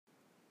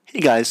Hey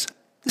guys,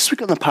 this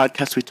week on the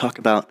podcast we talk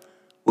about,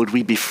 would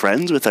we be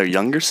friends with our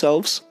younger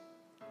selves?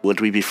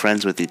 Would we be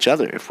friends with each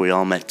other if we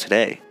all met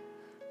today?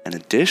 And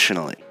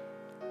additionally,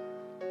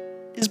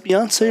 is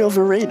Beyonce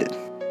overrated?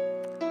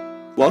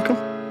 Welcome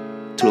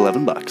to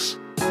 11 Bucks.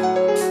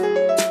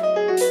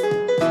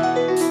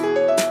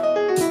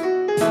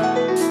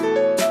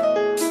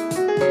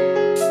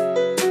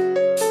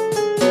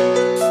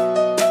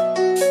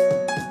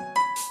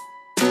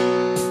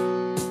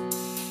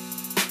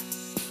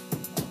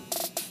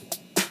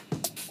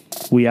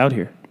 We out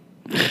here.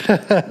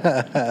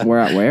 We're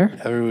out where?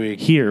 Every week.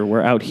 Here.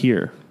 We're out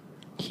here.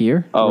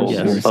 Here? Oh,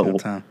 Yes.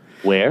 but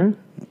where?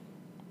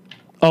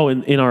 Oh,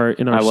 in our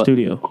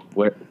studio.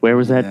 Where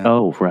was that? Yeah.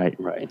 Oh, right.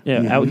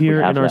 Yeah, out here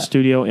We have in our that.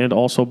 studio and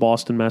also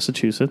Boston,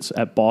 Massachusetts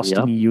at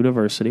Boston Yep.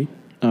 University.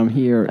 I'm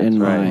here in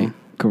right. my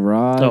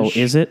garage. Oh,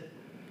 is it?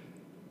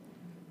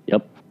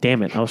 Yep.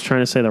 Damn it. I was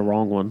trying to say the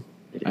wrong one.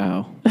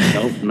 Oh.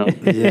 Nope.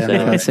 Yeah, I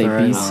that's say the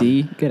right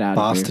BC. Get out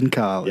Boston of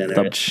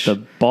College. The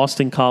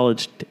Boston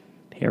College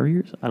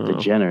Terriers? I don't know.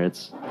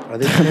 Degenerates. Are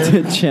they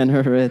here.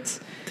 Degenerates.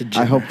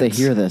 I hope they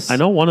hear this. I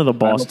know one of the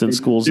Boston they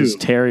schools do. is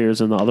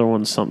Terriers and the other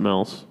one's something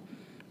else.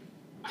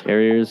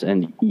 Terriers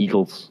and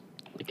eagles.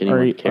 Like anyone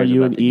Are cares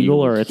you about an the eagle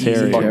or a eagles.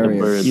 terrier? Fuck the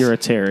Terrier. birds. You're a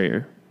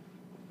terrier.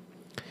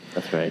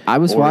 That's right. I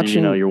was or,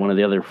 watching- you're one of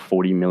the other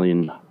 40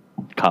 million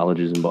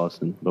colleges in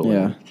Boston. But Yeah.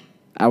 whatever.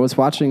 I was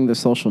watching The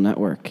Social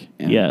Network.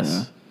 And,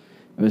 Yes.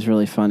 it was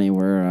really funny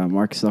where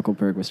Mark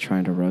Zuckerberg was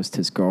trying to roast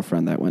his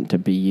girlfriend that went to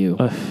BU.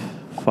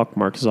 Fuck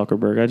Mark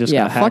Zuckerberg. I just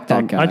Yeah, got fuck hacked that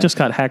on. guy. I just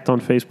got hacked on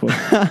Facebook.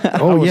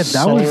 Oh, yeah, was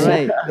that so was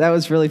right. That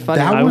was really funny.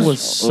 That I was- was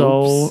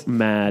so Oops.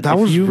 mad. that If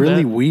was you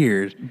really met-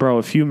 weird. Bro,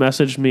 if you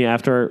messaged me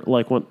after,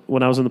 like,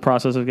 when I was in the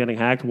process of getting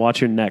hacked, watch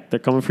your neck. They're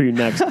coming for you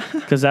next.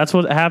 Because that's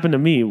what happened to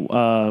me.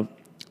 One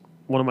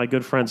of my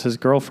good friends, his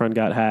girlfriend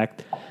got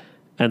hacked.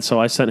 And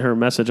so I sent her a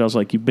message. I was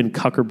like, you've been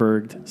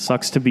Zuckerberged.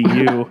 Sucks to be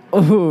you.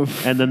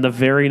 Oof. And then the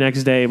very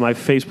next day, my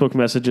Facebook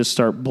messages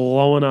start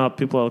blowing up.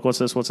 People are like, what's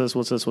this? What's this?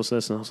 What's this? What's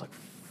this? And I was like,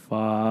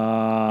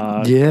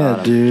 fuck.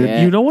 Yeah, dude.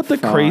 get You know what the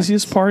fucked.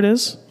 craziest part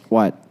is?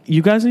 What?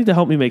 You guys need to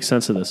help me make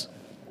sense of this.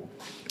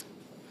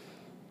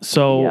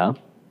 So Yeah.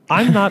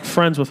 I'm not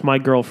friends with my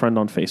girlfriend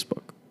on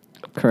Facebook.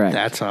 Correct.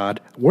 That's odd.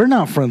 We're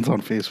not friends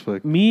on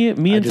Facebook. Me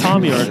and just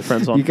Tommy aren't realized.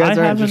 friends on. you guys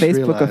I are haven't- Facebook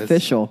realized.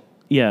 official.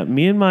 Yeah,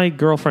 me and my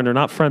girlfriend are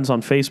not friends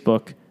on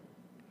Facebook.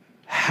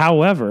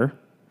 However,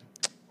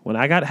 when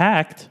I got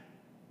hacked,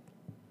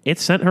 it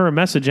sent her a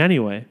message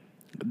anyway.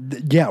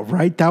 Yeah,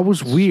 right? That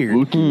was weird.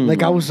 Spooky.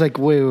 Like, I was like,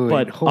 wait.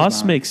 But hold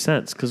us on. makes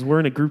sense because we're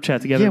in a group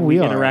chat together. Yeah, and we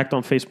we are. interact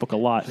on Facebook a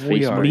lot.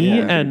 We are, me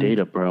yeah. and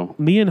data, bro.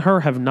 me and her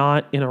have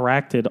not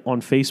interacted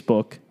on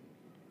Facebook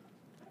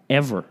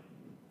ever.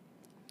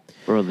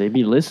 Bro, they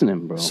be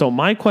listening, bro. So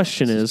my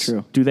question This is is,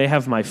 true. do they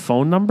have my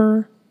phone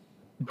number?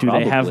 Do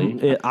they have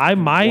Probably.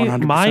 my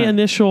 100%.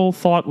 initial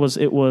thought was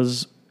it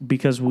was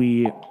because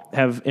we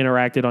have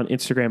interacted on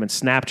Instagram and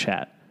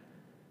Snapchat.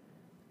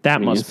 That I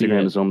mean, must be Instagram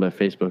it. is owned by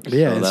Facebook.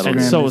 Yeah, so that'll Instagram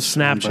be- so is is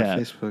owned by Snapchat.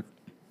 Facebook.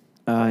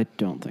 I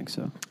don't think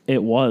so.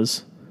 It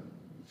was.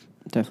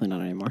 Definitely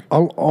not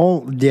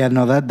anymore. Yeah,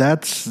 no,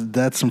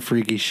 that's some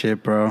freaky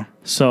shit, bro.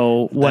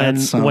 So when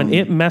That's some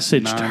it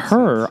messaged nonsense.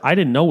 her, I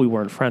didn't know we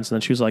weren't friends. And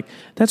then she was like,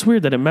 "That's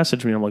weird that it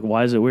messaged me." I'm like,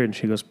 "Why is it weird?" And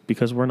she goes,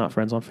 "Because we're not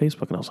friends on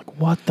Facebook." And I was like,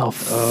 "What the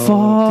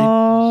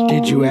fuck?"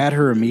 Did you add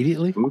her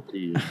immediately?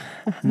 Spooky.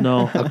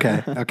 No.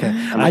 Okay.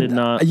 I did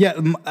not. Yeah,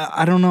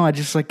 I don't know. I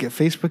just like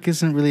Facebook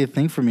isn't really a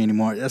thing for me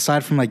anymore.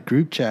 Aside from like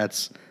group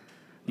chats.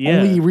 Yeah.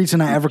 Only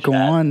reason I ever go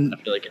Chat, on I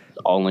feel like it's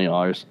only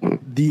ours.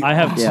 the I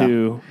have Yeah.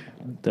 two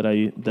that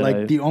I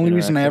the only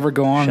reason I interact ever with.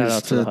 go on Shout is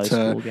out to the high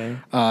school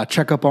gang. to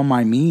check up on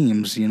my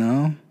memes. You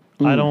know.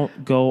 I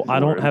don't go. I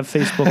don't have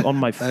Facebook on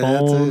my That's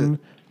phone. it.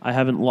 I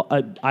haven't.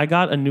 I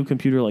got a new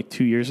computer like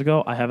 2 years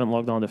ago. I haven't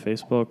logged on to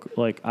Facebook.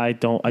 Like I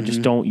don't. I Mm-hmm.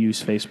 just don't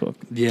use Facebook.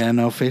 Yeah,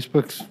 no.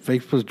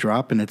 Facebook's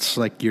dropping. It's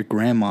like your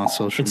grandma's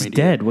social It's media.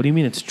 dead. What do you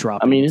mean it's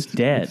dropping? I mean, it's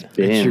dead. It's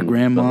your banned,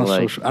 grandma's but,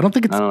 like, social. I don't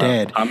think it's know.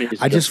 dead. I mean,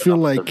 it's I just feel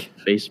off like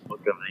the Facebook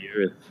of the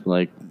earth.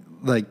 Like,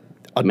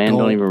 adults.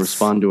 don't even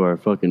respond to our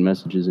fucking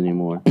messages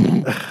anymore.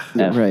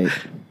 F. Right.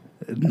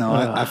 No,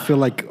 I feel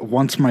like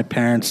once my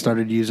parents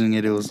started using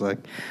it, it was like,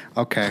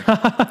 okay,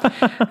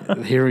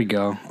 here we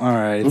go. All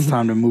right, it's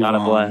time to move Got a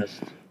on.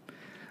 blast.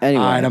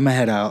 Anyway, All right, I'm gonna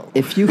head out.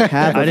 if you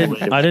have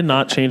I did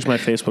not change my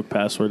Facebook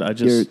password. I you're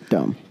just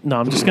dumb. no.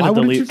 I'm just Why gonna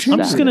wouldn't you delete. change I'm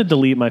just it? gonna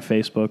delete my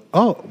Facebook.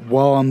 Oh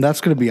well,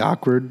 that's gonna be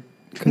awkward.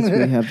 Because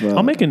we have.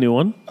 I'll make a new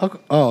one. Okay.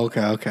 Oh,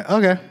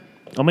 okay.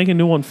 I'll make a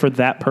new one for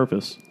that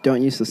purpose.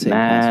 Don't use the same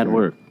Mad password.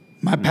 work.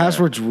 My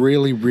password's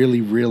really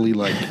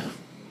like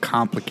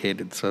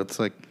complicated, so it's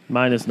like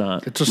Mine is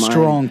not. it's a Mine-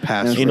 strong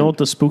password. You know what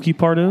the spooky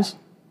part is?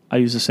 I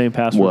use the same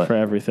password What? for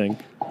everything.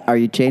 Are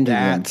you changing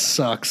them? that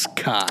sucks,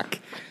 cock.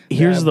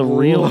 Here's That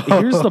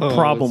Here's the blows.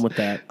 problem with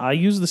that. I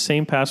use the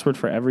same password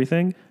for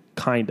everything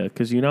kinda,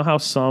 because you know how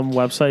some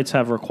websites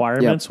have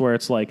requirements where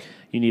it's like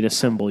you need a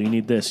symbol, you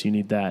need this, you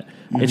need that.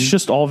 It's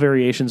just all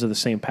variations of the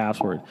same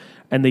password,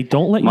 and they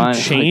don't let Mine's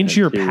you like change that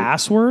your too.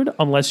 password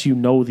unless you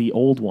know the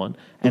old one.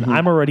 And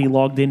I'm already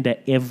logged into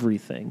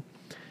everything,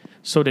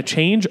 so to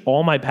change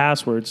all my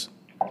passwords,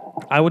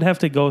 I would have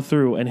to go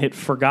through and hit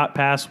forgot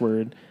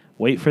password,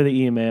 wait for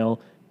the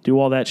email, do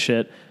all that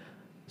shit.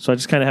 So I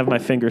just kind of have my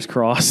fingers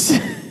crossed.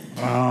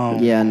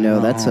 Yeah, no,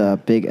 that's a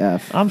big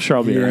F. I'm sure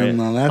I'll be Yeah, alright.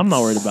 no, I'm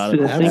not worried about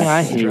The it. thing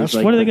I hate is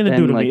like, What are they going to but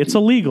do then, to me? like, It's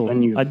illegal.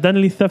 when you-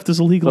 Identity theft is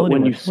illegal But anyway.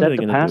 when you What are they set the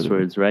gonna do to me?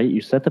 passwords, right?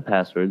 You set the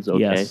passwords, okay.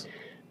 Yes.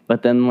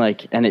 But then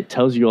like, and it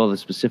tells you all the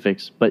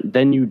specifics. But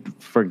then you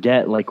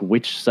forget like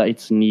which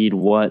sites need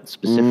what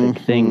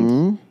specific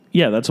things.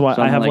 Yeah, that's why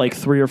So I I'm have like- like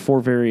 3 or 4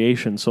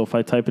 variations. So if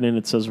I type it in,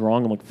 it says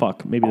wrong. I'm like,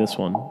 fuck, maybe this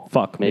one.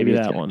 Fuck, maybe it's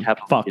that got a one.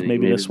 capital Fuck, beginning,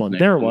 maybe this it's one. an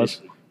There it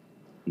was.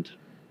 exclamation.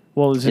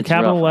 Well, it's a It's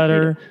capital rough, I hate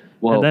letter it.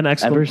 Well, and then ever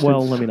exclamation.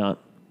 Well, since- let me not.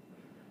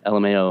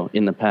 LMAO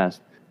in the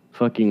past.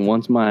 Fucking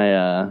once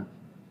my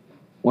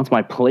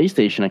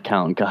PlayStation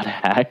account got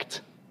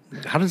hacked,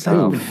 How does that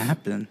even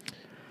happen?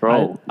 bro. I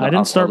I'll didn't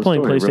tell start the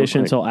playing story real PlayStation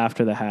quick. until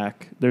after the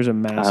hack. There's a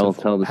massive I will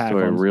tell the hack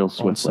story on, real on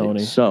swiftly.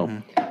 Sony. So,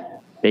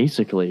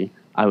 basically,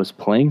 I was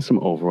playing some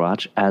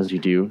Overwatch, as you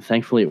do.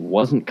 Thankfully, it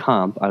wasn't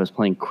comp. I was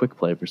playing quick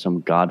play for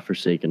some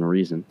godforsaken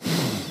reason.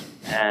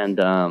 And,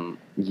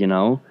 you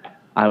know,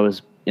 I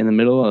was in the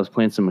middle. I was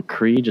playing some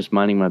McCree, just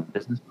minding my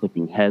business,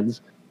 clicking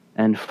heads.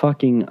 And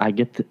fucking, I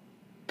get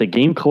the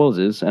game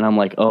closes, and I'm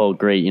like, oh,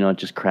 great, you know, it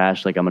just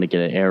crashed. Like, I'm going to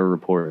get an error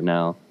report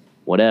now,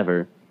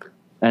 whatever.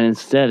 And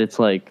instead, it's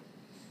like,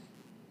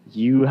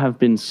 you have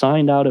been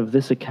signed out of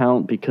this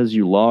account because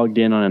you logged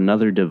in on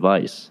another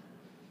device.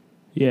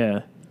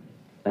 Yeah.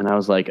 And I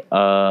was like,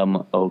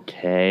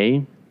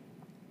 okay.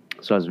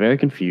 So I was very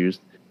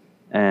confused.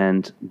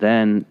 And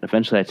then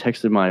eventually I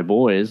texted my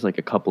boys, like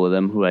a couple of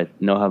them who I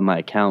know have my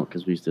account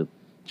because we used to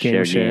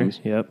share games.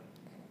 Yep.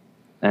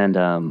 And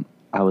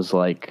I was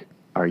like,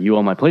 are you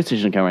on my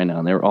PlayStation account right now?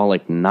 And they were all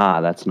like,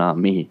 nah, that's not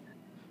me.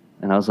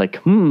 And I was like,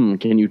 can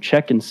you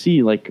check and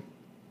see, like,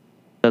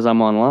 because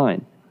I'm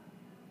online?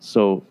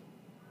 So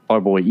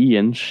our boy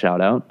Ian,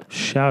 shout out.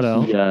 Shout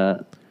out.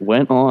 He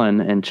went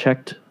on and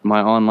checked my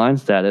online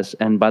status,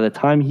 and by the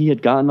time he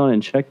had gotten on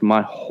and checked,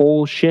 my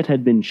whole shit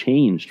had been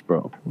changed,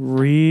 bro.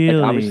 Really?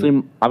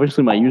 Like,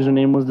 obviously my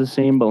username was the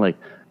same, but like,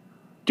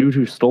 dude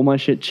who stole my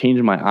shit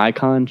changed my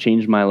icon,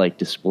 changed my like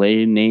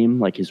display name,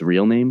 like his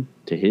real name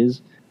to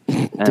his,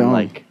 and Dumb.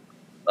 like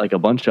a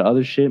bunch of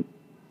other shit.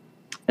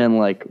 And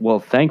like, well,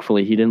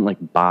 thankfully he didn't like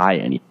buy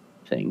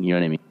anything. You know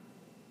what I mean?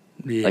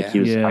 Yeah. Like he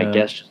was, I Yeah.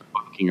 guess, just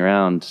fucking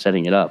around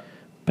setting it up.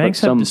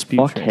 Banks But have some dispute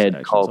fuckhead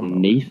transactions called on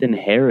them. Nathan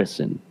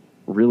Harrison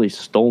really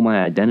stole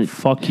my identity.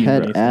 Fuck you,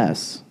 Head Nathan.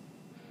 ass.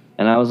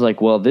 And I was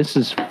like, well, this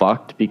is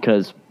fucked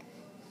because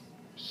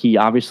he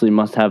obviously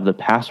must have the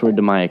password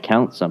to my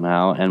account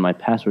somehow, and my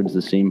password's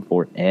the same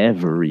for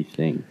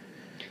everything.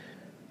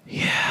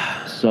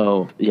 Yeah.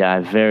 So, yeah,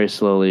 I've very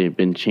slowly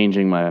been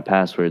changing my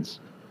passwords,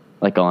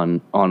 like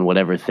on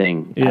whatever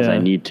thing as Yeah. I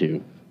need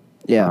to.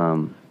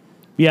 Yeah.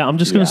 Yeah, I'm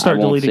just going to start I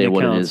won't deleting say accounts.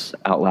 what it is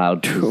out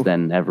loud because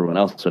then everyone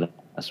else would have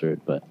a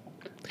password, but...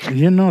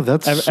 You know,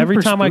 that's Every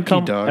super time I spooky,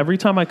 come, dog. every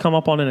time I come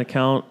up on an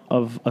account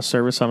of a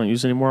service I don't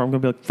use anymore, I'm gonna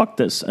be like, "Fuck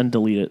this" and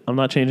delete it. I'm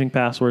not changing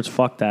passwords.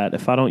 Fuck that.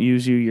 If I don't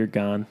use you, you're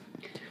gone.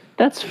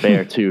 That's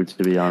fair, too,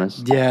 to be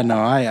honest. Yeah, no,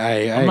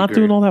 I I'm not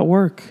agree. doing all that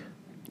work.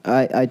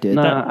 I did.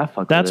 Nah, I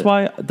fuck That's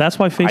with it.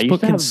 why Facebook to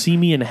can have- see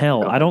me in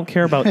hell. I don't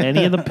care about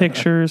any of the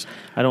pictures.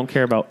 I don't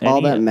care about any.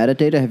 All that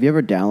metadata. Have you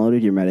ever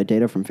downloaded your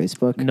metadata from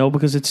Facebook? No,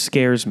 because it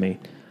scares me.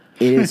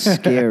 It is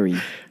scary.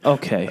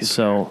 Okay,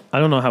 so I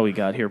don't know how we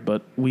got here,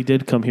 but we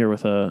did come here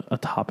with a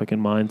topic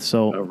in mind. A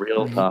So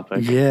real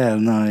topic. Yeah,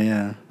 no,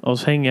 yeah. I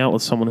was hanging out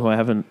with someone who I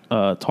haven't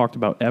talked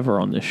about ever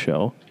on this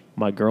show.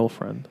 My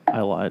girlfriend.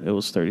 I lied. It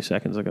was 30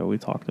 seconds ago. We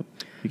talked.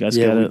 You guys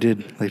Yeah, get we it?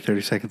 did like 30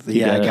 seconds.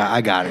 You Yeah, get it?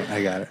 I got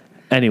it.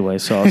 Anyway,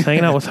 so I was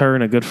hanging out with her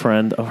and a good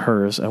friend of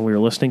hers, and we were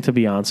listening to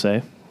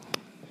Beyonce,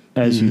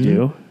 as you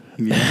do.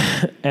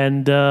 Yeah.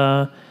 And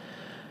I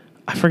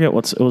forget it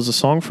was a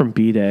song from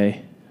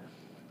B-Day,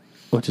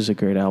 which is a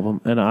great album.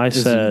 And I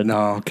said,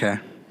 no, okay.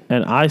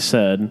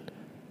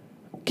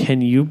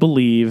 can you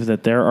believe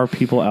that there are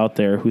people out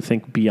there who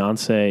think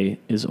Beyonce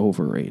is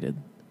overrated?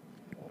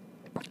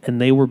 And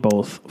they were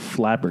both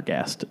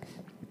flabbergasted.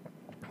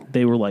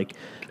 They were like,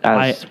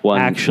 As I one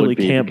actually would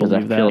be, can't because I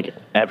believe feel that. like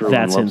everyone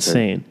That's loves her.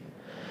 insane.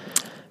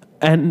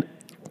 And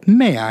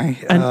May I?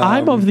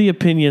 I'm of the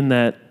opinion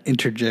that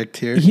interject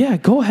here. yeah,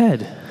 go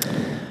ahead.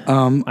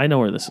 I know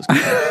where this is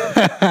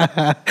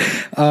going.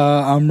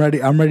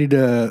 I'm ready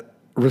to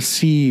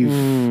receive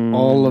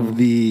all of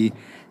the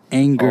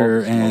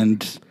anger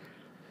and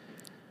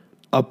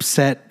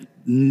upset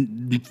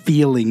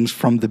feelings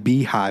from the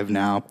beehive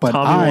now. But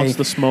Tommy wants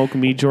the smoke.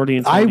 Me, Jordy,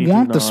 and I Tony do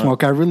want the not.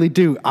 smoke. I really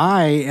do.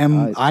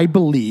 I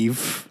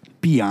believe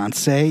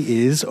Beyonce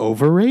is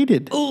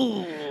overrated.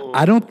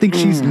 I don't think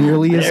she's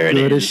nearly as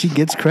good as she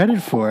gets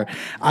credit for.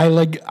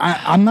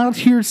 I'm not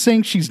here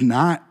saying she's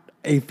not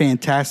a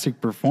fantastic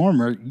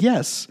performer.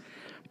 Yes,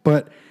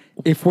 But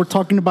if we're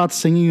talking about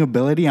singing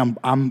ability,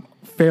 I'm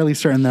fairly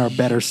certain there are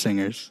better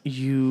singers.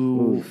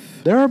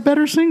 There are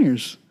better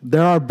singers.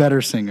 There are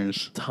better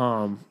singers.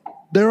 Tom.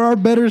 There are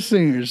better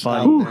singers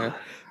Buddy. out there.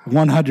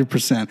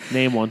 100%.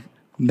 Name one.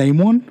 Name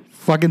one?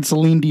 Fucking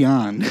Celine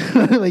Dion.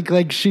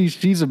 like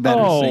she's a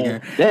better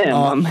singer.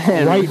 Damn,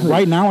 man.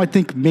 Right now, I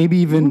think maybe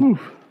even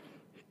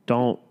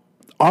Don't.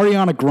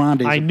 Ariana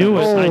Grande. I knew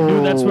it. I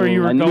knew that's where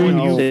you were I knew going,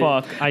 you you did.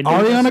 fuck. I knew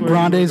Ariana that's where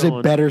Grande you were is a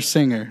going. better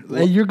singer.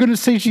 You're going to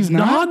say she's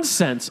not?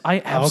 Nonsense.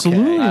 I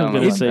absolutely Okay. am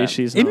going to It's say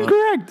she's not.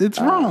 Incorrect. It's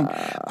wrong.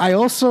 I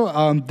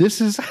also,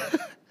 this is...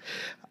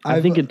 I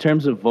think in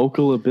terms of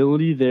vocal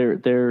ability,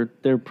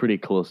 they're pretty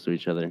close to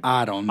each other.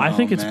 I don't know, I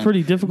think it's man.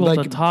 pretty difficult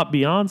Like, to top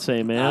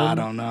Beyonce, man. I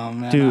don't know,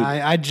 man. Dude.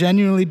 I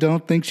genuinely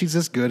don't think she's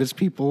as good as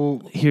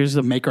people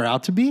make her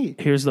out to be.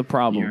 Here's the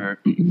problem. You're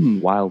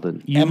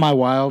wilded. Am I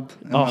wild?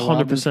 Am I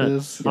wild with 100%.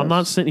 this? I'm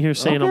not sitting here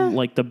saying I'm Okay.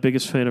 like the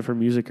biggest fan of her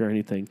music or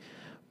anything,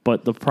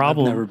 but the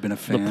problem. never been a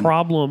fan. The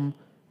problem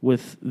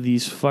with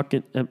these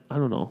fucking I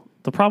don't know.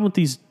 The problem with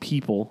these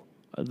people.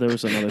 There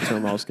was another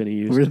term I was going to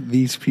use. We're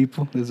these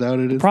people. Is that what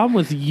it is? The problem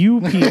with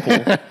you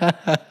people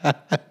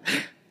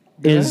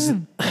is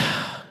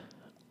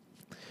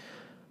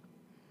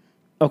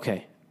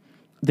okay.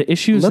 The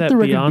issue is Let that the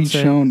record be Beyonce,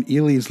 shown.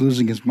 Ely is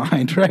losing his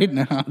mind right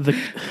now.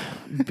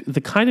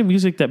 the kind of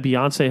music that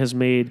Beyonce has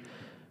made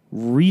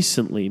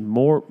recently,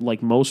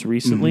 most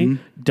recently,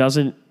 Mm-hmm.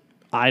 doesn't,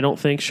 I don't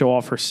think, show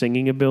off her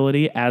singing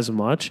ability as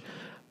much.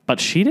 But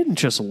she didn't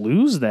just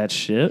lose that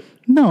shit.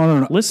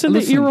 No. Listen to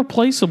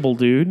Irreplaceable,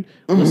 dude.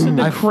 Listen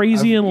to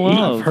Crazy in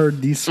Love. I've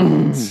heard these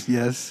songs.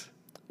 Yes.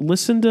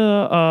 Listen to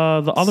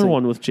the other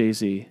one with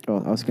Jay-Z.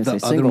 Oh, I was going The to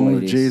say other single one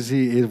with ladies.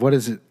 Jay-Z is what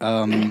is it?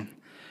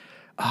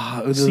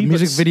 The See,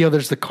 music but- video.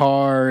 There's the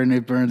car and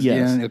it burns.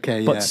 Yes. Yeah.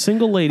 Okay. But yeah.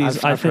 Single Ladies,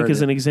 I've I think, heard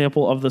is it. an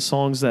example of the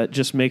songs that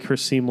just make her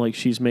seem like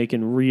she's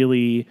making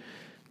really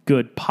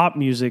good pop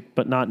music,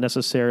 but not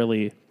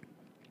necessarily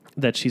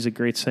that she's a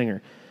great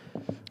singer.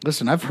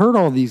 Listen, I've heard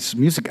all these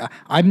music.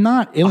 I'm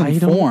not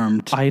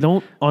ill-informed. I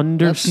don't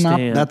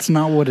understand. That's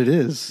not what it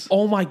is.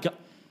 Oh my God.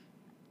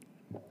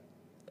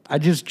 I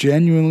just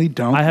genuinely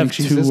don't I have think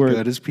she's two as words.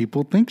 good as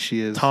people think she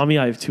is. Tommy,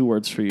 I have two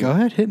words for you. Go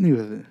ahead, hit me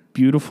with it.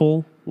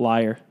 Beautiful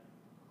liar.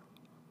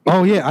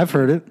 Oh yeah, I've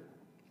heard it.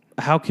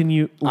 How can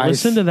you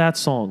listen to that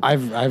song?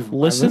 I've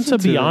listen to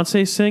listened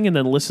Beyonce sing and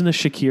then listen to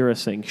Shakira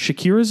sing.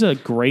 Shakira's a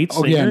great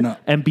Oh, yeah, singer, no.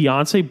 and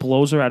Beyonce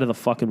blows her out of the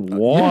fucking Yeah,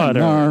 water.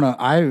 no.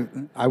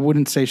 I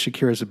wouldn't say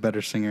Shakira's a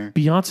better singer.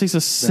 Beyonce's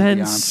a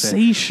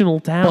sensational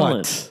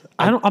talent.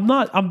 But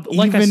I'm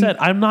like I even- said,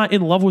 I'm not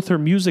in love with her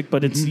music,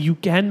 but it's you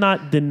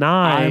cannot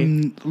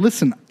deny.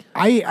 Listen,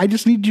 I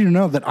just need you to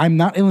know that I'm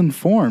not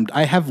ill-informed.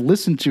 I have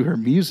listened to her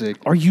music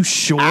Are you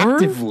sure?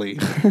 actively,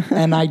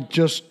 and I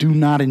just do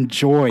not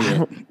enjoy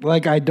it.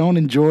 Like I don't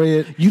enjoy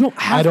it. You don't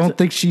have I don't to-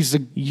 think she's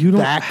You don't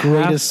that have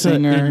great a to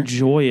singer.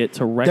 enjoy it to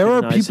There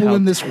recognize are people how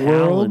in this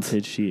world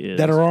talented she is,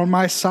 that are on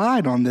my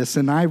side on this,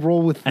 and I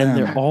roll with them. and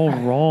they're all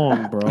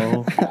wrong,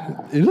 bro.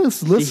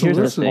 Listen, See, here's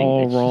the listen. thing.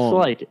 all it's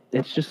wrong.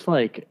 It's just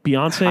like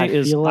Beyonce I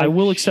is. feel I like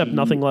will accept she-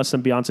 nothing less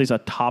than Beyonce's a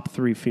top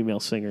 3 female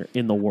singer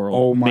in the world.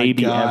 Oh my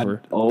maybe God.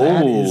 ever.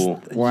 That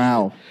is-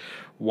 Wow.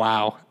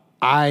 Wow.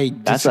 I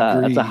that's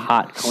disagree. a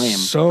hot claim.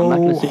 So I'm not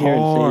gonna sit here and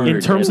say hard. you're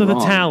In terms dead of the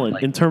wrong. talent,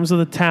 Like, in terms of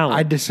the talent,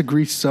 I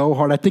disagree so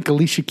hard. I think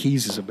Alicia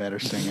Keys is a better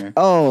singer.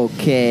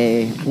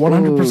 Okay.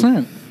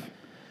 100%.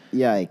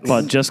 Yikes.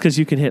 but just because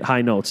you can hit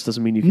high notes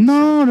doesn't mean you can.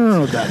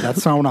 No.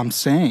 That's not what I'm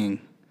saying.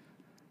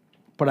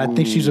 But I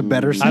think she's a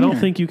better singer. I don't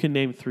think you can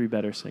name 3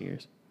 better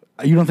singers.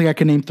 You don't think I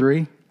can name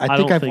 3? I think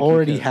don't I've think you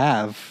already could.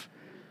 have.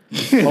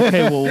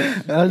 Okay, well,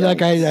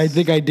 I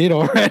think I did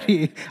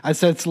already. I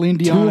said Celine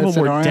 2 Dion, I of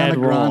said them were dead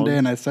Ariana wrong. Grande,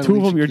 and I said 2 of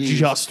Alicia them you're Keys.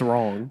 just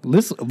wrong.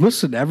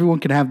 Listen, everyone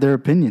can have their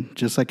opinion,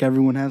 just like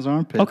everyone has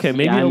armpits. Okay,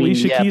 maybe I mean,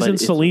 Alicia yeah, Keys but and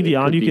it's- Celine it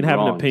Dion, could you be can have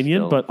an wrong opinion,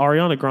 still. but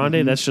Ariana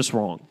Grande, that's just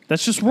wrong.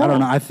 That's just wrong. I don't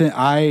know. I think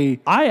I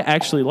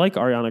actually like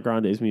Ariana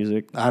Grande's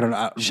music. I don't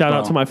know. Shout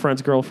out bro. to my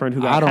friend's girlfriend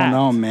who got I don't hacked.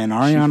 know, man. She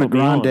Ariana put me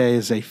on. Grande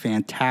is a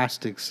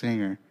fantastic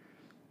singer.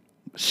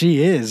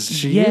 She is.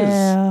 She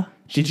Yeah. is.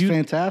 She's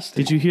fantastic.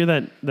 Did you hear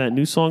that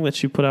new song that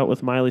she put out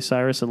with Miley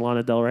Cyrus and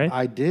Lana Del Rey?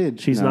 I did.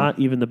 She's No. not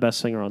even the best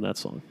singer on that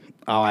song.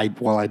 Oh,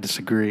 I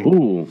disagree.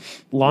 Ooh,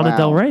 Lana Wow.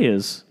 Del Rey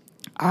is.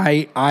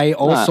 I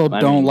also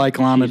don't like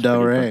Lana she's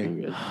Del pretty Rey.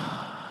 fucking good.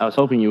 I was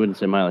hoping you wouldn't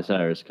say Miley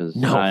Cyrus because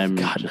No, I'm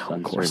God, just no,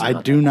 of course uncertain.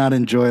 I do not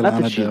enjoy Not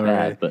Lana that she's Del Rey.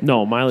 bad, but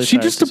No, Miley She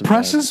Cyrus just isn't bad.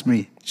 depresses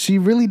me. She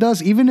really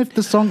does, even if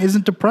the song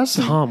isn't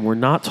depressing. Tom, we're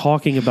not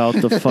talking about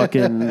the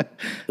fucking.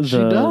 She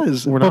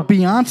does. We're But not.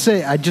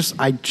 Beyonce,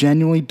 I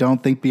genuinely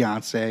don't think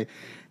Beyonce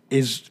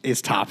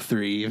is top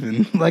 3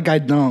 even. Like I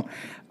don't.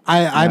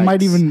 I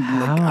might even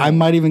I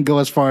might even go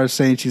as far as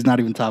saying she's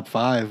not even top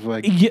 5.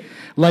 Like Yeah.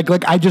 like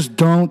I just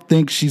don't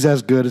think she's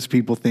as good as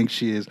people think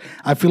she is.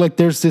 I feel like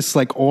there's this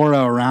like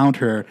aura around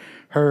her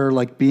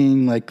like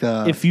being like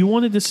If you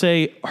wanted to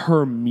say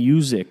her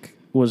music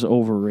was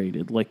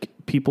overrated, like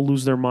people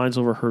lose their minds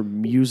over her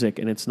music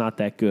and it's not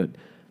that good,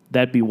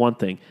 that'd be one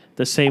thing.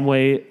 The same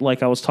way,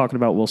 like I was talking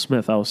about Will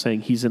Smith, I was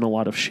saying he's in a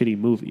lot of shitty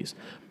movies.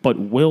 But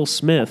Will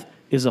Smith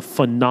is a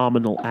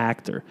phenomenal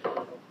actor.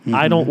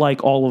 I don't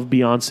like all of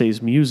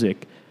Beyonce's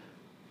music,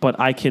 but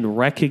I can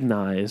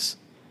recognize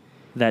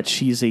that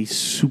she's a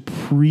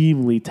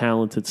supremely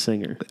talented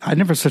singer. I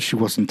never said she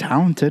wasn't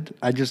talented.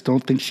 I just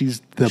don't think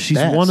she's the best. She's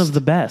one of the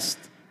best.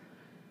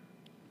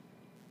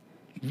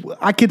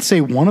 I could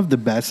say one of the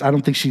best. I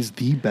don't think she's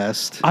the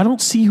best. I don't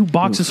see who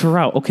boxes her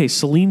out. Okay,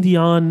 Celine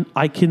Dion.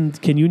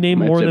 Can you name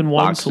more than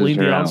one Celine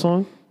Dion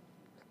song?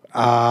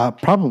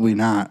 Probably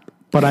not.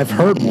 But I've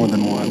heard more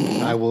than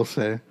one, I will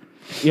say.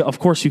 Yeah, of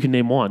course you can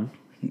name one.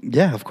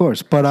 Yeah, of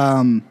course. But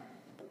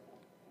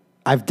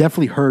I've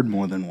definitely heard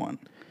more than one.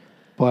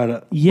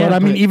 But I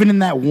mean, even in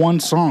that one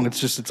song,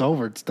 it's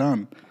over. It's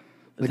done.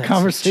 The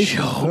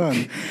conversation's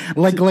done.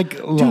 Dude,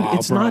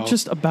 it's not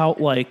just about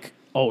like,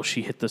 oh,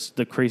 she hit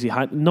the crazy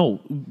high.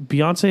 No,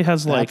 Beyonce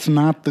has like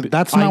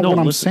that's not what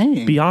I'm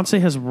saying. Beyonce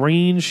has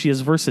range. She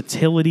has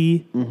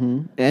versatility,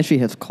 and she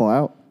has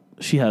clout.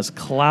 She has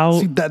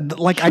clout. See,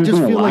 I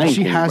just feel like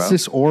she has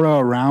this aura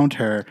around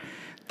her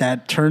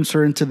that turns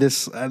her into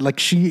this.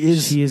 She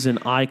is an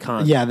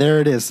icon. Yeah,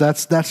 there it is.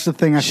 That's the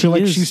thing. I feel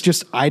like she's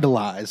just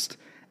idolized.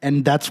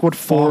 And that's what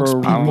fogs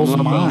people's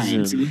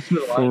minds.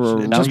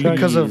 Just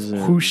because of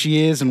who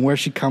she is and where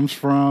she comes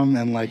from,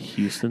 and like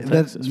Houston,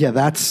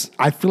 Texas.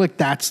 I feel like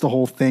that's the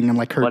whole thing, and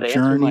like her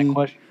journey.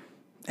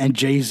 And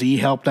Jay-Z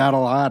helped out a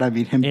lot. I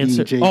mean, him being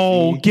Jay-Z.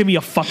 Oh, give me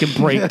a fucking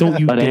break!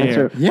 Don't you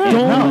dare!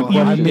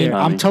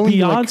 I'm telling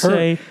you,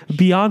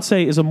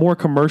 Beyonce is a more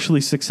commercially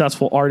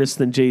successful artist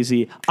than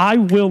Jay-Z. I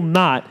will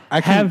not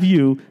have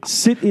you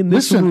sit in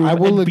this room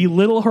and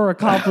belittle her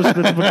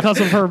accomplishments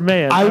because of her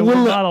man. I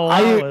will not allow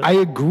it. I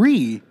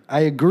agree,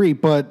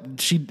 but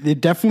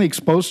it definitely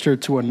exposed her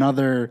to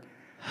another,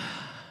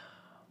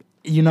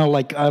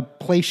 like a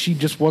place she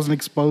just wasn't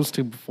exposed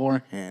to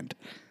beforehand.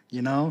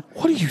 You know?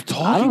 What are you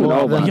talking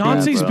about?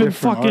 Beyonce's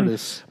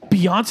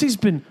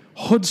been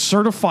hood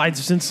certified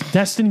since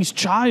Destiny's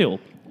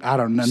Child. I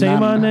don't know. Say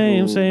my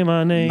name.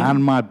 Not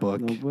in my book.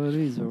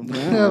 Nobody's around.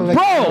 Bro!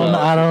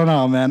 I don't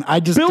know, man.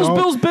 I just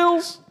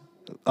Bills.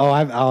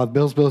 Oh,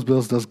 Bills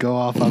does go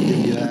off. I'll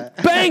give you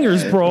that.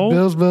 Bangers, bro.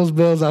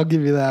 Bills. I'll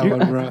give you that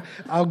one, bro.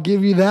 I'll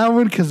give you that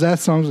one because that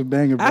song's a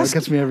banger, bro. It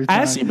gets me every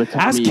time.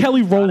 Ask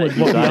Kelly Rowland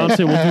what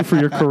Beyonce will do for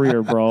your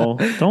career, bro.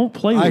 Don't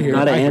play with me. You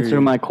gotta answer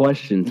my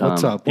question, Tom.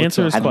 What's up?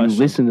 Answer his question. Have you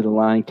listened to the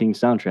Lion King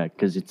soundtrack?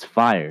 Because it's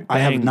fire. I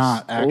have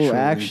not, actually. Oh,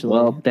 actually.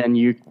 Well, then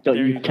you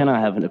cannot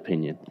have an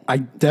opinion. I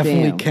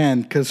definitely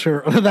can because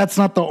that's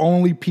not the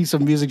only piece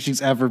of music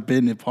she's ever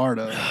been a part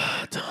of.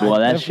 Well,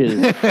 that shit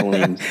is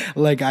flames.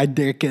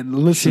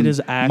 Listen,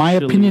 my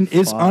opinion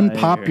is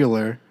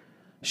unpopular.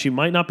 She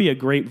might not be a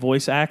great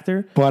voice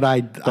actor, but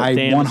I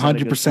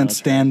 100%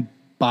 stand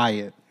by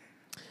it.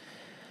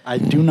 I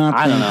do not.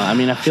 I don't know. I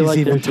mean, I feel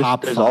like there's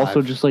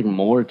also just like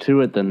more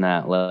to it than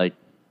that. Like,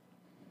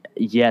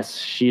 yes,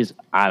 she's.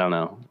 I don't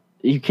know.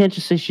 You can't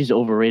just say she's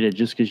overrated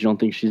just because you don't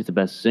think she's the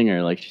best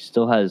singer. Like, she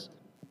still has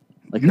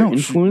like her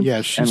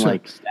influence and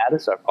like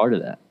status are part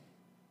of that.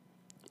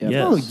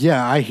 Yes. Oh,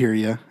 yeah, I hear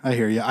you.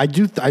 I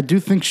do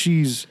think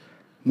she's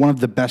one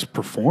of the best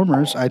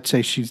performers. I'd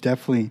say she's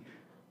definitely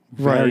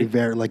very,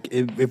 very like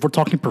if we're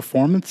talking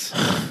performance.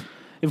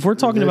 If we're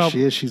talking about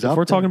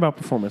talking about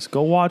performance,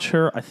 go watch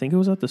her. I think it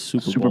was at the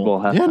Super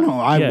Bowl. Halftime. Yeah, no,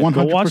 100%.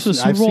 Go watch the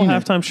Super Bowl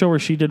halftime show where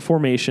she did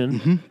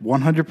Formation.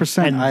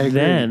 100%. And I agree.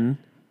 Then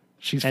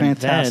she's a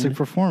fantastic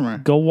performer.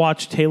 Go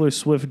watch Taylor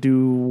Swift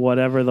do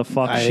whatever the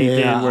fuck she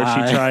did, where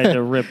she tried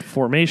to rip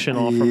Formation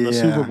off from the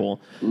Super Bowl,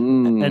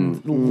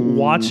 and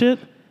watch it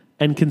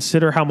and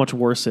consider how much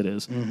worse it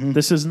is.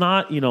 This is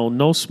not,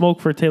 no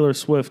smoke for Taylor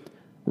Swift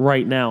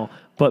right now,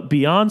 but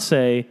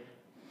Beyonce.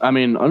 I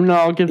mean, no,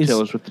 I'll give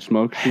Taylor Swift the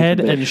smoke. Head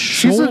and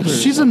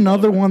shoulders. She's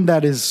another one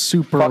that is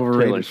super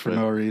overrated for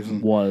no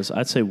reason.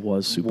 I'd say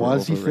was super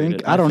overrated. You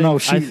think? I don't know.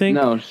 I think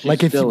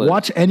like if you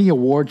watch any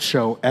award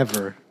show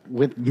ever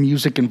with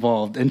music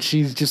involved, and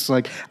she's just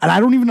like, and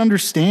I don't even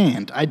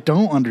understand. I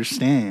don't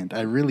understand.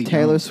 I really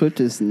Taylor don't. Swift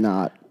is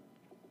not.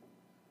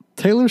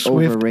 Taylor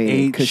Swift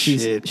overrated because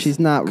she's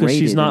not rated.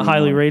 She's not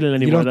highly rated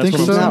anymore. You don't That's think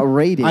what so? I'm saying. Not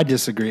rated. I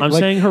disagree. I'm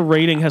saying her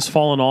rating has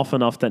fallen off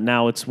enough that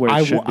now it's where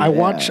it should be. I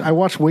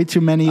watch way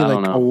too many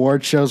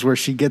award shows where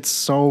she gets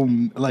so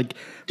much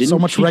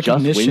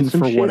recognition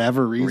for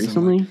whatever reason.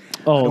 Recently?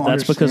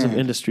 That's because of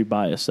industry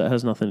bias. That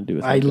has nothing to do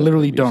with. I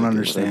literally don't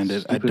understand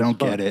it. I don't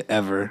get it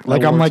ever.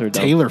 Like I'm like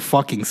Taylor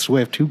fucking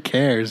Swift. Who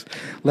cares?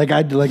 Like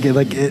I like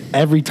it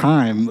every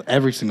time,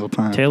 every single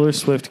time. Taylor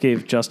Swift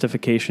gave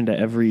justification to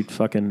every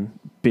fucking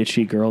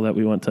bitchy girl that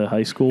we went to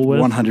high school with.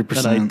 100%.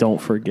 And I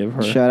don't forgive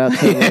her. Shout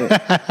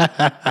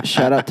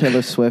out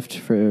Taylor Swift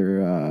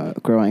for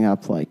growing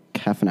up like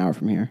half an hour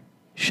from here.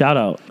 Shout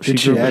out. Her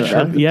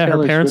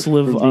parents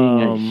live.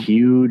 Being a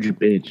huge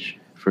bitch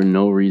for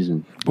no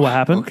reason. What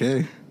happened?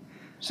 Okay.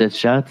 Said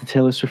shout out to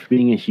Taylor Swift for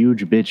being a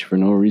huge bitch for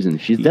no reason.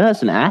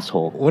 That's an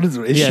asshole. What is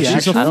she she's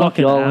actually? a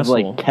fucking I don't know if y'all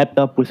asshole. have kept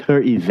up with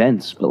her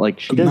events,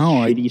 but she does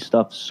shitty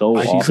stuff so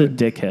often. She's a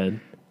dickhead.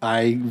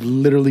 I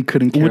literally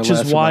couldn't care Which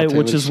less is why about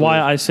Taylor which is why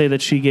Swift. I say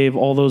that she gave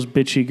all those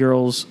bitchy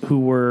girls who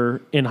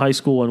were in high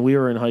school and we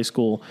were in high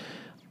school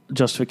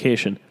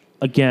justification.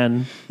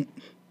 Again,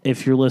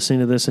 if you're listening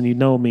to this and you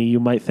know me, you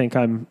might think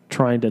I'm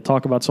trying to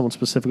talk about someone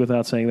specific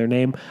without saying their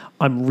name.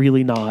 I'm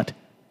really not.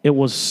 It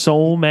was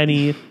so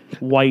many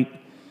white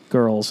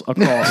girls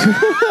across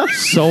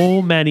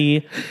so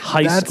many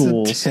high That's a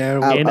schools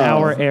terrible- in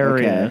our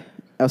area. Okay.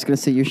 I was going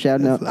to say you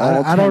shouting out I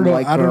all 10 don't know-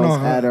 white I don't know girls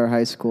how- at our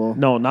high school.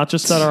 No, not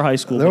just at our high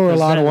school. There were a because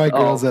lot of then- white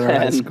girls at our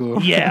high 10.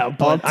 school. Yeah,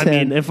 but All I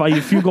mean, 10.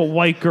 if you go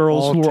white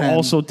girls All who were 10.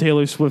 also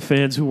Taylor Swift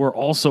fans, who were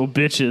also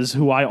bitches,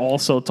 who I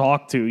also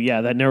talked to, yeah,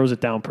 that narrows it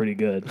down pretty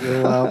good.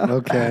 Well,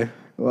 okay.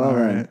 Well, All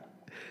right.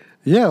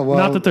 Yeah, well,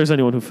 Not that there's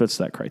anyone who fits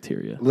that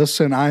criteria.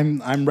 listen,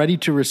 I'm ready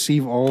to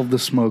receive all of the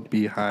smoke,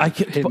 Beehive.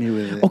 Hit me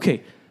with it.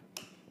 Okay,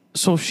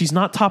 so she's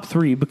not top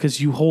 3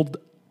 because you hold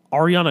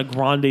Ariana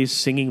Grande's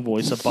singing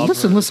voice above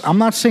Listen, her. listen. I'm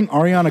not saying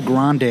Ariana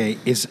Grande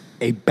is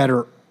a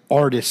better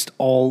artist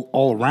all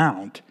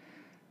around.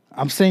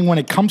 I'm saying when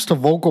it comes to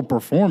vocal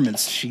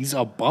performance, she's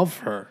above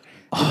her.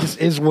 It just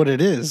is what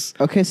it is.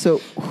 Okay, so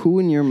who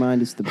in your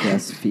mind is the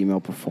best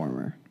female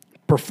performer?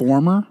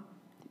 Performer.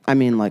 I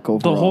mean, like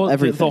overall,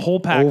 everything. the whole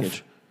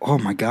package. Oh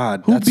my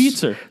God. Who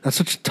beats her? That's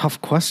such a tough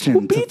question.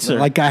 Who beats her?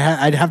 Like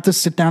I'd have to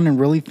sit down and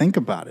really think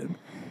about it.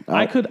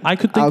 I could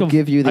think I'll of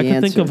give you the I could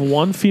think answer. of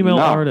one female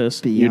No.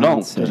 artist. You don't,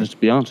 Beyonce. because it's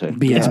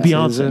Beyonce. It's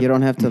Beyonce. You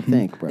don't have to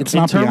think, bro. It's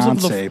not terms of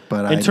Beyonce, the,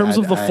 but in terms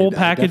of the full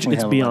package, definitely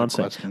it's have a lot of Beyonce.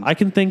 questions. I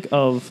can think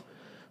of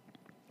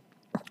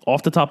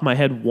off the top of my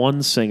head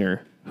one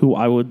singer who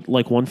I would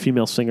like, one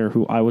female singer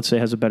who I would say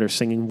has a better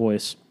singing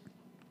voice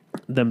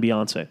than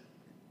Beyonce,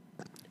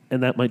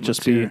 and that might just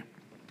Let's be hear.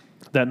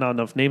 that not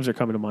enough names are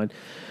coming to mind.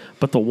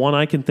 But the one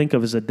I can think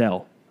of is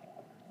Adele.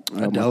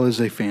 Adele is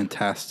a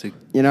fantastic.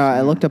 You know, I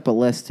looked up a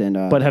list and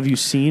But have you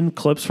seen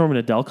clips from an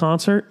Adele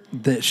concert?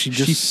 That she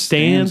just She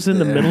stands in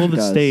the there. middle of the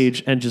She does.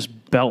 stage and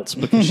just belts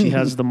because she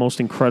has the most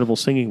incredible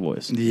singing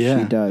voice. Yeah,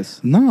 she does.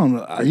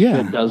 No, yeah,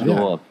 It does yeah.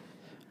 go up.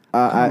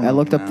 I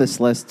looked up this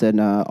list and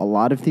a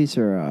lot of these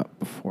are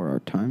before our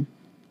time.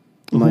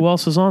 Who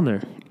else is on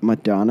there?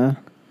 Madonna.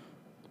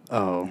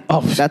 Oh,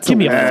 Oh, That's give a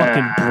me a lot.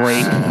 fucking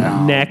break.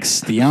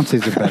 Next.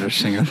 Beyonce's a better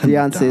singer. Than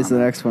Beyonce is the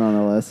Madonna. next one on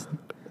the list.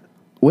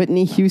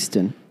 Whitney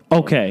Houston.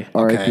 Okay.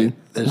 R.I.P.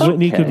 there's-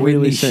 Whitney could Okay. really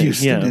Whitney sing.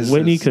 Houston Yeah, is-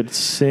 Whitney could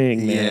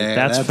sing, man. Yeah,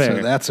 that's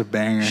fair. That's a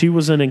banger. She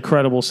was an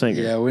incredible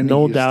singer. Yeah, Whitney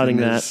no Houston doubting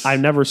is- that. I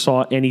never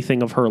saw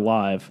anything of her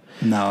live,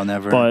 no,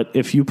 never. but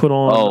if you put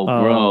on Oh,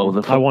 bro,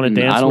 the I Want to fucking-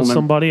 Dance I don't with remember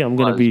Somebody, I'm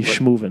going to what be it was,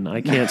 schmoovin'.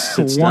 I can't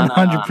sit still.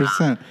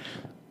 100%.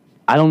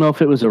 I don't know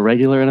if it was a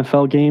regular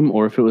NFL game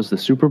or if it was the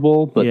Super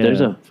Bowl, but Yeah.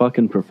 there's a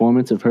fucking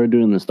performance of her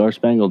doing the Star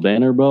Spangled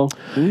Banner, bro.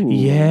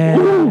 Yeah,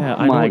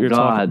 I know my what you're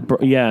talking. God. Bro,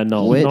 yeah,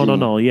 no, Whitney.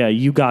 no. Yeah,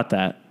 you got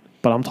that.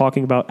 But I'm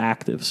talking about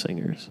active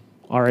singers.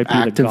 R.I.P. the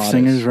Active goddess.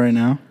 singers right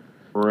now.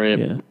 Rip.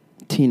 Yeah.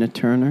 Tina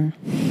Turner.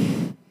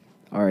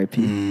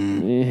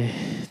 R.I.P.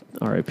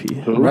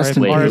 R.I.P. Rest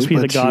in R.I.P. peace, the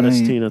but you goddess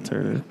ain't- Tina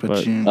Turner.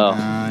 But you, Oh,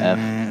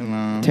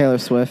 no. Taylor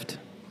Swift.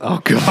 Oh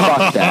God.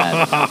 Fuck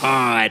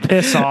that.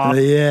 Piss off.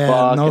 Yeah,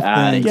 Fuck no outta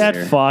thanks. Get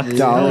here. fucked.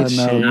 Dolly No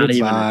Shit. shit. Not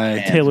even Goodbye. a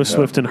chance, Taylor bro.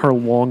 Swift and her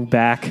long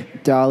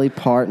back. Dolly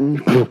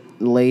Parton.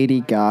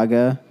 Lady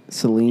Gaga.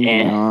 Celine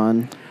Yeah.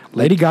 Dion.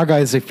 Lady Gaga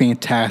is a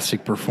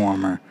fantastic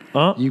performer.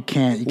 Huh? You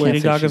can't. Lady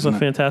say Gaga's she's a not-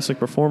 fantastic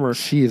performer.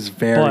 She is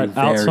very, But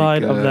very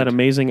outside of good. that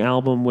amazing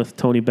album with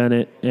Tony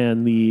Bennett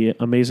and the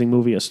amazing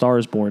movie A Star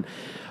Is Born,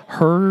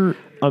 her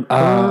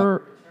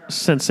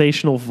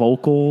sensational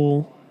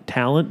vocal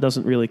talent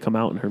doesn't really come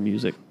out in her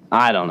music.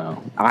 I don't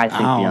know. I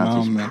think I don't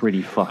Beyonce's know, man.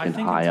 pretty fucking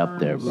think high in up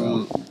there,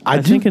 bro.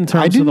 I think in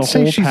terms I of didn't the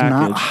say whole she's not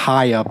package-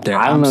 high up there.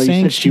 I don't I'm know. You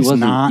saying said she she's wasn't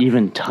not.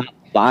 even top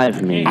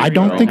 5, maybe. I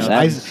don't bro. think.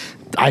 That's-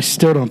 I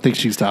still don't think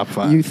she's top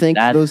 5. You think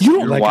That's- those?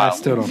 You're like I wild.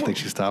 still don't think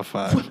she's top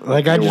 5.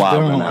 Like I You're just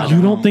wild don't. now. I You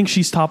know. don't think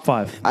she's top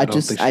 5? I don't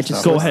just think I she's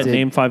just top Go ahead, listed-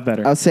 name 5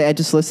 better. I would say I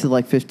just listed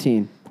like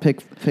 15.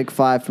 Pick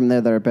 5 from there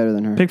that are better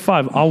than her. Pick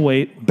 5. I'll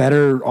wait.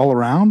 better all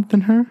around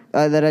than her?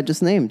 That I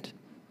just named.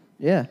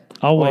 Yeah.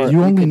 I'll wait.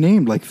 You only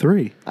named like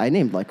 3. I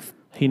named like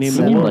He named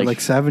Seven. more. Like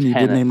Like 7. You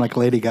did 10. name like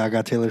Lady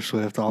Gaga, Taylor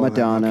Swift, all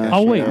Madonna. of them.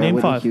 I'll wait, Cher, name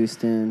Whitney 5.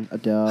 Houston,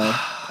 Adele.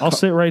 I'll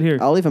sit right here.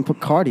 I'll even put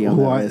Cardi on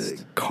Who that I,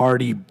 list.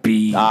 Cardi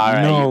B. All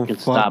right, no you can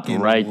stop fucking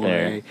right way.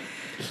 there.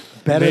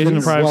 Better Invasion than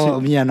of Privacy.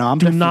 Well, yeah, no, I'm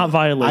Do definitely- not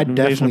violate. I'd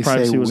Invasion of definitely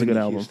Privacy say was a good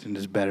Whitney album. Houston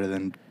is better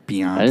than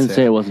Beyonce. I didn't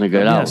say it wasn't a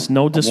good album. Yes,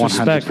 no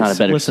disrespect. 100%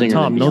 better Listen, singer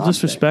Tom, than no Beyonce.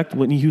 disrespect.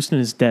 Whitney Houston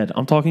is dead.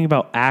 I'm talking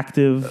about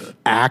active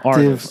Active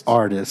artists.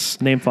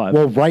 artists. Name 5.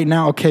 Well, right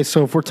now, okay,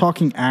 so if we're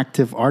talking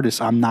active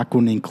artists, I'm not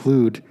going to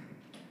include.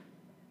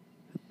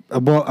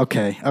 Well,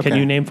 okay. Can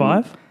you name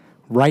 5?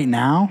 Right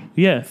now?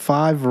 Yeah,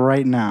 5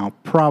 right now?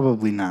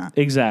 Probably not.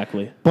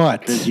 exactly.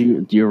 But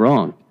You're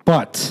wrong.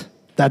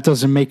 that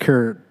doesn't make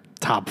her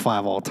top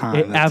 5 all time.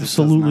 It That just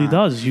absolutely not.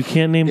 does. You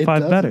can't name It 5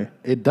 doesn't. better.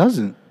 It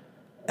doesn't.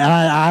 And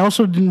I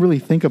also didn't really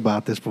think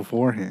about this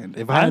beforehand.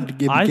 If I had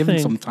to I give it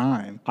think- some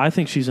time. I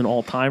think she's an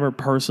all-timer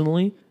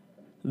personally.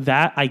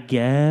 That, I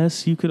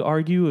guess you could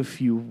argue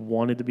if you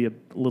wanted to be a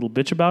little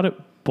bitch about it,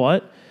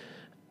 but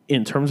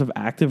in terms of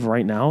active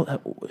right now,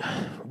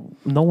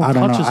 no one I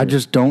don't know. touches I it.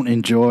 just don't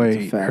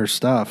enjoy fact. her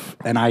stuff,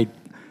 and I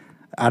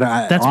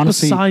That's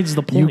honestly, besides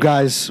the point. You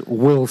guys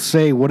will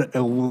say what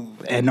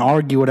and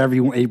argue whatever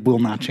you want. It will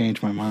not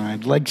change my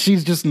mind. Like,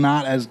 she's just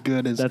not as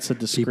good as That's a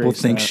people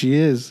disgrace, think that. she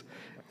is.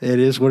 It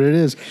is what it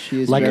is.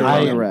 She is like very I,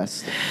 on the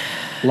rest.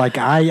 Like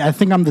I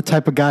think I'm the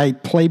type of guy,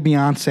 play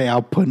Beyonce,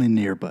 I'll put in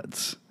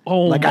earbuds.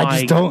 Oh like my I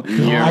just don't.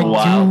 You're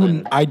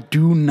wildin'. I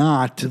do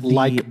not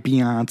like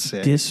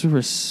Beyonce.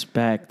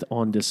 Disrespect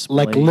on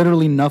display. Like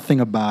literally nothing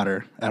about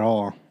her at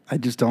all. I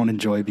just don't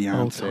enjoy Oh,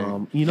 Beyonce.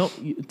 Tom. You know,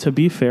 to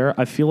be fair,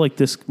 I feel like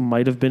this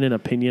might have been an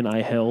opinion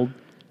I held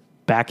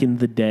back in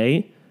the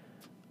day.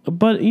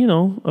 But, you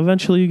know,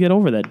 eventually you get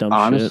over that dumb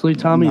Honestly,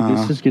 shit. Tommy,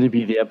 this is going to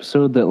be the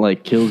episode that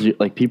like kills you.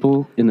 Like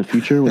people in the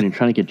future, when you're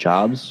trying to get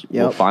jobs,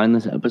 will Yep. find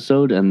this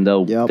episode and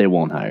they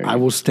won't hire you. I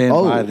will stand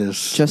Oh, by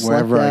this just like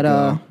wherever I that.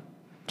 go.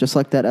 Just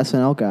like that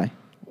SNL guy.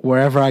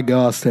 Wherever I go,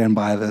 I'll stand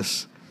by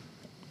this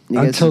You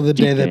guys- until the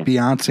day DK. that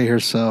Beyonce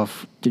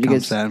herself Did you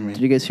comes guys? at me.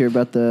 Did you guys hear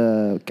about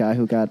the guy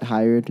who got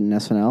hired in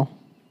SNL?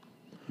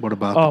 What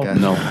about Oh, the guy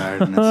no. who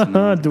hired in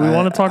SNL? Do we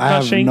wanna talk about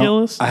have Shane no,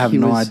 Gillis? I have He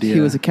no was, idea. He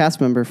was a cast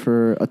member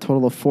for a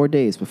total of 4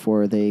 days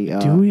before they.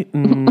 Do we?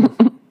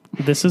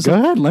 This is Go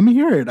ahead, let me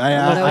hear it.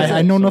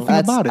 I know nothing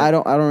That's- about it. I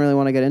don't really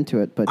want to get into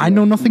it, but I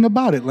know nothing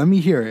about it. Let me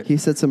hear it. He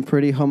said some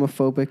pretty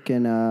homophobic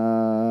and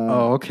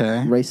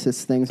okay.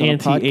 racist things on a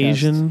podcast.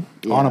 anti-Asian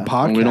On a Yeah.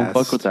 podcast. And we don't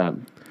fuck with that.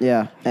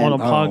 Yeah, on a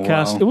and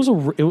podcast. wow. It was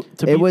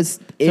to It be, was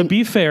to in-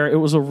 be fair, it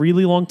was a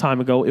really long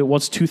time ago. It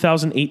was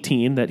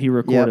 2018 that he yeah,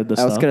 recorded this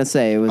I was stuff. gonna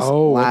say it was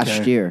Oh,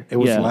 last okay. year. It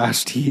was Yeah.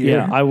 last year.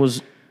 Yeah, I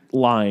was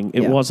lying.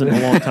 It Yeah. wasn't a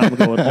long time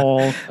ago at all.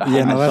 Yeah, I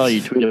no, saw that's-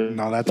 you tweet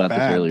No, that's about this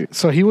bad. earlier.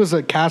 So he was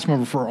a cast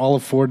member for all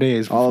of 4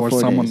 days All of before 4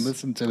 someone days.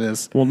 listened to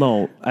this. Well,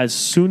 no. As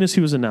soon as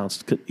he was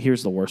announced,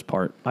 here's the worst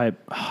part. I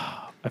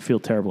feel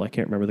terrible. I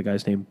can't remember the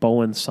guy's name.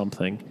 Bowen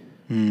something.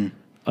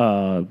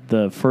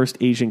 The first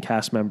Asian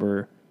cast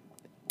member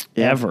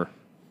ever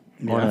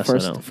on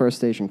SNL.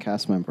 First Asian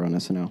cast member on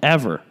SNL.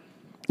 Ever.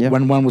 Yeah.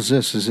 When was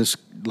this? Is this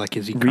like,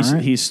 is he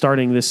current? He's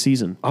starting this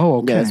season. Oh,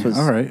 okay. Yeah, this was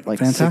all right. like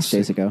Fantastic. 6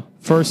 days ago.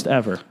 First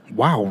ever.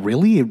 Wow,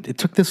 really? It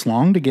took this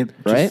long to get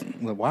Right?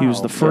 Wow. He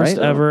was the first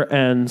Right? ever,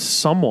 and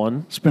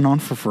It's been on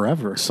for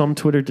forever. some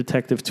Twitter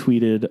detective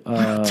tweeted,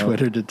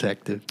 Twitter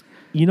detective.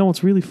 you know,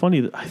 what's really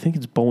funny, I think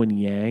it's Bowen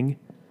Yang.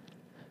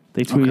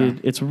 They tweeted, Okay.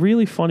 it's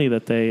really funny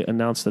that they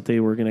announced that they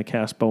were going to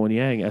cast Bowen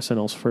Yang,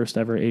 SNL's first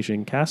ever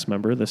Asian cast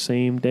member, the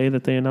same day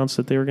that they announced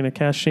that they were going to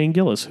cast Shane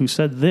Gillis, who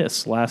said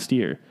this last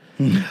year.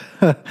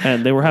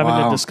 And they were having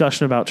Wow. a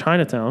discussion about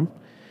Chinatown,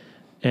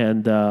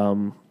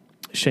 and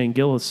Shane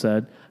Gillis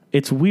said,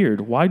 "It's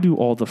weird. Why do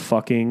all the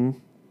fucking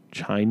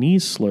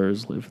Chinese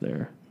slurs live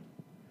there?"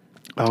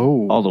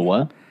 Oh, All the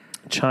what?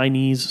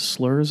 Chinese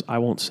slurs. I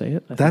won't say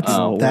it. I think that's you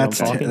know what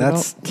that's I'm talking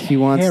that's about. He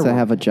wants to terrible.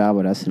 have a job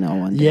at SNL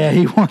one day. Yeah,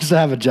 he wants to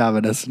have a job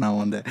at SNL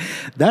one day.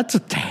 That's a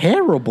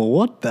terrible.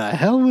 What the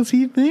hell was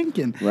he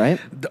thinking? Right?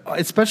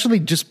 Especially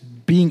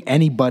just being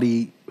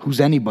anybody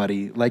who's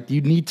anybody. Like,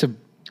 you need to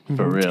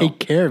For real. take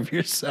care of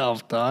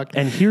yourself, dog.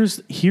 And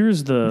here's You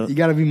the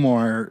got to be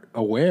more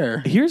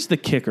aware. here's the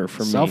kicker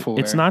for me. Self-aware.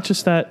 It's not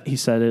just that he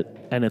said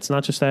it, and it's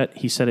not just that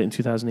he said it in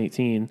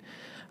 2018.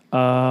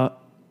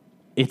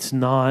 It's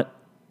not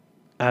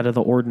out of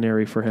the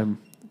ordinary for him.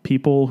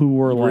 People who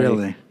were like,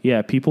 Really?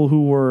 yeah, people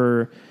who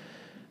were,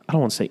 I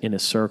don't want to say in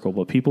his circle,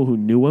 but people who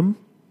knew him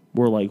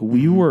were like,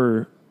 we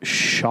were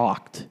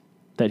shocked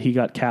that he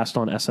got cast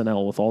on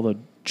SNL with all the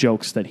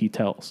jokes that he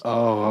tells.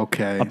 Oh,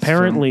 okay.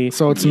 Apparently,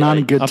 so it's not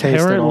in good taste at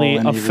all. apparently,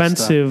 any of his stuff.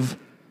 offensive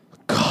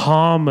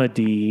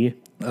comedy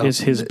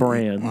is his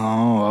brand.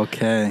 Oh,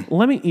 okay.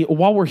 Let me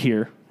while we're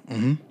here,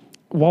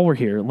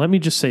 let me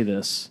just say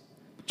this: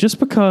 just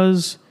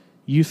because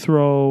you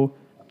throw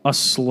a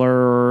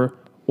slur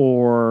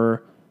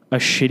or a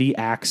shitty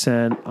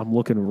accent, I'm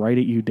looking right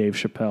at you, Dave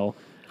Chappelle,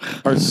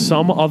 or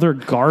some other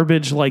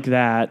garbage like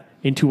that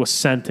into a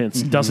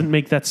sentence doesn't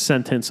make that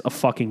sentence a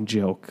fucking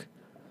joke.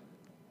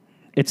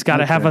 It's got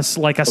to have a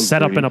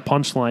setup and a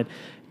punchline.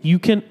 You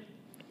can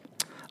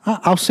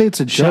I'll say it's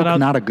a Shout joke, out-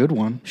 not a good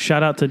one.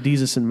 shout out to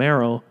Deezus and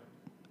Mero.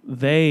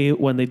 They,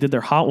 when they did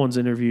their Hot Ones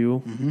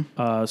interview,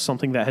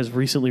 something that has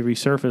recently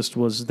resurfaced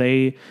was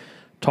they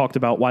talked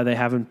about why they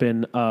haven't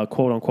been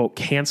quote unquote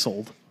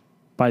canceled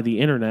by the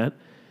internet.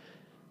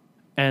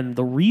 And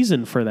the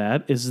reason for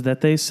that is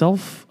that they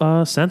self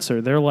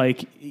censor. They're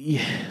like,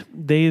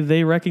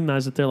 they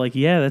recognize that they're like,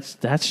 yeah,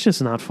 that's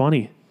just not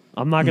funny.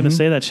 I'm not going to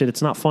say that shit.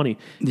 It's not funny.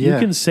 You Yeah.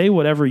 can say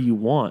whatever you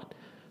want,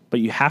 but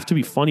you have to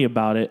be funny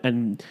about it.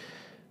 And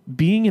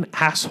being an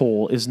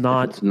asshole is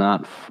not It's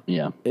not.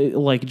 Yeah.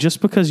 like, just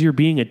because you're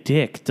being a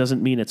dick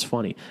doesn't mean it's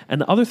funny. And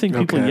the other thing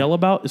people Okay. yell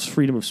about is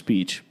freedom of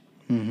speech.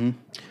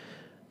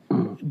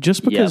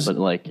 Just because, but,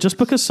 like, just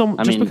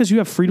because you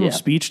have freedom of yeah.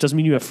 speech doesn't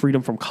mean you have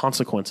freedom from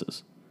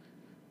consequences.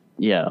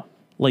 Yeah.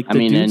 Like, I the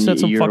mean, dude and said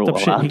some you're fucked up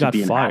shit. allowed He to got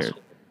be an fired.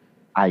 asshole,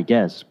 I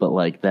guess, but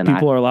like then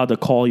People are allowed to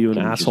call you an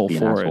can just asshole be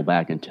an for asshole it.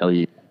 back and tell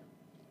you.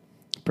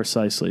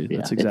 Precisely. Yeah,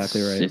 That's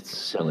exactly right. It's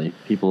silly.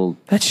 People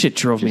That shit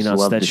drove me just nuts.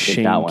 love That to take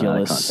Shane that one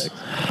out of Gillis.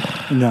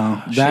 context.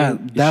 No,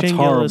 that's Shane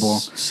horrible.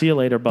 Gillis, see you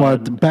later,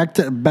 bud.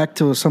 But back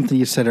to something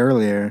you said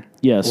earlier.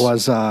 Yes.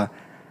 Was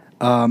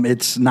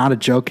it's not a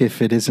joke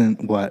if it isn't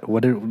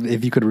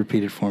if you could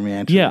repeat it for me,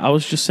 Andrew. Yeah, I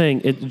was just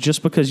saying it.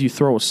 Just because you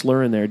throw a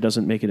slur in there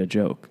doesn't make it a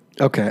joke.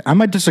 Okay, I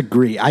might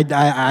disagree.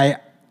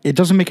 It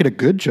doesn't make it a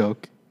good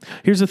joke.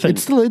 Here's the thing.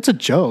 It's a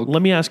joke.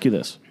 Let me ask you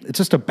this. It's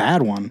just a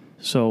bad one.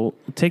 So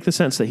take the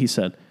sentence that he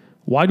said.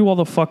 Why do all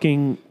the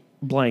fucking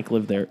blank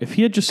live there? If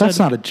he had just That's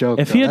said, not a joke,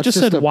 If though. he had That's just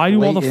just said, a why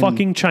do all the blatant-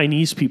 fucking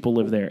Chinese people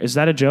live there? Is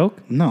that a joke?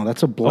 No,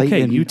 that's a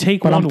blatant. Okay, you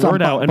take but one I'm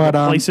word out and but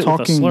I'm replace it with a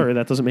talking- slur.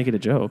 That doesn't make it a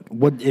joke.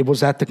 Was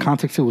that the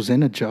context it was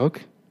in a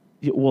joke?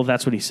 Well,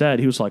 that's what he said.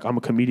 He was like, "I'm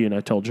a comedian. I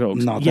tell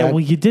jokes." No, yeah, that- well,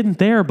 you didn't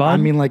there, bud. I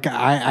mean, like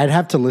I'd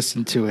have to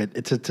listen to it.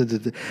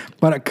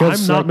 But I'm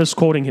because not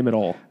misquoting him at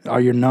all. Are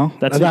you no?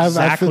 That's I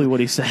exactly feel- what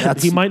he said.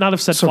 that's- He might not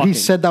have said So fucking. he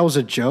said that was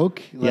a joke.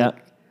 Yeah.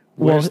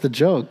 Where's Well, the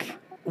joke?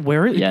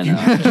 Where it? Yeah,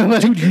 no.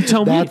 Dude, you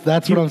tell me.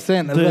 That's what I'm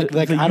saying. The,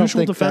 Like, the I don't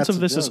usual think defense that's of a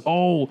this is, joke.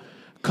 oh,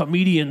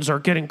 comedians are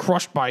getting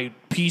crushed by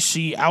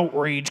PC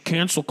outrage,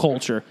 cancel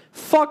culture.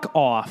 Fuck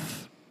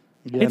off.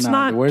 Yeah, It's no,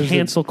 not where's the-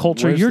 cancel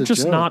culture. where's You're the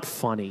just joke? not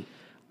funny.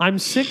 I'm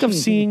sick of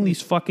seeing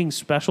these fucking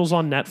specials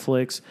on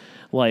Netflix.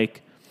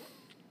 Like,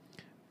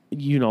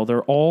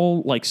 they're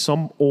all like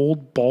some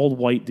old bald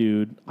white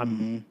dude.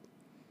 I'm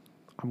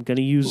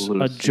gonna use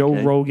Louis a Joe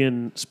CK.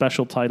 Rogan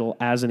special title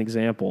as an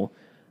example.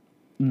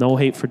 No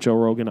hate for Joe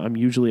Rogan. I'm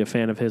usually a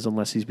fan of his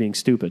unless he's being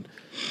stupid.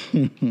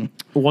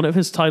 One of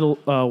his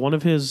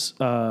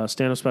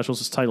stand-up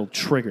specials is titled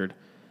 "Triggered,"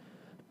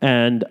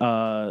 and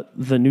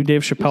the new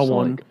Dave Chappelle Just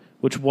one, like-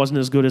 which wasn't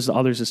as good as the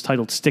others, is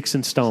titled "Sticks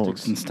and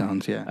Stones." And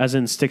Stones, yeah. As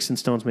in, sticks and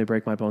stones may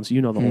break my bones.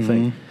 You know the whole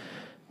thing.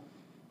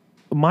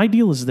 My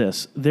deal is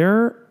this: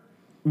 they're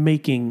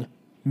making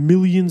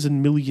millions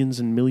and millions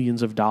and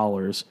millions of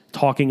dollars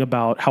talking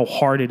about how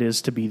hard it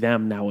is to be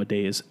them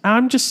nowadays.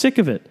 I'm just sick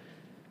of it.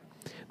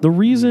 The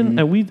reason,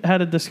 and we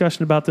had a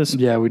discussion about this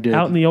Yeah, we did.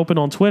 out in the open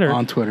on Twitter.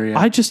 On Twitter, yeah.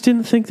 I just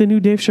didn't think the new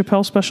Dave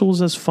Chappelle special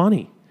was as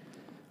funny.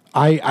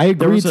 I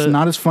agree. was It's a-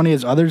 not as funny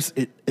as others.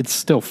 It's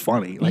still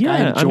funny. Like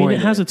I enjoyed mean, it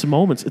has its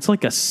moments. It's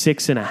like a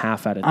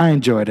 6.5 out of 10. I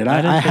enjoyed it.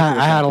 I didn't think it was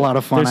had that a lot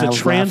of fun. There's I a was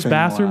trans laughing a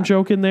bathroom lot.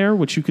 joke in there,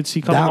 which you could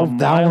see coming a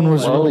That one mile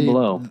was away. really.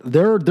 Blow.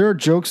 There are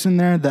jokes in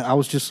there that I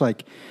was just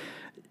like,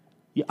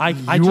 I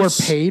you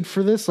just, are paid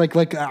for this. Like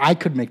I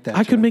could make that.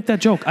 I could make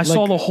that joke. I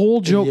saw the whole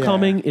joke yeah.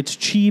 coming. It's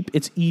cheap.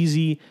 It's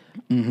easy.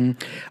 There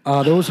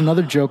was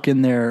another joke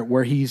in there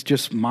where he's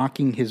just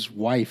mocking his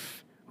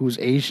wife, who's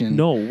Asian.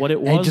 No, what it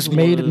And he was just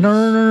made it. was-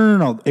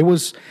 No. It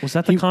was. Was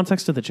that the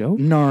context of the joke?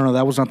 No.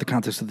 That was not the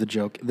context of the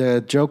joke.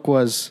 The joke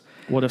was.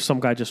 What if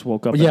some guy just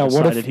woke up Yeah. and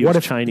What decided if? he What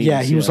was if? Chinese?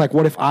 Yeah. He was like,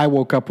 "What if I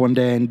woke up one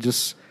day and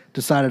just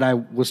decided I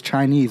was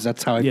Chinese?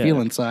 That's how I Yeah. feel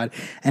inside."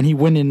 And he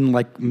went in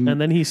like. And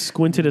then he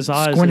squinted his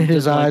eyes. Squinted and did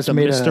his eyes, the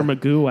made a- Mr.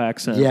 Magoo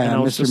accent. Yeah, and I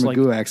was Mr. just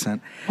Magoo like,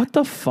 accent. what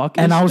the fuck?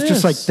 And is I was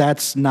just like, this?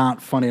 "That's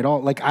not funny at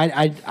all." Like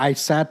I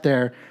sat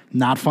there,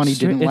 not funny,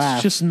 didn't it's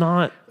laugh. just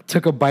not.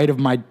 Took a bite of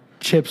my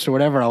chips or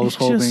whatever I was It's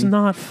holding. just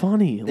not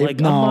funny. Like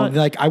I'm not.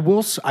 like I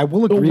will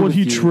Oh, agree would with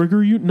he you.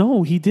 trigger you?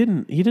 No, he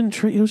didn't. He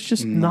didn't. It was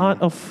just not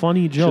a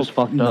funny joke. Just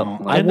fucked No,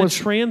 up. I And was-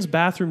 the trans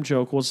bathroom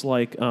joke was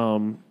like,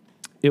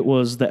 it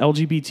was the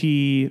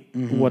LGBT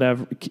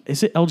whatever.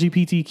 Is it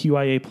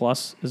LGBTQIA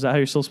plus? Is that how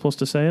you're still supposed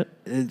to say it?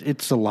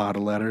 It's a lot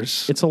of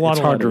letters. It's a lot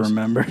of hard letters. to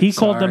remember. He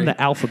called them Sorry.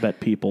 the alphabet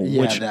people,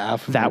 Yeah, which the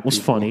alphabet that was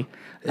people. funny.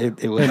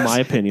 It was, in my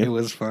opinion. It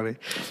was funny.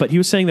 But he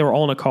was saying they were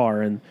all in a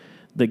car and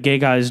the gay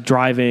guy's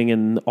driving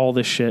and all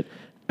this shit.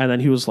 And then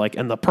he was like,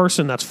 and the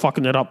person that's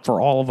fucking it up for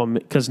all of them,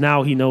 because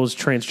now he knows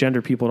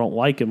transgender people don't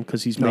like him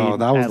because he's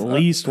made at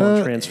least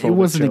one transphobic It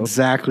wasn't joke.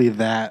 exactly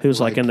that. He was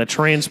like, and the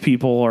trans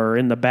people are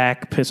in the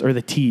back, or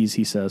the T's,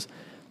 he says,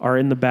 are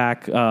in the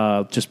back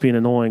just being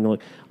annoying.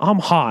 Like, I'm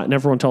hot. And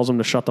everyone tells him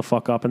to shut the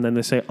fuck up. And then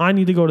they say, I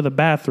need to go to the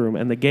bathroom.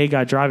 And the gay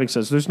guy driving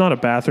says, there's not a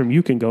bathroom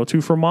you can go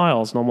to for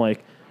miles. And I'm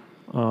like,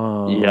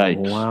 Yikes.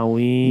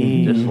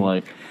 wowie. Just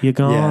like, You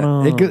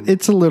got yeah,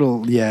 it's a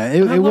little. Yeah,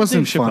 it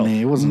wasn't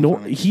funny. It wasn't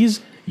funny. He's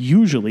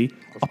usually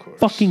a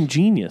fucking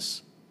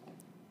genius.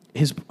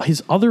 His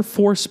other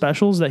 4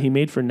 specials that he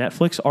made for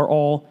Netflix are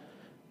all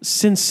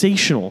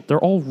sensational. They're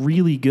all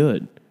really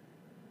good.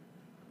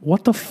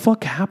 What the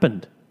fuck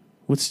happened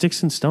with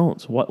Sticks and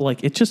Stones?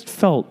 It just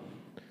felt.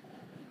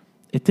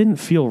 It didn't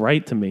feel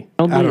right to me.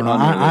 I don't know.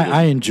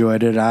 I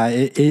enjoyed it.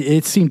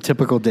 It seemed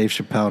typical Dave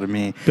Chappelle to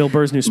me. Bill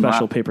Burr's new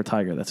special, Paper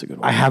Tiger. That's a good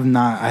one. I have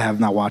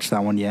not watched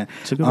that one yet.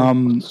 It's a good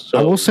one.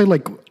 I will say,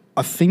 like,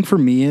 a thing for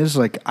me is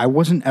like I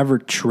wasn't ever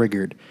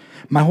triggered.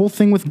 My whole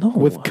thing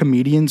with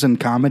comedians and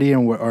comedy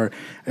or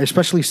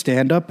especially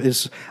stand up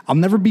is I'll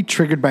never be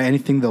triggered by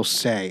anything they'll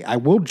say. I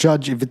will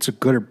judge if it's a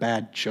good or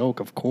bad joke,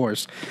 of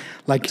course.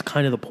 Like That's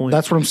kind of the point.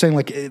 That's what I'm saying.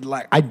 Like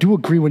I do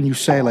agree when you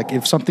say like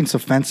if something's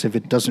offensive,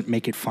 it doesn't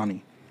make it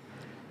funny.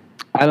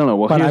 I don't know.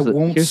 Well, But I here's the,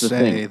 won't here's the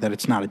say thing. that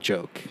it's not a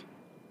joke.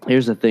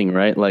 Here's the thing,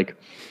 right? Like,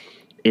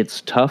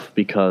 it's tough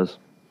because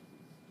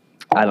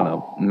I don't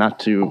know, not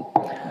to.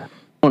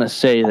 want to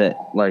say that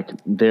like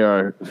there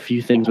are a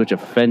few things which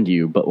offend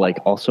you, but like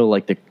also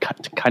like the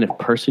kind of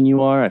person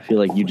you are, I feel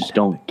like you just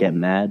don't get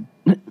mad.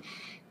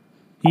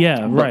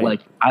 Yeah, But right.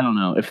 like I don't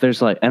know if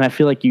there's like, and I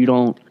feel like you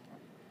don't.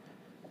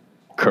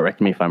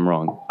 Correct me if I'm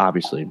wrong.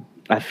 Obviously,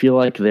 I feel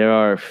like there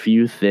are a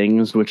few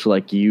things which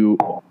like you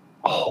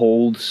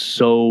hold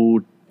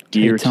so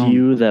dear to Tone.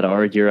 you that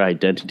are your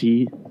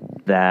identity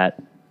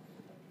that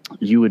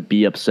you would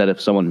be upset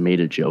if someone made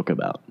a joke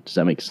about. Does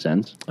that make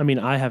sense? I mean,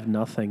 I have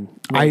nothing.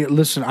 I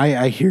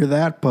hear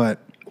that, but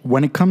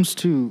when it comes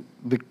to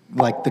the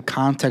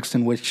context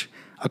in which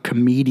a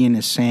comedian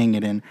is saying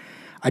it in,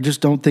 I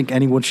just don't think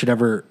anyone should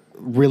ever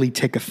really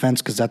take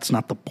offense because that's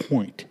not the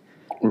point.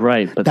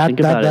 Right, but think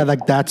about it.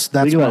 Like that's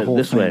Think my about whole it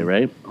this thing. way,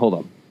 right? Hold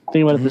on.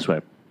 Think about it this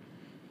way.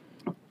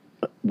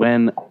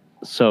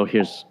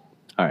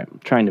 All right, I'm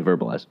trying to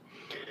verbalize.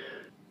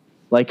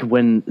 Like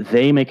when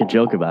they make a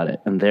joke about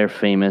it and they're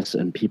famous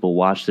and people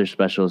watch their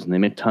specials and they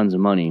make tons of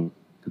money,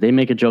 they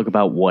make a joke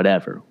about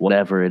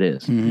whatever it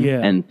is. Yeah.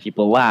 And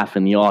people laugh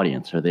in the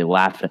audience or they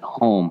laugh at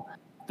home.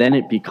 Then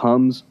it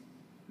becomes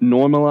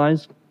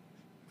normalized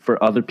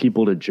for other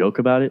people to joke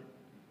about it.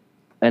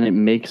 And it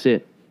makes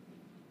it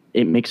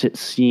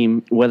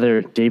seem,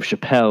 whether Dave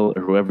Chappelle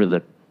or whoever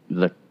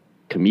the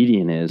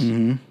comedian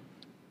is,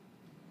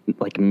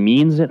 like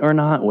means it or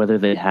not, whether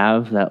they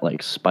have that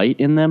like spite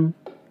in them,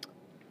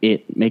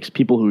 it makes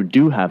people who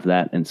do have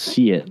that and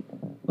see it,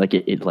 like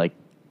it like,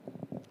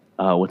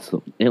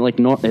 it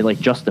like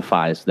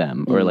justifies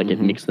them, or like it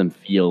makes them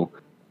feel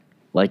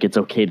like it's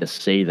okay to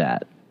say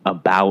that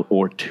about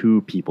or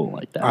to people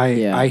like that.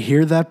 I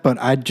hear that, but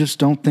I just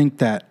don't think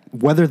that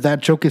whether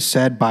that joke is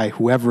said by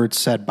whoever it's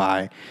said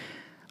by,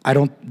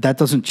 that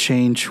doesn't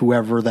change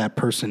whoever that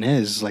person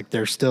is. Like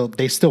they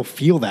still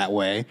feel that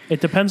way.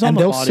 It depends on and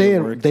the they'll body say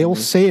of it. work to They'll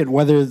me. say it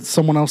whether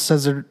someone else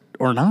says it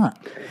or not.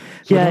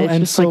 Yeah, You know? it's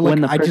And just so, like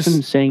when the I person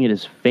just saying it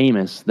is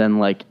famous, then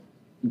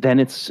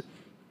it's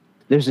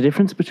there's a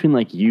difference between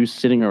like you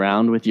sitting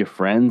around with your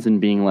friends and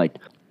being like,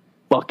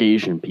 fuck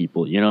Asian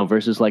people, you know,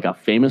 versus like a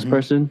famous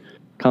person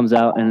comes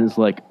out and is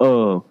like,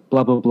 oh,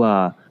 blah blah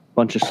blah,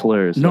 bunch of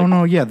slurs.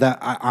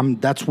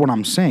 that's what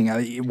I'm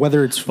saying.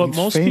 Whether it's But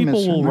most famous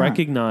people or will not.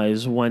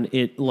 recognize when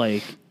it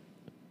like,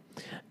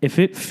 if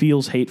it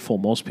feels hateful,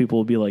 most people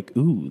will be like,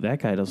 "Ooh,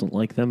 that guy doesn't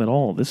like them at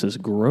all. This is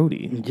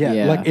grody."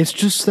 Yeah, like it's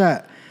just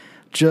that.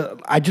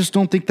 I just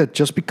don't think that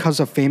just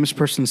because a famous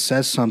person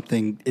says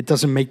something, it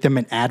doesn't make them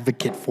an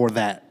advocate for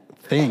that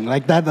thing.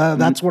 Like that.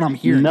 That's what I'm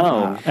hearing.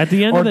 No. At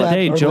the end Or of the that-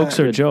 day, or jokes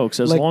that- are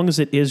jokes, as like- long as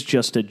it is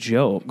just a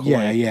joke. Yeah,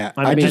 Like, yeah.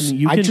 I mean, and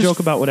you I can just joke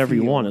about whatever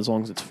you feel- want as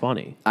long as it's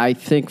funny. I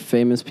think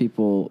famous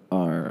people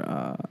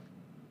are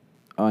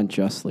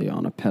unjustly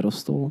on a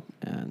pedestal,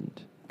 and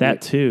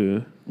That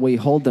too. we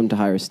hold them to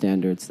higher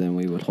standards than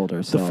we would hold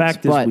ourselves.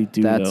 fact is but we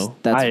do, that's, though.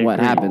 That's I what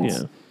agree. happens.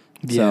 Yeah.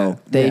 So Yeah,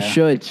 they yeah.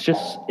 should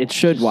It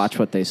should just- watch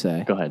what they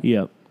say. Go ahead.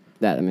 Yep.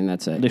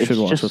 That's it. They It's should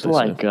watch just what they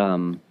like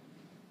say.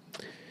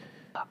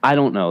 I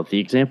don't know. The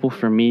example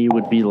for me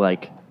would be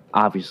like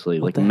obviously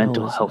like the hell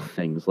mental is health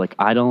things. Like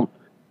I don't.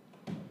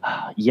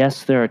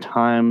 Yes, there are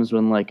times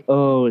when like,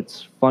 oh,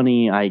 it's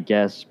funny, I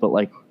guess, but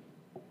like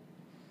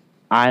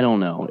I don't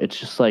know. It's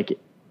just like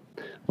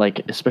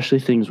especially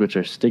things which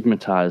are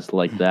stigmatized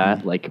like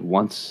that. Like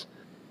once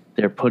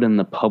they're put in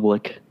the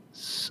public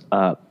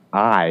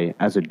eye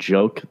as a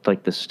joke,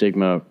 like the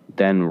stigma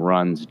then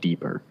runs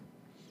deeper.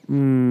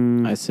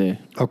 I see.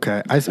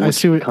 Okay, I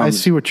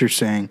see what you're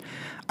saying.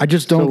 I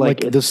just don't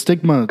like, like the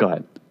stigma. Go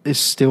ahead. Is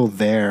still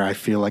there. I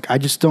feel like I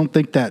just don't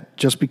think that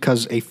just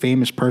because a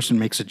famous person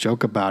makes a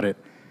joke about it,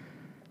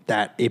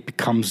 that it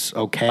becomes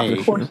okay.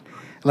 Of course.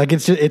 Like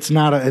it's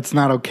not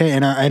okay.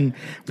 And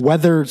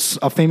whether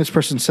a famous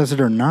person says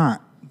it or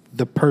not,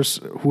 the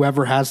person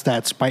whoever has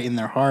that spite in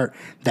their heart,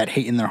 that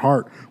hate in their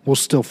heart, will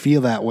still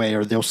feel that way,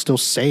 or they'll still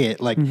say it.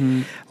 Like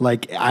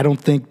I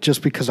don't think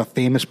just because a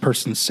famous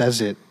person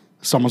says it,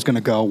 someone's going to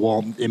go,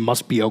 well, it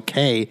must be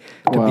okay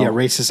to be a Well,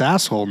 racist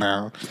asshole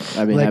now.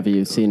 I mean, Like- have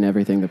you seen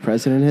everything the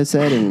president has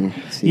said? And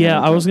seen Yeah, I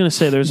everything? was gonna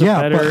say there's Yeah,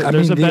 a better but, I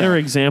there's mean, a better yeah.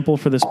 example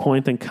for this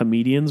point than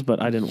comedians,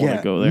 but I didn't want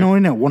to go there. No,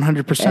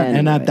 100%.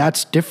 And Anyway.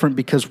 that's different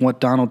because what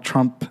Donald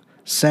Trump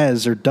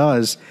says or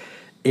does,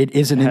 it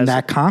isn't in has-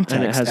 that context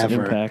and it has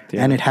ever. impact,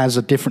 yeah. And it has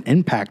a different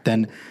impact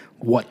than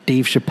what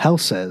Dave Chappelle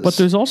says. But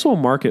there's also a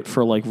market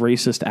for like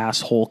racist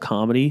asshole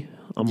comedy.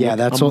 I'm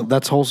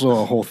that's also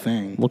a whole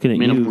thing. looking at I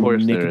mean, you, of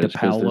course Nick there is,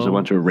 because there's a DiPaolo.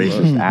 bunch of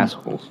racist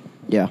assholes.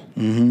 Yeah.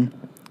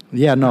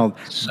 Yeah, no,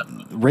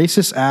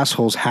 racist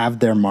assholes have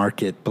their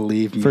market,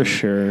 believe me. For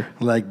sure.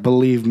 Like,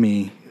 believe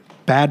me,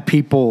 bad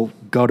people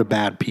go to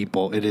bad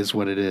people. It is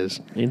what it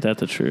is. Ain't that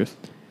the truth?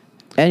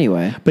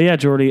 Anyway, But yeah,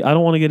 Jordy, I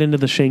don't want to get into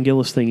the Shane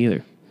Gillis thing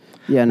either.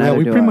 yeah. Yeah, Neither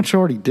we do pretty I. much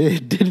already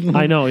did, didn't we?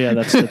 I know, yeah,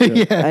 that's the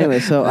truth. Anyway,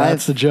 so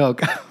That's the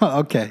joke.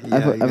 Okay. I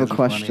have yeah, a you guys are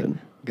question. funny.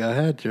 Go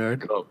ahead,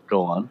 Jared.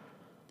 Go on.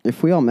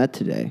 if we all met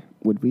today,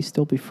 would we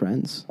still be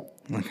friends?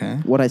 Okay.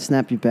 Would I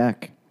snap you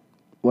back?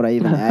 Would I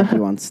even add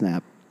you on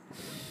Snap?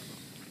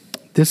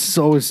 This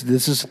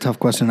is a tough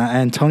question.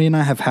 And Tony and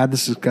I have had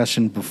this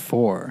discussion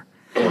before.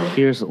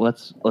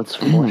 let's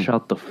flesh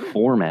out the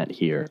format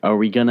here. Are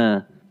we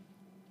gonna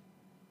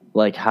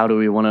like how do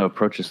we want to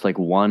approach this? Like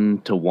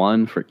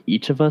 1-to-1 for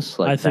each of us?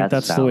 Like I think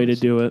that's the way to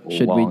do it.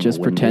 Should we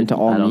just pretend to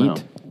all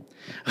meet?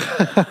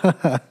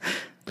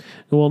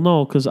 Well,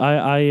 no, because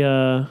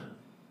I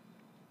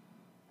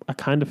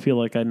kind of feel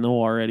like I know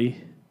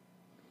already.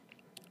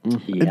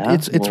 Yeah,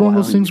 it's one of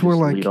those things where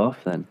like lead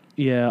off then.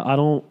 Yeah, I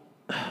don't.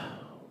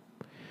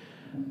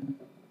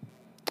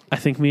 I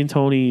think me and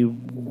Tony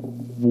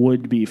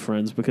would be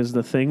friends because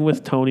the thing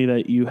with Tony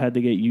that you had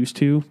to get used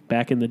to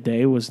back in the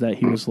day was that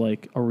he was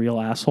like a real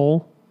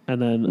asshole, and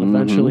then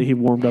eventually he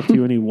warmed up to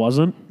you and he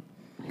wasn't.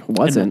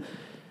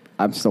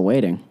 I'm still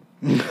waiting.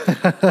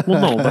 Well,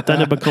 no, but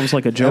then it becomes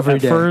like a joke. Every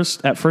day.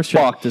 At first,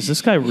 you're like, does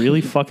this guy really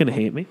fucking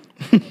hate me?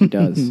 He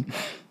does.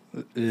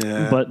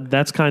 yeah, But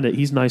that's kind of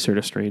he's nicer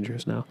to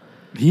strangers now.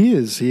 he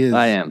is.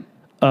 I am.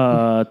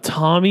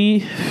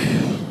 Tommy,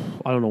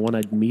 I don't know when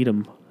I'd meet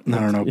him. I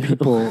don't know.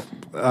 People,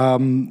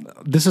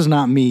 this is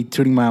not me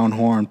tooting my own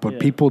horn, but Yeah.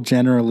 people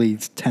generally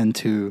tend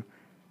to,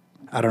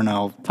 I don't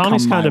know.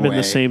 Tommy's come kind my of been way.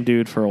 the same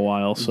dude for a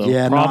while, so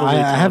Yeah, no, probably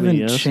I Tommy, haven't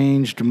yes.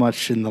 changed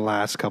much in the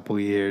last couple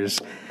of years.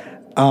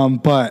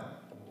 But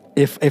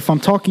if I'm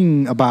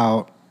talking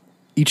about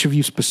each of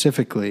you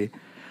specifically,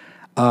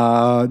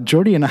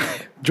 Jordy and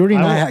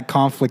I had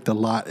conflict a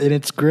lot, and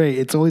it's great.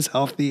 It's always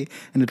healthy,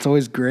 and it's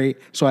always great.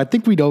 So I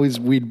think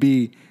we'd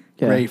be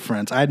great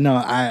friends. I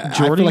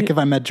feel like if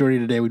I met Jordy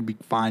today, we'd be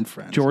fine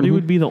friends. Jordy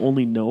would be the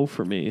only no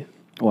for me.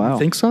 Wow.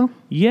 Think so?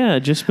 Yeah,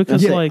 just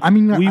because Yeah, like I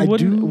mean, we I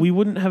wouldn't do- we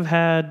wouldn't have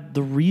had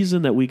the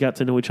reason that we got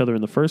to know each other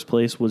in the first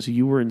place was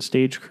you were in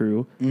stage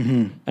crew,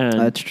 and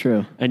That's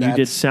true. and you did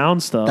That's-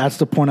 sound stuff. That's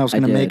the point I was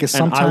going to did. make. Is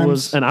and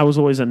sometimes I was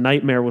always a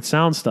nightmare with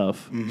sound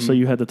stuff, so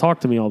you had to talk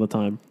to me all the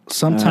time.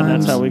 sometimes And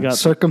that's how we got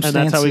circumstances,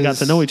 and that's how we got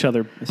to know each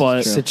other.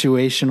 But true.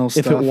 situational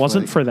if stuff. it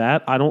wasn't like- for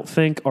that, I don't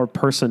think our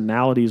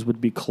personalities would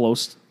be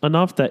close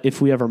enough that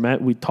if we ever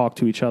met, we'd talk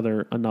to each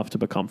other enough to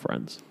become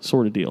friends,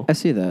 sort of deal. I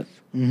see that.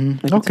 I can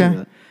see Okay.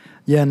 that.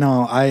 Yeah,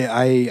 no,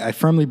 I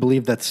firmly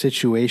believe that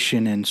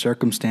situation and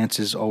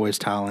circumstances always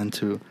tie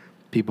into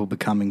people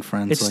becoming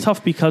friends. It's like,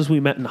 tough because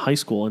we met in high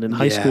school, and in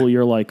high Yeah. school,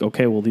 you're like,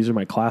 okay, well, these are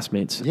my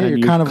classmates. Yeah, and you're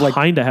you kind of like-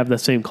 kind of have the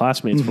same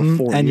classmates for 4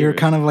 years. and you're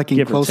kind of like in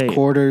give or close take.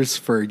 quarters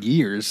for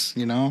years,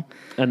 you know?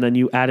 And then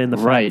you add in the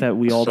Right. fact that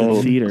we all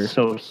did theater.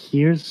 So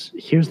here's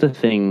the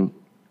thing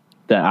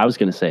that I was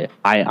going to say.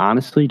 I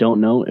honestly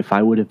don't know if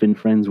I would have been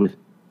friends with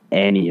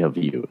any of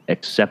you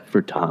except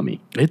for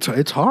Tommy.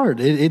 It's hard.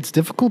 It's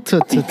difficult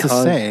to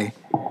say.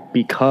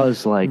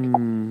 Because like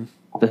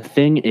the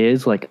thing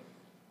is like,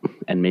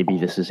 and maybe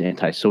this is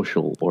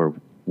antisocial or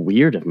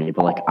weird of me,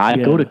 but like I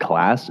Yeah. go to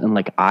class and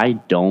like I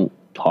don't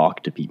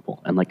talk to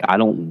people and like I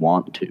don't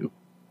want to.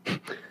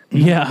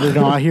 Yeah. You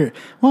know, I hear.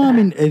 Well, I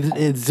mean,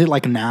 is it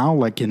like now,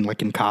 like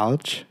in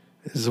college?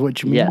 Is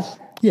what you mean? Yes.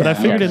 Yeah. But I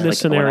figured Yes, in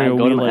this like, when I scenario,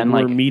 go to- we're and,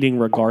 like- meeting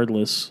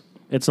regardless.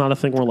 It's not a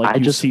thing where like I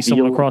you just see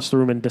someone feel- across the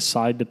room and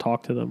decide to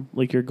talk to them.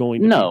 Like you're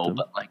going to meet No, them.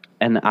 but like,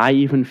 and I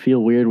even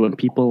feel weird when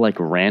people like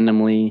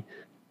randomly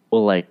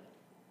will like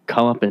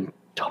come up and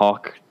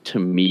talk to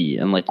me,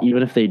 and like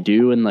even if they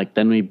do, and like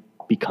then we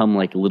become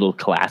like little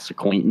class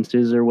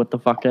acquaintances or what the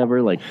fuck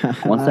ever. Like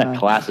once that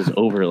class is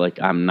over,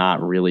 like I'm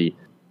not really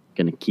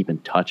gonna keep in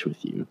touch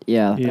with you.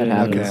 Yeah, Yeah. that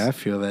happens. Okay, I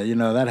feel that. You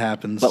know, that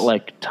happens. But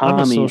like I'm a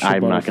Tommy, social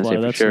I'm not butterfly, gonna say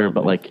for that's sure, not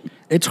but me. like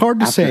it's hard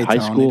to after say. high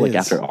Tone, school, it like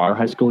is. after our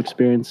high school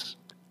experience,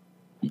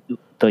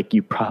 like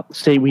you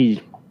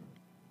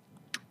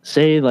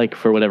say like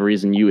for whatever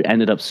reason you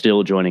ended up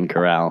still joining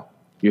chorale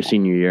your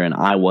senior year and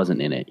I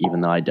wasn't in it,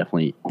 even though I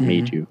definitely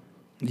made you.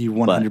 You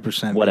But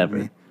 100% whatever.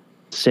 made me.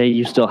 Say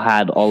you still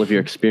had all of your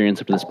experience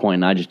up to this point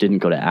and I just didn't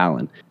go to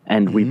Allen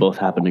and we both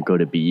happened to go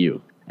to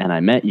BU and I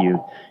met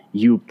you,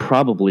 you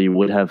probably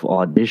would have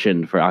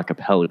auditioned for a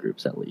cappella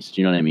groups at least.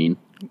 You know what I mean?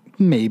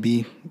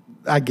 Maybe.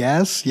 I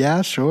guess.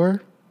 Yeah,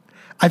 sure.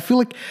 I feel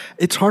like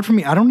it's hard for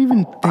me. I don't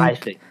even think. I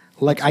think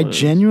like, I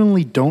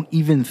genuinely don't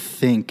even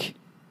think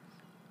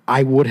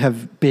I would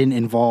have been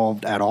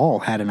involved at all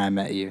hadn't I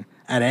met you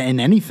in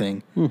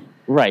anything.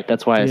 right.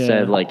 That's why I Yeah.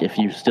 said like if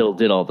you still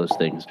did all those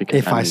things because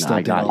If I still I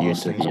did got all you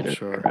those into things, I'm theater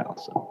sure. chorale.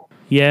 So.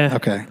 Yeah.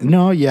 Okay.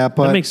 No, yeah,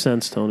 but. That makes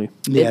sense, Tony.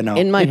 yeah, no.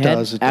 In my it head,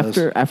 does, it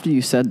after does. after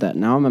you said that,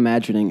 now I'm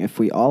imagining if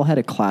we all had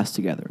a class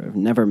together, I've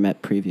never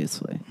met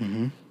previously,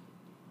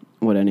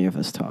 would any of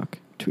us talk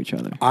to each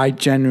other? I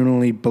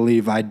genuinely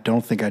believe I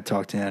don't think I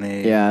talked to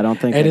any. Yeah, I don't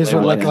think It I is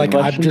would like anyway.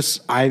 I'm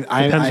just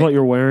Depends what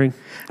you're wearing.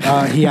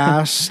 he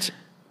asked.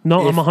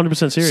 No, If- I'm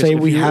 100% serious. say If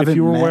we you, if haven't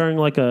you were met- wearing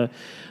like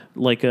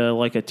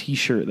a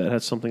T-shirt that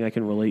has something I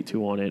can relate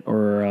to on it,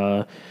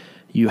 or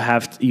you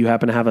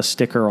happen to have a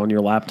sticker on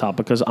your laptop,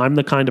 because I'm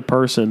the kind of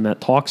person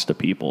that talks to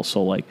people.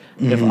 So like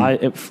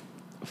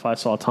if I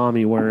saw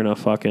Tommy wearing a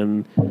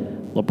fucking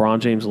LeBron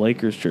James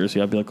Lakers jersey,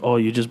 I'd be like, "Oh,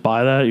 you just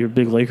buy that? You're a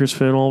big Lakers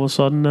fan all of a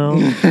sudden now?"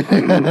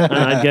 And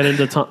I'd get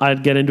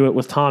into it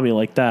with Tommy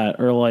like that,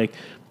 or like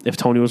if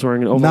Tony was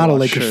wearing an Overwatch Not a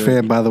Lakers shirt,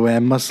 fan, by the way. I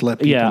must let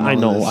people yeah, know I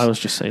know. this. I was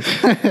just saying.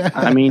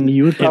 I mean,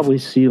 you would probably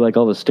see like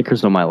all the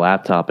stickers on my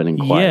laptop and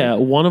inquire. Yeah,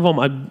 one of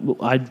them,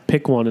 I'd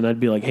pick one and I'd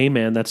be like, hey,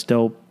 man, that's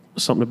dope.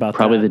 Something about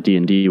Probably that. the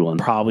D&D one.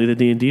 Probably the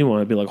D&D one.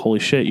 I'd be like, holy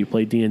shit, you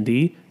play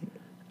D&D?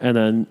 And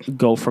then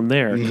go from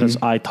there because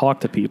I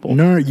talk to people.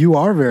 No, you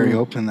are very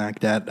open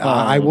like that.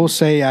 I will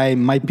say I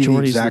might be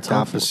Jordy's the the exact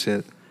tough one.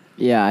 opposite.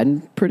 Yeah,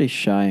 I'm pretty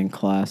shy in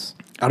class.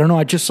 I don't know.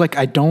 I just like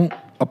I don't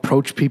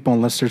approach people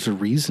unless there's a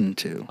reason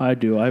to. I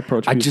do. I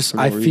approach people for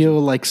no I reason. feel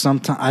like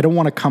sometimes I don't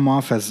want to come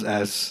off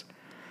as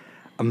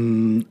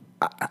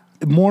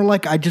more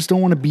like I just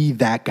don't want to be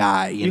that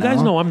guy. You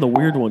guys know I'm the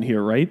weird one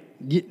here, right?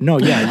 No,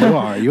 yeah, you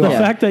are. You The are.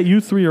 fact that you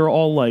three are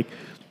all like,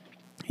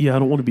 yeah, I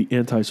don't want to be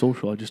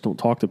antisocial. I just don't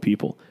talk to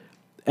people.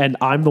 And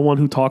I'm the one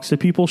who talks to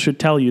people should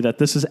tell you that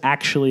this is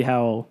actually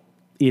how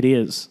it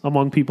is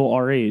among people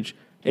our age.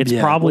 It's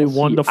Yeah. probably Well,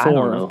 1 to see, I don't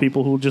 4 know. of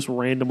people who just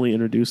randomly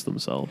introduce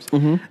themselves.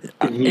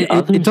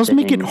 It does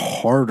make it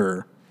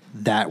harder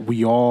that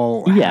we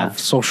all Yeah. have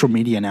social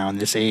media now in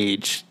this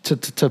age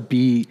to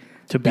be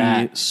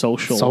that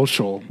social.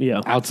 social.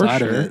 Yeah, outside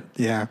for of sure. it.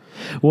 Yeah,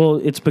 Well,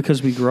 it's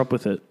because we grew up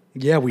with it.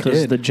 yeah, we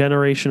Because did. the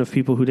generation of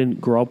people who didn't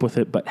grow up with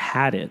it but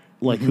had it,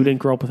 like who didn't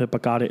grow up with it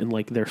but got it in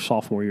like their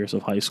sophomore years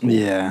of high school.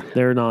 Yeah.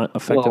 They're not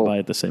affected Well, by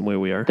it the same way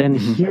we are. Then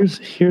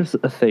here's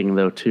a thing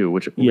though too,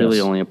 which really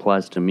Yes. only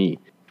applies to me.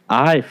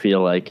 I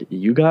feel like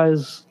you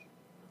guys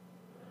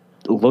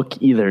look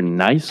either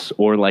nice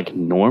or like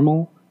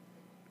normal.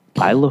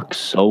 I look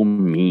so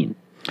mean.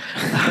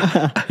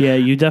 Yeah,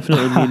 you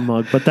definitely mean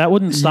mug, but that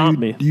wouldn't stop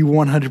me. You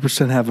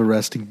 100% have a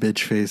resting bitch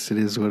face. It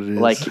is what it is.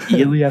 Like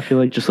Ely, I feel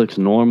like just looks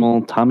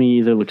normal. Tommy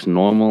either looks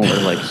normal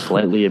or like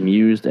slightly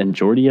amused, and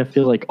Jordy, I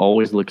feel like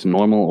always looks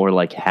normal or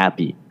like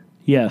happy.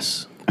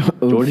 Yes.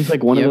 Jordy's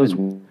like one of those.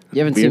 You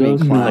haven't seen me weirdos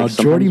who, cry. no, like, sometimes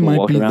Jordy will might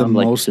walk be the around,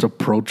 like, most just-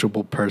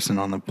 approachable person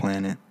on the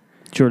planet.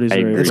 Jordy's I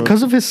very agree. It's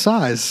because of his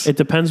size. It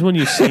depends when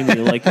you see me.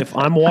 Like if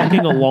I'm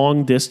walking a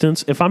long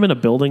distance, if I'm in a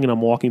building and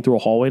I'm walking through a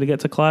hallway to get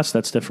to class,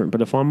 that's different.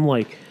 But if I'm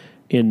like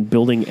in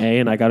building A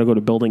and I got to go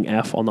to building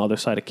F on the other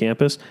side of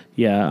campus,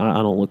 yeah, I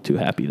don't look too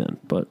happy then.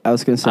 But I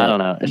was gonna say, I don't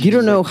know. It's You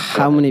don't just know like,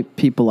 how many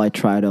people I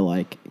try to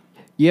like.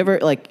 You ever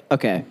like?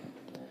 Okay,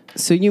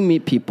 so you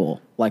meet people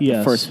like the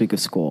Yes. first week of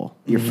school,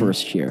 your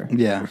first year,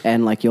 Yeah.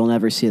 and like you'll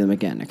never see them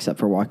again except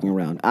for walking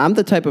around. I'm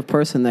the type of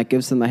person that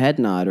gives them a head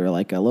nod or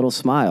like a little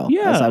smile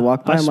yeah, as I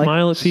walk by. I'm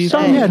smile like, at people.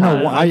 Yeah,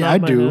 no, I I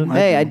nod my do. head.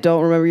 hey, I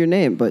don't remember your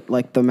name, but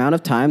like the amount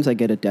of times I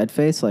get a dead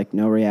face, like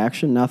no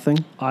reaction,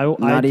 nothing. I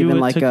Not do even it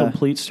like to a-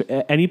 complete.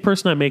 Any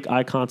person I make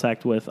eye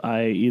contact with,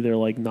 I either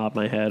like nod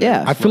my head.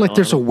 Yeah. or I feel like smile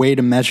there's at a them. way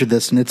to measure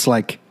this, and it's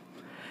like,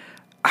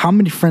 how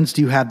many friends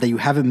do you have that you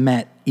haven't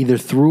met either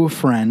through a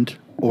friend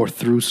or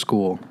through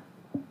school?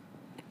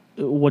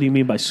 What do you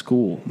mean by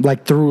school?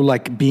 Like through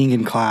like being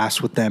in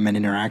class with them and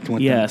interacting with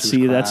them. Yeah, through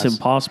see, that's class.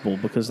 impossible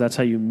because that's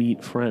how you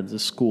meet friends: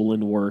 is school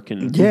and work.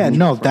 And Yeah,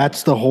 no,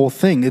 that's the whole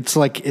thing. It's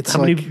like How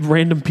many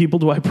random people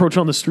do I approach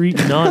on the street?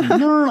 None.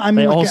 no. I They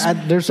mean, all like, s-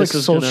 there's like this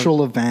is gonna-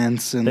 social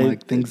events and they-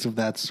 like things of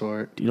that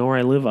sort. Do you know where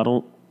I live?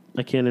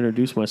 I can't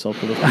introduce myself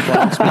to those people. I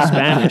don't speak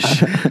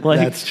Spanish. Like,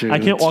 That's true, I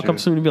can't that's walk true. up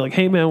to someone and be like,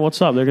 "Hey, man,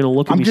 what's up?" They're gonna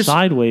look at I'm me just-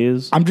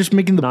 sideways. I'm just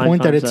making the 9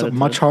 point that times it's out of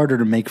much 10. harder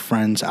to make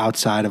friends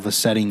outside of a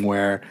setting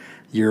where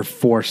you're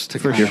forced to.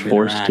 kind You're of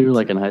forced interact. to,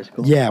 like in high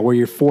school. Yeah, where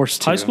you're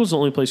forced to. High school's the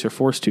only place you're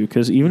forced to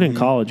because even in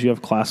college, you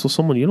have class with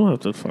someone. You don't have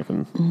to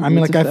fucking. I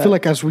mean, like I that? feel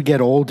like as we get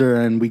older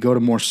and we go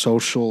to more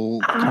social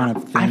kind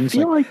of I things,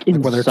 feel like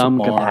in whether it's a some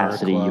bar or a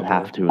capacity you club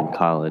have or- to in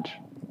college.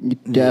 You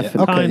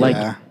definitely. Okay, Like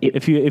yeah.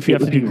 if you have it to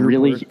would do be group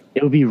really work.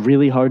 it would be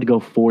really hard to go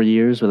 4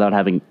 years without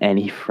having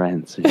any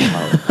friends in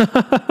college.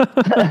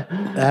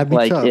 That'd be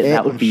like tough. that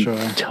I'm would be sure.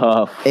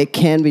 tough. It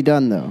can be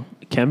done though.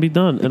 It can be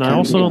done, and I can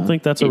also be don't done.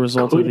 think that's a It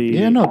result could of the. be.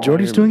 Yeah, no,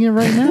 Jordy's doing it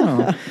right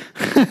now.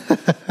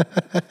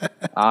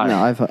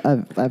 No,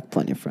 I've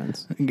plenty of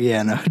friends.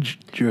 Yeah, no,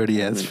 Jordy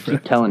has Keep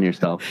friends. telling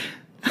yourself.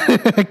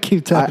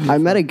 Keep telling. I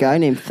met a guy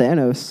named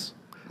Thanos.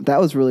 That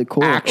was really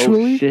cool.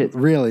 Actually, shit.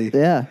 really?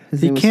 Yeah,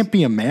 his He name was- can't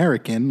be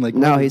American. Like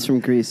No, what- he's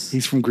from Greece.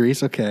 He's from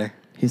Greece. Okay,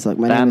 He's like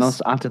my name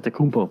is. Thanos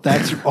Antetokounmpo.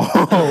 that's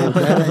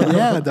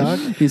yeah, dog.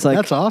 He's like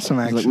that's awesome.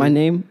 He's Actually,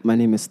 like my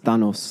name is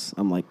Thanos.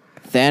 I'm like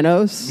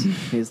Thanos.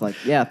 He's like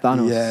yeah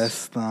Thanos.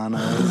 Yes,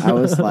 Thanos. I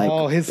was like,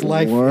 oh, his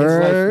life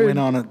word? went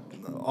on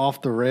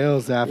off the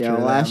rails after Yeah,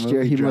 that last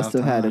year movie he must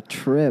dropped, have had huh? a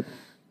trip.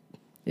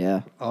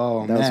 Yeah.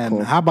 Oh that was man,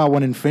 cool. how about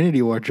when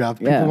Infinity War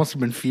dropped? Yeah. People must have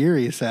been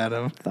furious at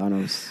him.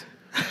 Thanos.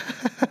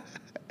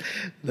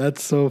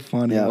 That's so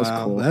funny. Yeah, it was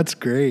wow, cool. that's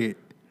great.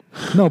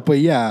 No, but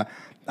yeah,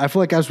 I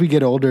feel like as we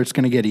get older, it's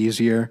going to get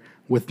easier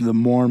with the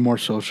more and more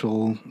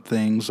social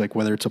things, like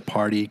whether it's a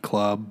party,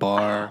 club,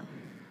 bar.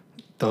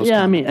 Those Yeah, I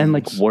kind of mean, and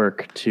like things.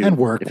 work too. And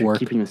work, If you're work.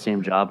 keeping the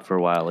same job for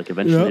a while, like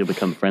eventually Yep. you'll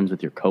become friends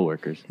with your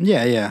coworkers.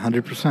 Yeah,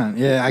 100%.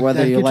 Yeah,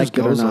 Whether you it like just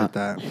it or goes not. like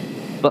that.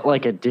 But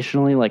like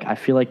additionally, like I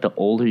feel like the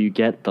older you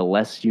get, the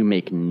less you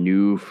make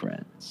new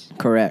friends.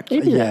 Correct.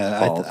 Maybe Yeah,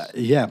 that's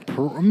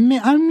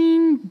false. I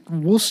mean,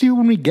 we'll see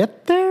when we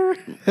get there.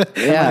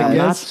 Yeah, I'm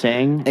not guess.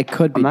 saying It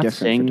could be I'm not different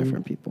saying, for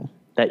different people.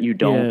 that you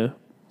don't Yeah.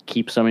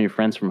 keep some of your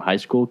friends from high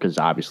school? Because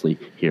obviously,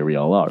 here we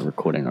all are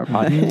recording our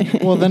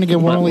podcast. Well, then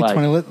again, we're But, only like-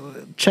 20.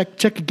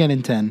 Check again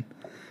in 10.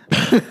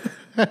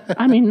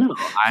 I mean, no,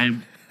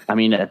 I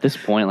mean, at this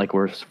point, like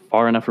we're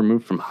far enough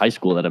removed from high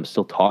school that I'm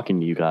still talking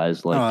to you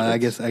guys. Like, Oh, I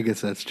it's-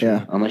 guess that's true.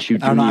 Yeah. unless you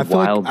do I don't know. me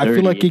wild I feel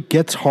dirty. like it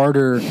gets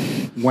harder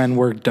when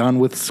we're done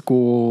with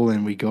school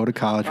and we go to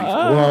college.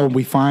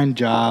 We find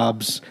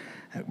jobs,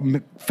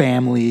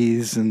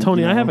 families, and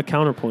Tony, you I know, have a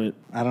counterpoint.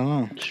 I don't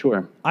know.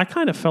 Sure. I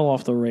kind of fell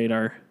off the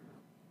radar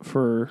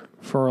for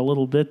a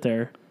little bit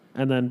there,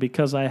 and then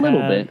because I A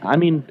little had bit. I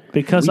mean,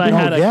 because we I don't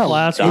had a yeah,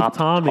 class with stop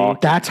Tommy. talking.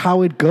 That's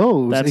how it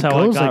goes. That's it how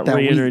I goes got like that.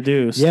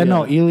 reintroduced,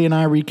 No, yeah. Ely and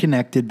I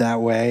reconnected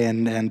that way,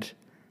 and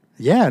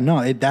yeah,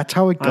 no, that's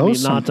how it I mean,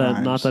 goes. not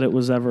sometimes. that it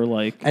was ever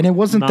like, And it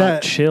wasn't not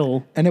that-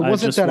 chill, and it I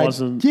wasn't just that I-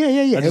 wasn't.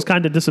 yeah. I just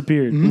kind of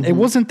disappeared. It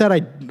wasn't that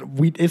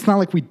it's not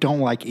like we don't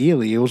like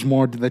Ely. It was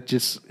more that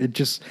it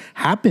just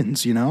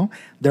happens, you know?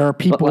 There are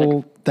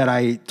people that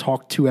I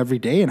talk to every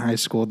day in high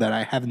school that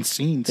I haven't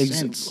seen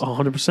since.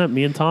 100%.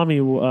 Me and Tommy,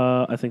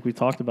 I think we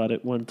talked about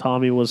it when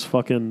Tommy was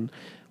fucking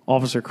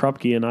Officer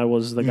Krupke and I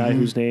was the guy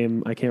whose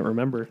name I can't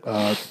remember.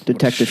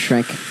 Detective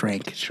Shrank.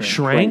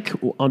 Shrank?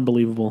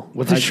 Unbelievable.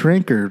 Was it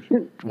Shrink or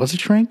was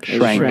it Shrink?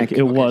 Shrank.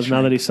 It was, now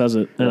Shrank. that he says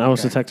it. And I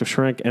was Detective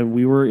Shrank, and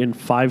we were in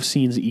 5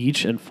 scenes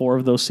each, and 4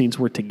 of those scenes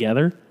were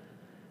together.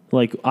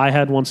 Like, I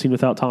had one scene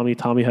without Tommy,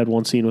 Tommy had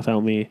one scene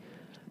without me.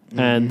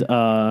 And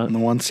And the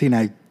one scene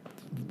I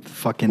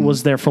fucking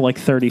was there for like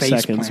 30 Face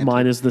seconds. planted.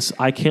 Mine is this.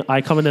 I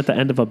come in at the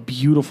end of a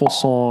beautiful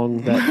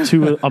song that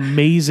 2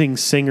 amazing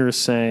singers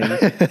sang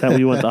that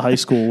we went to high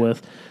school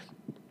with.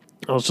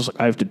 I was just like,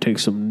 I have to take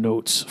some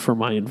notes for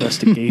my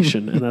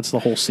investigation, and that's the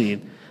whole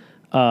scene.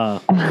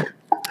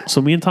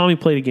 So me and Tommy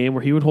played a game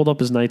where he would hold up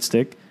his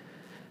nightstick,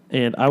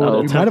 and I would Oh,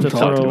 we might attempt have to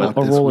talked throw about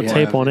a this. roll We of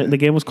tape have, on it. yeah. And the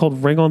game was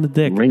called Ring on the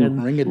Dick. Ring-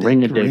 and Ring a dick.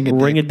 Ring a dick.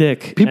 Ring a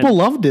Dick. People And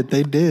loved it.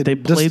 They did. they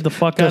played the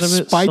fuck out of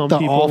it. Despite Some the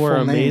people were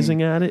awful name.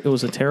 amazing at it. It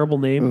was a terrible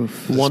name.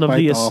 One of Despite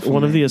the the awful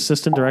one of the name.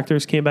 assistant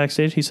directors came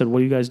backstage. He said, "What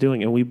are you guys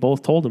doing?" And we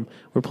both told him,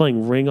 "We're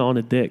playing Ring on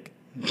a Dick."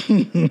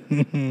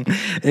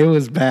 It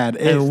was bad.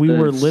 And we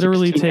were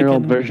literally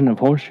 16-year-old taking. version of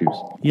horseshoes.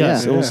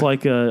 Yes, Yeah. it was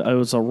like it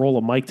was a roll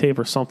of mic tape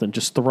or something,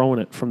 just throwing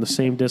it from the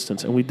same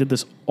distance. And we did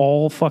this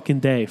all fucking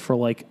day for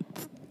like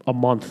a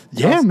month.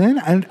 Yeah, man.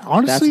 And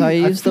honestly, how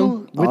you I used feel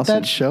them? with Awesome.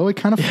 that show, it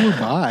kind of flew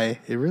by.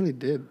 It really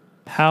did.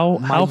 How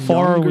My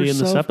far are we younger in this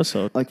self-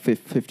 episode? Like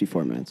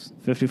 54 minutes.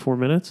 54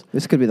 minutes.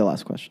 This could be the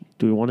last question.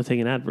 Do we want to take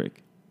an ad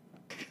break?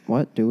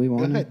 What do we Go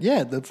want? ahead.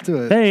 Yeah, let's do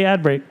it. Hey,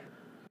 ad break.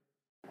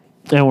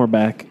 And we're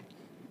back.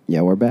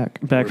 Yeah, we're back.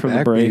 Back We're from the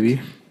back, break.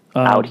 baby.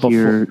 Out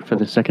here for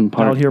the second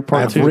part. Out here,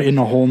 part I've 2. written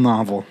a whole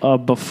novel.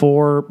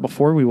 Before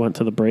we went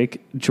to the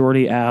break,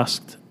 Jordy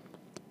asked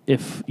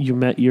if you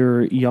met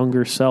your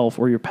younger self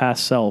or your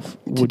past self,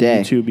 would Today.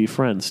 you two be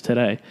friends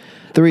today?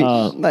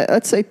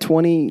 Let's say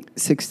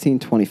 2016,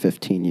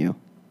 2015 you.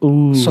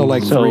 Ooh, So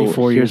like So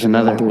 3-4 years here's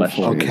another ago.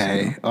 question.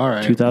 Okay, all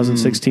right.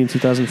 2016,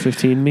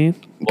 2015 me?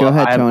 Go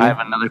ahead, I Tony. have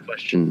another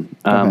question.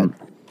 ahead.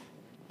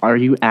 Are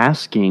you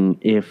asking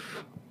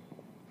if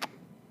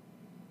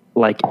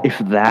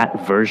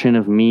that version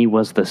of me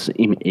was the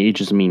same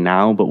age as me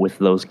now, but with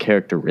those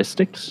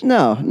characteristics?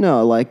 No,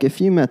 like if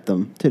you met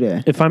them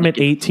today. If I met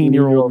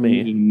 18-year-old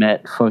me.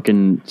 met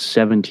fucking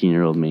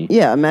 17-year-old me.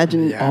 Yeah,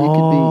 imagine Yeah. you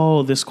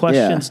Oh, this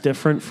question's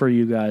different for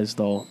you guys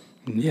though.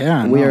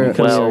 Yeah, We no. are-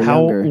 Because Well,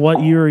 younger.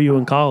 what year are you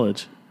in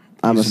college?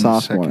 I'm a He's in the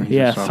sophomore. second.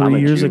 Yeah, So I'm 3 a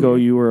years ago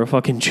junior. you were a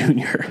fucking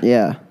junior.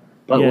 Yeah.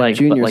 But Yeah, like,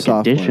 junior,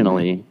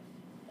 sophomore,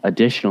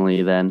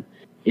 additionally, then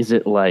is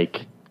it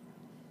like,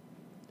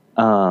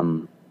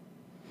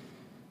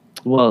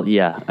 well,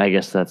 yeah, I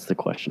guess that's the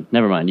question.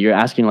 Never mind. You're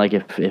asking like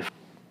if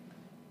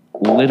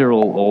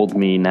literal old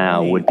me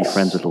now would be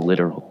friends with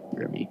literal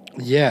younger me.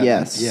 Yeah.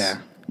 Yes. Yeah.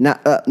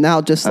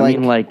 Now just I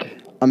mean,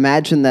 like,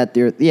 imagine that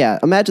they're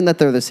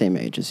the same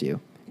age as you,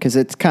 because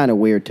it's kind of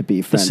weird to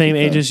be The friends. same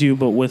with age them. as you,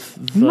 but with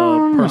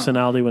the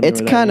personality when It's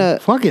they were kind that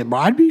of Fuck it, bro.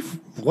 I'd be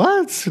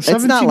what?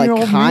 17 not like year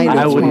old kind me? of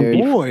I That's wouldn't weird.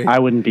 be. Boy. I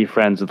wouldn't be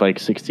friends with like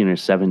 16 or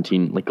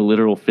 17, like a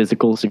literal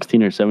physical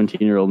 16 or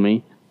 17-year-old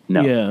me.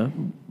 No. Yeah,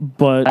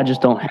 but I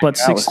just don't hang But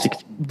out with 16,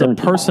 16, the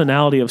 17.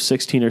 personality of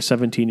 16 or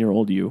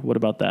 17-year-old you. What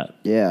about that?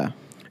 yeah.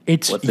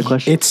 It's What's the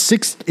question? It's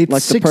Like the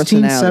 16,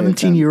 personality of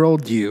 17 them. year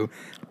old you,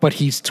 but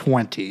he's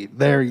 20.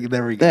 There we go.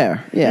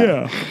 There.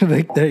 Yeah.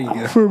 There you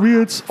go.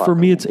 For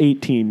me it's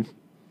 18.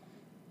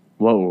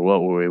 What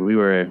were we? We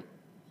were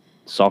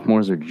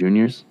sophomores or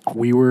juniors?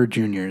 We were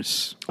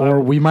juniors, or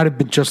we might have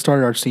just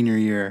started our senior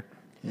year.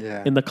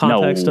 Yeah. In the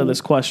context No, of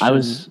this question, I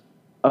was.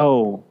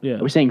 Oh,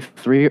 Yeah. We're saying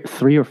three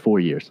or 4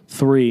 years.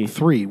 3.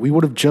 3. We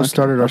would have just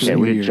started our Okay, senior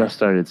we had year. just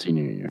started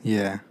senior year.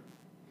 Yeah.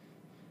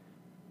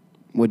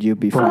 Would you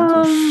be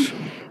friends with?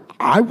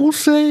 I will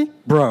say,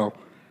 bro,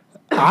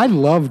 I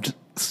loved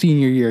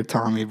senior year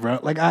Tommy, bro.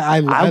 Like I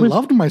was-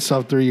 loved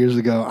myself 3 years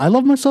ago. I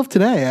love myself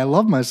today. I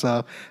love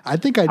myself. I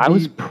think I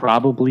was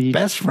probably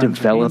best friends with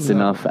developed you,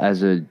 enough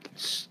as a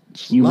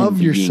human Love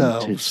being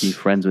yourselves. to be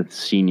friends with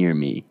senior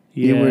me.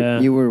 Yeah.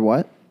 You were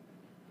what?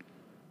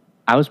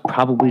 I was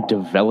probably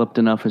developed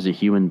enough as a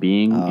human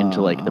being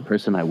into like the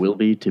person I will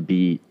be to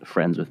be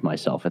friends with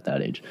myself at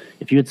that age.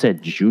 If you had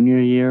said junior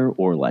year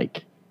or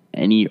like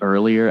any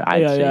earlier,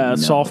 I'd say no.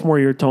 Sophomore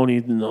year,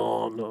 Tony.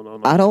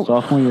 No. I don't.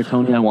 Sophomore year,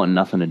 Tony, I want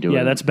nothing to do with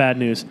Yeah, it. that's bad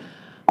news.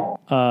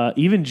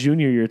 Even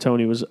junior year,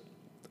 Tony was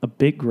a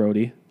big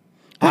grody.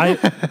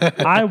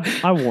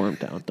 I wore him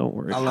down. Don't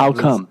worry. How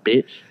come,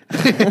 bitch?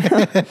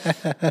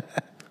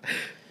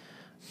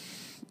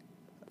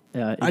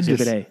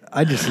 Exhibit A.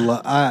 I just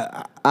love.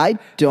 I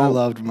don't. I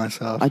loved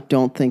myself. I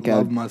don't think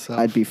Love myself.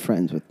 I'd be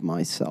friends with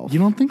myself. You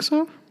don't think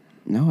so?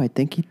 No, I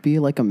think he'd be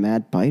like a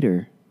mad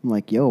biter. I'm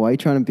like, yo, why are you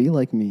trying to be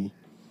like me?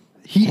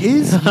 He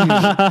is.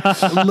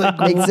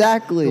 Like,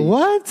 Exactly.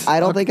 What? I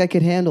don't think I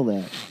could handle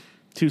that.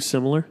 Too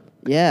similar.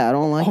 Yeah, I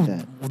don't like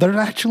that. There's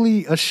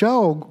actually a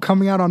show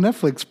coming out on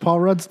Netflix. Paul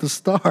Rudd's the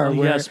star. Oh,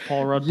 where- yes,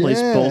 Paul Rudd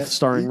plays both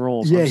starring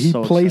roles. Yeah, I'm he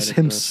so plays excited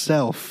for this.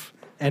 himself,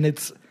 and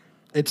it's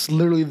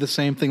literally the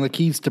same thing. Like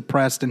he's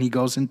depressed, and he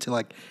goes into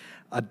like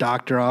a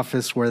doctor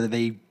office where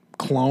they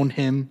clone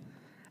him,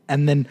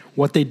 and then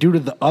what they do to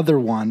the other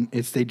one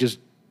is they just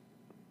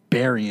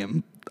bury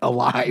him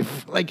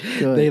alive.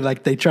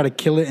 They try to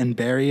kill it and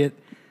bury it,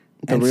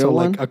 and real so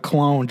one? like a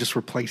clone just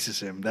replaces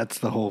him. That's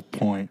the whole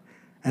point.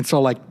 And so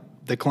like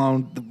the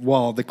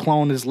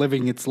clone is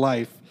living its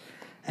life,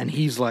 and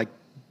he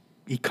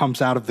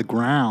comes out of the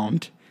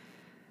ground,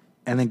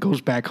 and then goes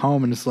back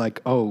home, and it's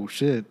like, oh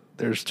shit,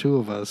 there's two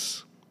of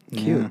us.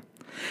 Cute. Yeah.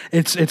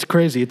 It's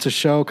crazy. It's a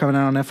show coming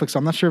out on Netflix.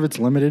 I'm not sure if it's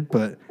limited,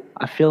 but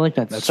I feel like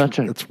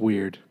that's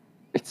weird.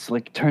 It's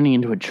like turning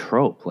into a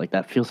trope. Like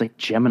that feels like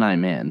Gemini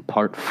Man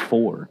Part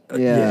 4.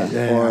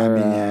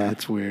 Yeah.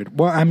 It's weird.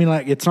 Well, I mean,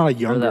 like it's not a Or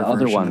younger the other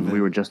version one of it.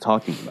 we were just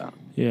talking about.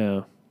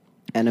 Yeah.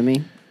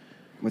 Enemy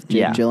with Jake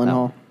Yeah,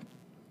 Gyllenhaal.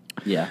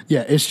 Yeah.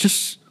 Yeah, it's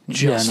just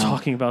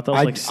Talking about that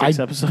was like 6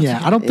 episodes. Yeah,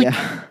 I don't think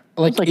Yeah.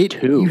 like, like it,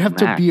 2 you have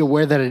to be max.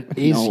 aware that it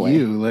is No way.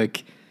 you.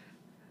 Like,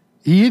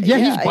 he's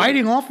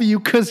biting off of you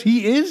because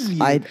he is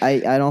you. I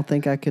don't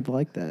think I could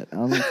like that. I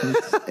don't think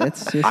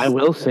it's just. I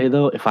will say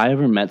though, if I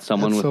ever met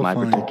someone That's with so my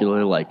funny.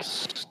 particular like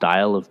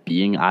style of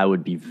being, I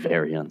would be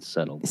very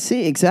unsettled.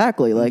 See,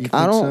 exactly. You Like think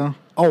I don't. So?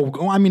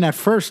 Oh, I mean, at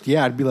first,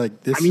 yeah, I'd be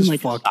like, this I mean, is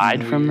like fucking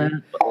aside from weird.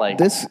 that, but like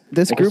This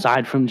like, group.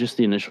 aside from just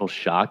the initial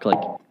shock,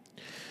 like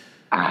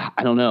I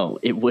don't know,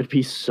 it would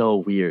be so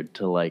weird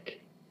to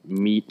like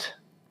meet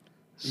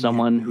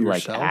someone who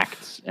like Yourself?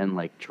 acts and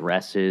like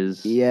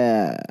dresses.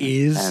 Yeah.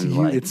 And,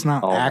 you. like, It's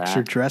not all acts or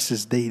that.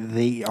 dresses.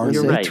 They are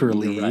You're right,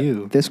 literally you're right.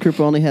 you. This group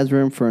only has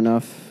room for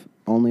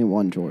only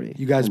one Jordy.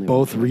 You guys Only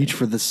both one Jordy. reach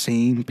for the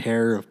same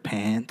pair of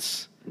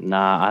pants.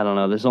 Nah, I don't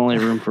know. There's only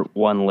room for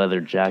one leather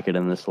jacket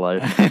in this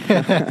life.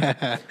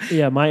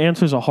 Yeah, my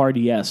answer is a hard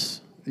yes.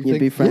 You'd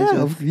be friends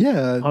with.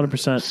 Yeah.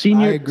 100%. I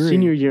Senior agree.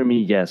 senior year me,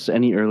 yes.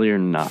 Any earlier,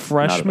 not.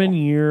 Freshman not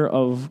at year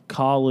of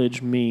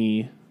college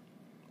me,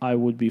 I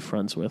would be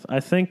friends with. I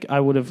think I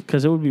would have,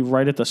 because it would be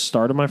right at the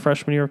start of my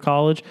freshman year of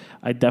college.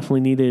 I definitely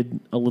needed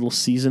a little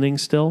seasoning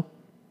still.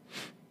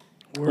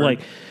 Like,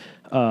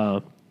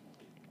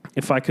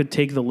 if I could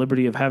take the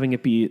liberty of having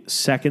it be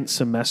second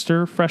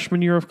semester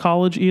freshman year of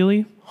college,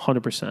 Ely,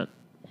 100%.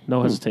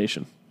 No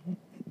hesitation.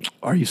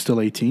 Are you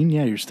still 18?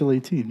 Yeah, you're still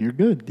 18. You're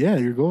good. Yeah,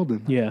 you're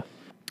golden. Yeah.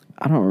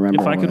 I don't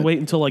remember. If I could what- wait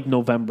until like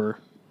November.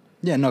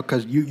 Yeah, no,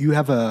 because you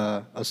have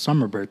a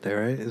summer birthday,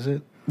 right? Is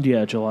it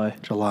Yeah, July.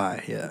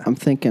 July? Yeah. I'm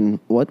thinking,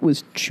 what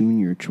was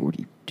Junior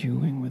Jordy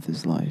doing with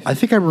his life? I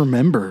think I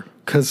remember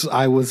because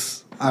I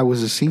was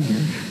a senior.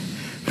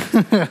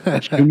 all.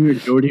 Junior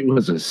Jordy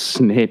was a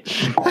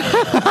snitch.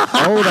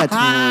 Oh, that's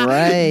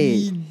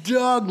right.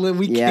 Dog,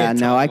 we Yeah, can't.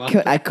 no, talk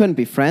about I couldn't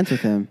be friends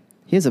with him.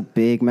 He has a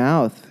big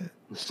mouth.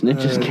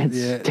 Snitches get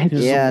yeah. stitched.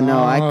 Yeah, no,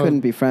 I Oh. couldn't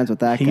be friends with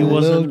that He guy.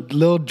 was-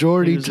 Lil He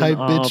Jordy was type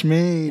an bitch op.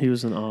 me. He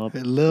was an op.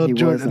 Lil He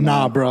Jordy. was an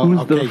Nah, op. bro.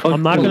 Who's the Okay. fuck-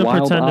 I'm not the going to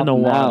wild pretend to op know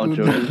now, why.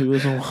 Jordy? He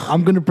was a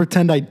I'm gonna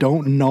pretend I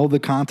don't know the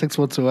context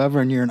whatsoever,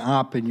 and you're an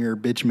op, and you're a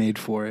bitch made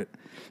for it.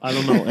 I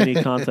don't know any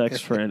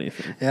context for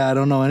anything. Yeah, I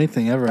don't know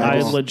anything ever. I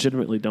just-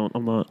 legitimately don't.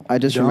 I'm not. I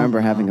just Don't remember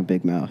know. having a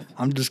big mouth.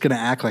 I'm just gonna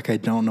act like I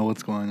don't know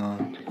what's going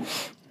on.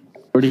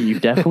 Jordy, you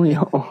definitely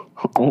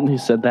only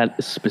said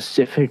that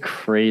specific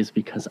phrase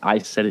because I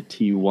said it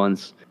to you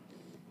once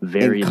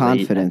very In late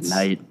confidence. at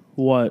night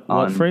What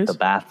on phrase? the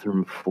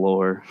bathroom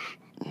floor.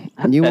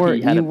 You That were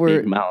he had you a were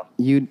big mouth.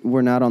 you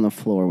were not on the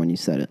floor when you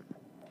said it.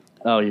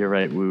 Oh, you're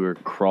right. We were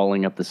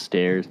crawling up the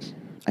stairs.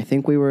 I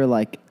think we were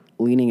like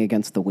leaning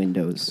against the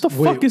windows. What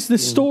the fuck is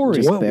this story?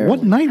 Just What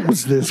barely. night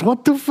was this?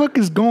 What the fuck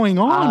is going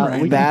on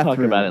right we now? can talk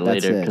about it Bathroom,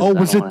 later. that's it. 'cause Oh, I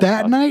was don't it wanna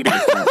that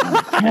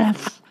talk- night?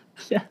 Yes.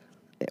 Yeah.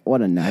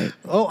 What a night.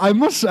 Oh,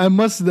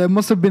 that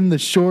must have been the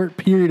short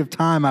period of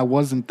time I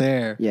wasn't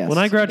there. Yes. When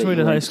I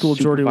graduated high school,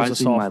 Jordy was a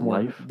supervising my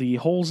sophomore. life. The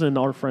holes in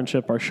our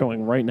friendship are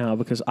showing right now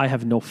because I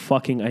have no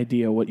fucking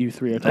idea what you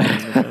three are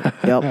talking about.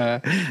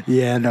 Yep.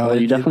 Yeah, no,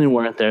 Well, you definitely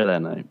weren't there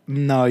that night.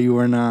 no, you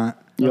were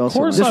not. You also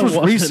course This I was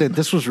wasn't. recent.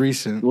 This was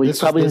recent. Well, you this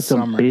probably had was this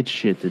some summer. bitch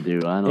shit to do.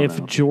 I don't If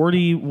know.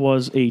 Jordy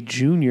was a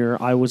junior,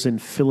 I was in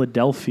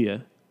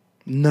Philadelphia.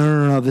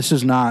 No. This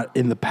is not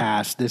in the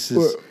past. This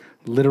is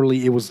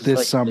Literally, it was this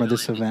like summer literally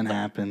this event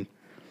happened.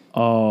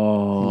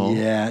 Oh.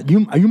 Yeah, you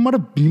might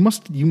have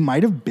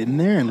been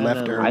there and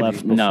left then early.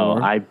 left No,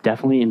 before. I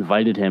definitely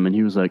invited him, and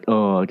he was like,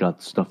 "Oh, I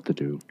got stuff to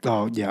do."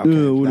 Oh yeah,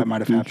 okay. That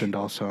might have happened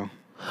also.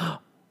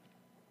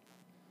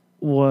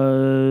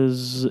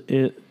 Was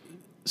it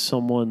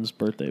someone's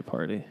birthday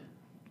party?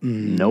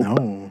 Nope.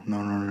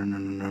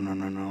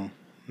 No.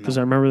 Because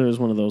I remember there was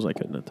one of those I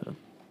couldn't attend.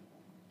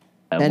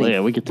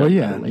 Yeah, we could talk Well,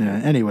 about it later.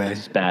 Anyway, This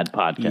is bad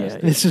podcast. Yeah.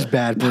 this is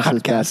bad This is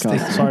bad podcasting.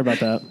 content. Sorry about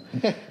that.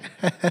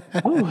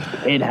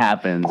 It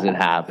happens. It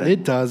happens.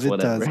 It does. It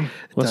Whatever. does.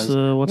 What's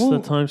the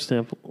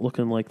timestamp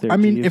looking like there? I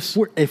mean, Jeeves?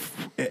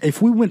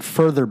 if we went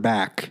further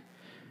back,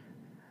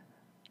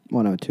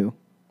 102.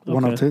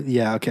 102.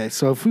 Yeah. Okay.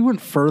 So if we went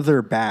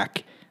further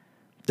back,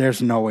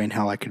 there's no way in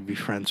hell I could be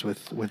friends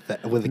with a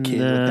kid with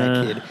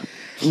that kid.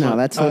 No,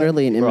 that's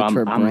literally an Bro,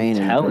 immature brain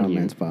in a telling grown you,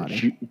 man's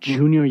body.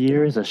 junior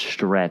year is a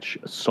stretch.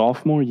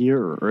 Sophomore year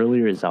or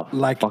earlier is a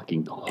Like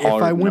fucking hard if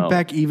I went no.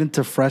 back even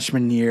to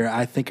freshman year,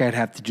 I think I'd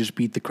have to just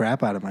beat the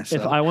crap out of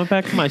myself. If I went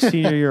back to my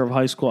senior year of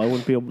high school, I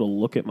wouldn't be able to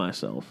look at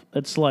myself.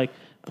 It's like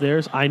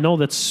I know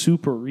that's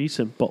super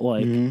recent, but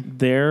like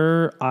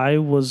I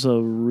was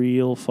a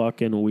real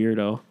fucking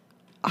weirdo.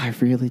 I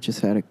really just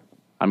had a.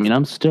 I mean,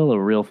 I'm still a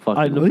real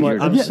fucking I know, but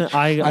weirdo. I'm Yeah,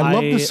 saying- I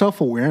love the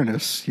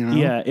self-awareness, you know.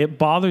 Yeah, it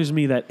bothers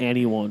me that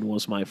anyone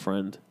was my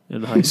friend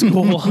in high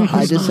school.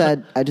 I just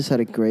had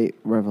a great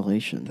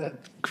revelation.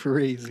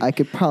 Crazy. I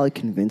could probably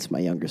convince my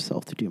younger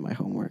self to do my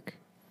homework.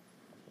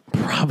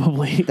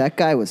 Probably That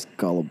guy was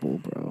gullible,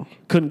 bro.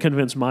 couldn't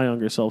convince my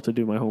younger self to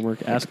do my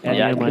homework. Ask any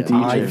Yeah, of my I I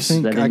teachers.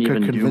 think They I didn't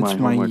could even do convince my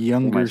my homework for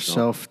younger myself.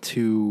 self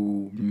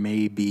to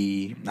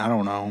maybe, I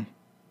don't know,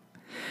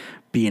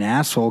 be an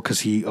asshole because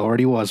he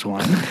already was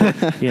one.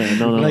 Yeah,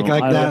 no. Like I,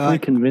 that, Definitely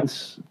like-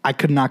 convince. I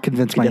could not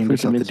convince my younger Definitely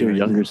self to convince do your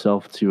anything. younger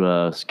self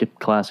to skip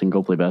class and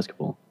go play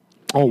basketball.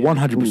 Oh,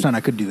 100%.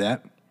 I could do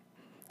that.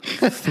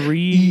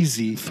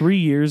 Easy. 3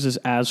 years is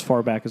as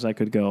far back as I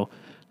could go.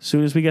 As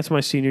soon as we get to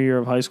my senior year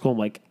of high school, I'm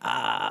like,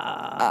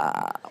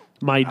 I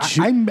met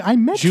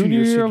you junior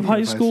your year of senior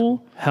high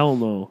school? Hell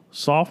no.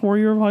 Sophomore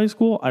year of high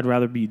school? I'd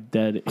rather be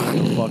dead in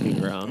the fucking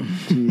ground.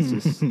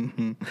 Jesus.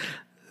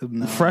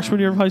 Freshman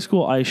year of high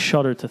school, I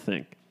shudder to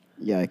think.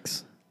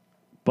 Yikes.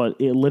 But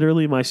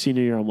literally my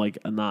senior year, I'm like,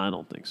 nah, I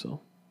don't think so.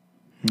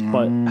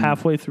 But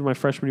halfway through my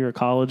freshman year of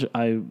college,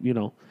 I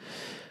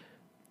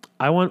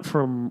went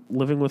from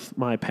living with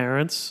my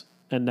parents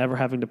and never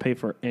having to pay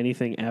for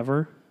anything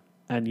ever.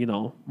 And,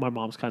 my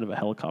mom's kind of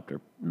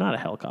not a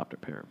helicopter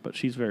parent, but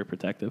she's very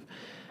protective,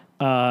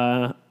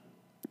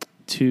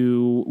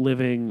 to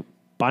living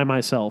by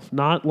myself,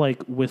 not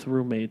like with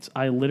roommates.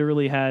 I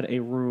literally had a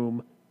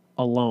room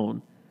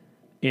alone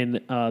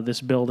in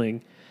this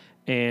building,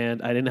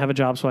 and I didn't have a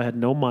job, so I had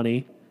no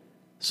money.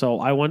 So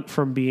I went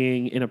from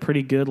being in a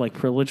pretty good, like,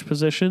 privileged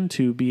position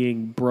to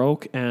being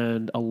broke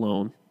and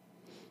alone.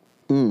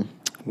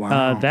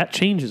 Wow. That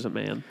changes a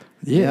man.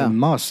 Yeah. It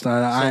must.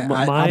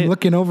 I'm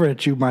looking over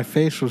at you. My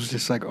face was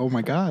just like, oh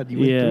my God, you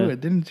went through it,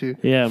 didn't you?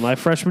 Yeah, my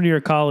freshman year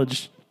of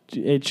college,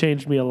 it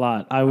changed me a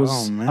lot. I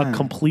was a man.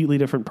 completely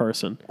different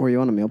person. Were you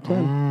on a meal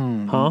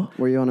plan? Huh?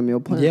 Were you on a meal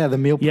plan? Yeah, the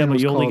meal plan Yeah, but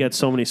was you only called, get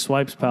so many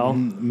swipes, pal.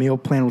 meal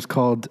plan was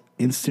called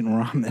instant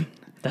ramen.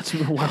 That's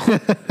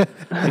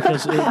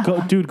because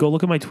go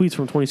look at my tweets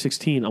from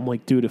 2016. I'm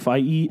like, dude, if I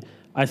eat,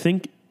 I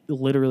think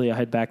literally I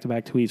had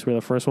back-to-back tweets where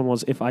the first one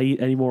was, if I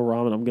eat any more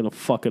ramen, I'm gonna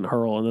fucking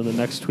hurl, and then the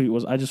next tweet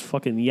was, I just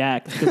fucking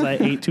yacked because I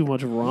ate too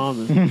much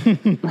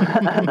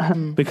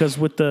ramen. Because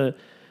with the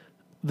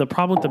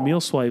problem with the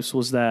meal swipes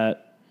was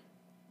that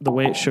the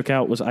way it shook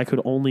out was I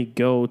could only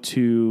go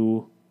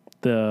to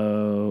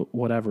the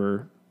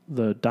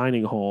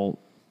dining hall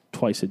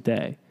twice a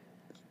day.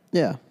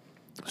 Yeah.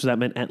 So that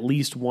meant at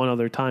least one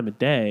other time a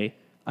day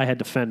I had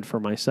to fend for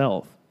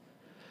myself.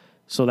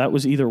 So that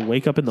was either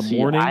wake up in the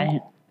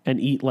morning and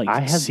eat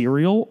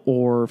cereal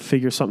or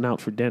figure something out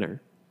for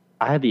dinner.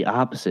 I had the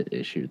opposite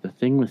issue. The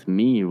thing with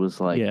me was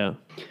like, Yeah.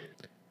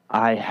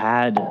 I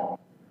had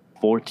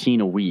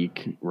 14 a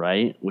week,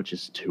 right? Which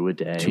is 2 a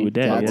day. 2 a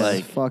day. That's Yeah.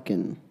 like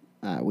fucking.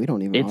 We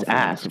don't even. it's offer that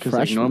ass for because like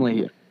freshmen.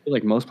 normally, I feel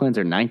like most plans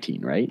are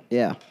 19, right?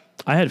 Yeah.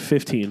 I had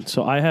 15.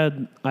 So I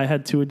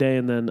had 2 a day,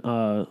 and then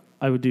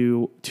I would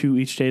do 2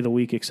 each day of the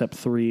week except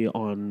 3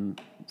 on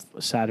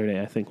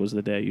Saturday, I think was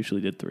the day I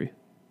usually did 3.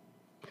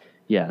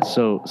 Yeah,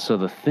 so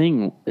the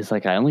thing is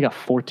like I only got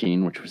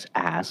 14, which was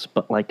ass,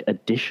 but like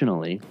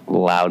additionally,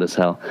 loud as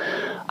hell,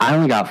 I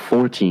only got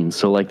 14.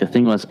 So like the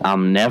thing was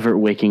I'm never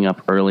waking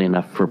up early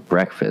enough for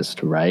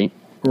breakfast, right?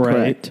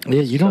 Correct.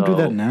 Yeah, you don't do So-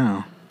 that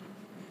now.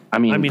 I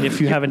mean, If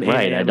you have an 8 right,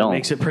 I a.m., it don't.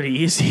 makes it pretty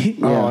easy.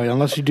 Oh,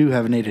 unless you do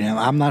have an 8 a.m.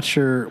 I'm not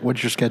sure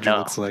what your schedule No.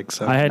 looks like.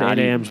 So I had Not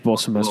 8 a.m.s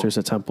both semesters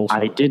at Temple.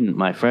 I didn't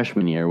my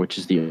freshman year, which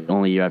is the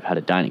only year I've had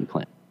a dining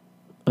plan.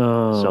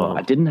 So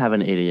I didn't have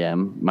an 8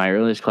 a.m. My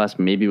earliest class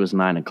maybe was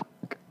 9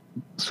 o'clock.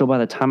 So by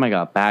the time I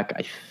got back,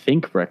 I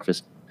think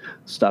breakfast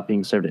stopped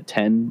being served at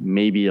 10,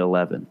 maybe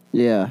 11.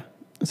 Yeah.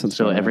 That sounds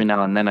So about every right.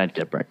 now and then I'd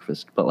get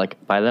breakfast. But like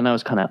by then I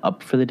was kind of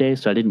up for the day,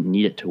 so I didn't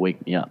need it to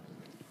wake me up.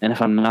 And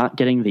if I'm not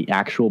getting the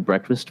actual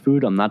breakfast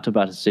food, I'm not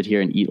about to sit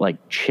here and eat like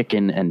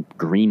chicken and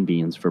green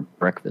beans for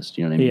breakfast.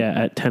 You know what I mean?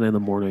 Yeah, at 10 in the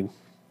morning.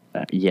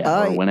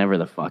 Or whenever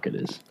the fuck it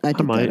is. I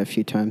did might. that a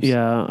few times.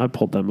 Yeah, I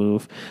pulled that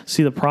move.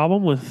 See, the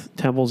problem with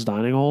Temple's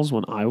dining halls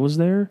when I was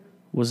there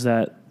was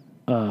that,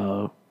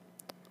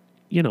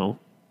 you know,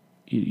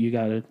 you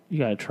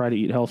gotta try to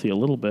eat healthy a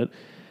little bit.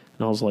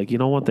 And I was like, you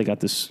know what? They got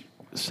this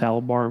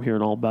salad bar. I'm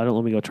hearing all about it.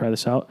 Let me go try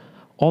this out.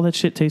 All that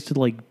shit tasted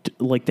like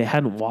they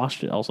hadn't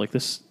washed it. I was like,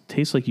 this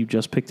tastes like you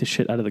just picked the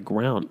shit out of the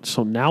ground.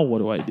 So now what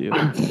do I do?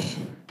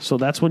 So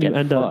that's when you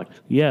end up.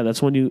 Yeah,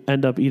 that's when you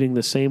end up eating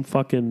the same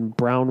fucking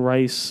brown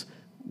rice,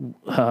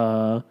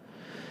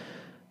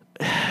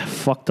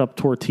 fucked up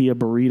tortilla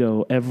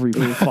burrito every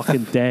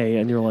fucking day,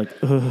 and you're like,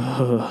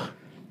 ugh.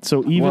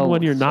 So even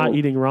when you're not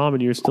eating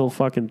ramen, you're still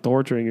fucking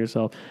torturing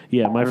yourself.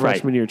 Yeah, my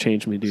freshman year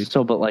changed me, dude.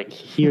 So, but like,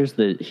 here's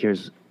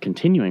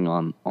continuing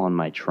on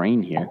my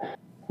train here.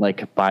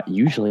 Like, but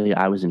usually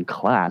I was in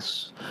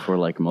class for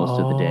like most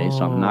of the day,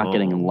 so I'm not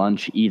getting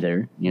lunch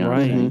either. You know what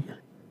I'm saying?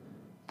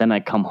 Then I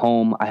come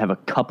home. I have a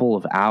couple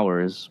of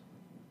hours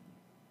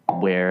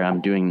where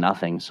I'm doing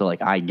nothing. So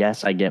like, I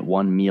guess I get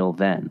one meal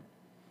then.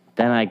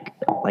 Then I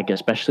like,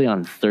 especially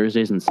on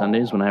Thursdays and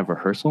Sundays when I have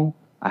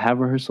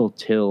rehearsal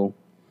till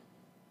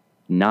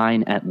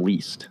 9 at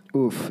least.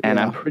 Oof. And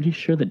yeah. I'm pretty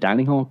sure the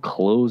dining hall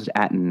closed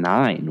at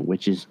 9,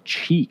 which is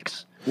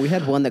cheeks. We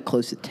had one that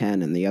closed at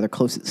 10 and the other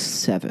closed at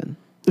 7.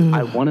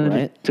 I wanted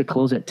it to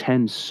close at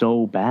 10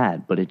 so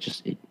bad, but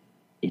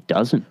it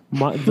doesn't.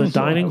 The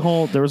dining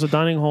hall, there was a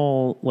dining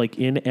hall like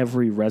in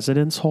every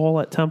residence hall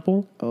at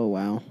Temple. Oh,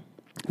 wow.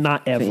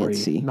 Not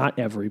Fancy.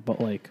 every,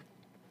 but like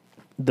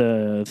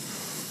the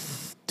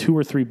 2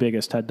 or 3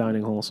 biggest had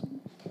dining halls.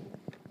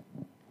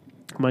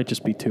 Might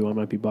just be 2. I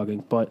might be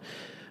bugging, but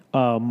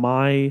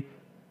my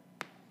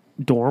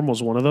dorm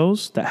was one of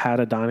those that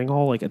had a dining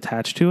hall like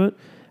attached to it,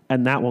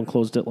 and that one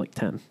closed at like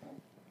 10.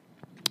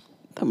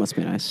 That must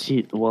be nice.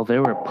 See, well,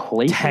 there were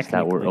places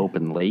that were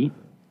open late.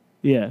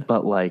 Yeah,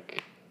 but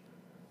like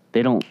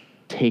they don't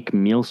take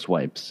meal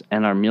swipes,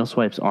 and our meal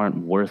swipes aren't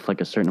worth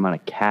like a certain amount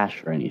of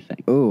cash or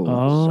anything. Oh.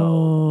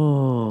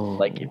 So,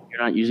 like, if you're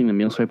not using the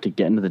meal swipe to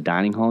get into the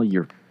dining hall,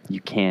 you're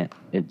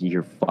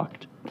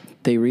fucked.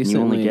 They recently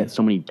You only get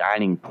so many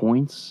dining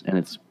points, and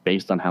it's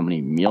based on how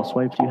many meal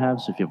swipes you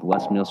have. So if you have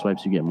less meal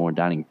swipes, you get more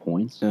dining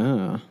points.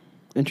 Oh,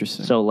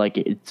 interesting. So like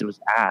it was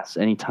ass.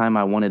 Anytime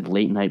I wanted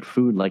late night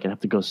food, like I'd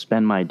have to go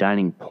spend my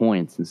dining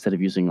points instead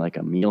of using like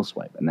a meal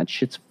swipe, and that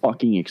shit's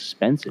fucking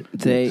expensive.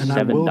 And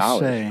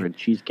 $7 for a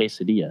cheese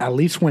quesadilla. At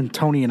least when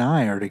Tony and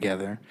I are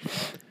together,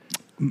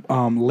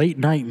 late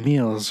night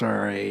meals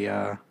are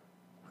a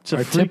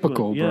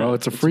typical, bro.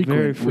 It's a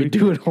frequent. We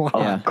do it a lot.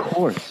 Of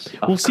course.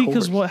 Well, see,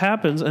 because what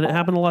happens, and it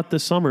happened a lot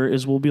this summer,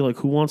 is we'll be like,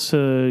 who wants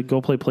to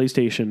go play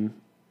PlayStation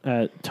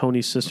at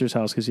Tony's sister's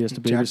house because he has to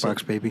babysit?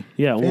 Jackbox, baby.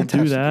 Yeah, Fantastic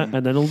we'll do that, game.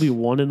 and then it'll be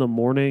 1 in the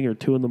morning or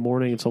 2 in the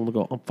morning, and someone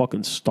will go, I'm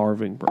fucking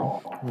starving,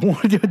 bro.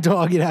 What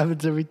dog? It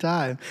happens every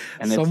time.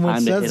 And Someone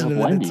it's time to says hit it,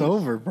 up and it's Wendy's.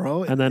 over,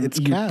 bro. And then it's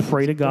you cat.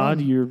 pray to It's God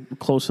done. you're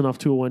close enough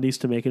to a Wendy's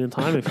to make it in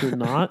time. If you're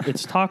not,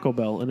 it's Taco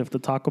Bell. And if the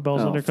Taco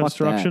Bell's Oh, under fuck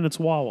construction, that. it's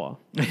Wawa.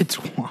 It's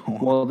wow.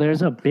 Well,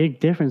 there's a big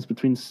difference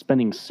between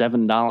spending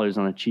 $7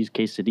 on a cheese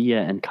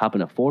quesadilla and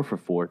copping a 4 for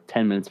 $4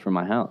 10 minutes from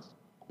my house.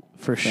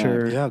 For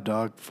sure. Yeah,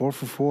 dog. 4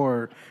 for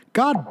 4.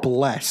 God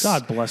bless.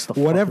 God bless the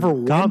whatever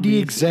fucking- got Wendy me-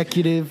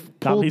 executive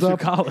Got me pulled through up,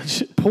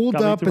 college. pulled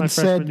Got me up through my and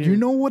said, freshman year. "You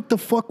know what the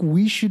fuck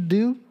we should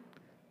do?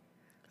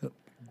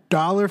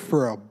 $1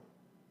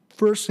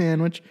 for a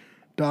sandwich,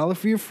 $1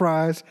 for your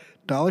fries,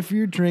 $1 for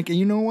your drink, and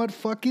you know what?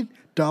 Fuck it,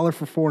 $1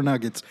 for 4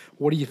 nuggets.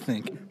 What do you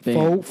think?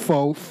 Bam.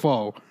 Faux.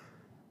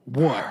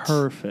 What?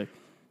 Perfect.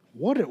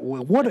 What a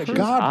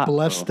God hot,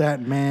 bless bro.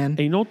 that man. And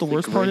you know what the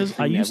worst part is? greatest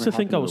I thing used to ever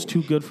think I happened was to too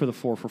me. good for the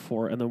 4 for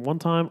 4. And then one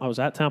time I was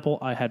at Temple,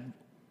 I had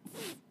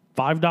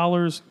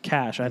 $5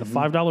 cash. I had a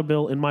 $5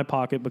 bill in my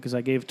pocket because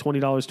I gave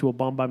 $20 to a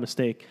bum by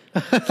mistake.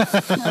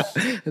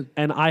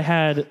 And I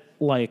had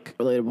like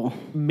Relatable.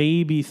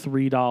 maybe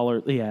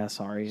 $3. Yeah,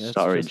 sorry.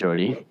 Sorry,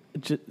 Jordy.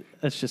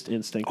 That's just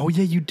instinct. Oh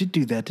yeah, you did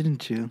do that,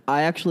 didn't you?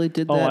 I actually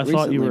did that Oh, I recently,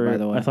 thought you were. by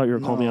the way. I thought you were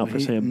calling me out for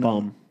saying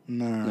bum.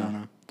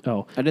 No.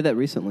 Oh, I did that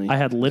recently. I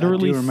had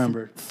literally I do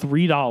remember.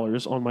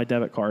 $3 on my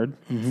debit card.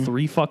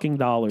 $3 fucking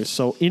dollars.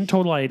 So in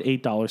total, I had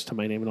 $8 to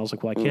my name, and I was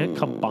like, "Well, I can't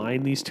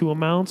combine these two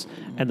amounts."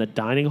 And the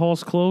dining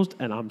hall's closed,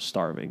 and I'm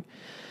starving.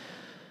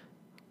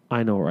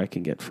 I know where I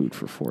can get food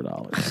for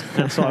 $4.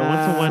 And so I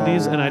went to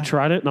Wendy's and I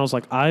tried it, and I was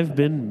like, "I've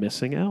been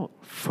missing out."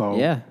 Faux.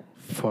 Yeah.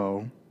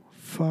 Faux.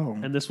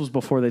 And this was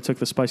before they took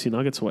the spicy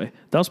nuggets away.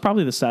 That was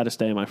probably the saddest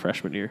day of my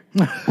freshman year.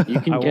 You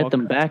can I get walk-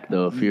 them back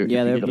though if you're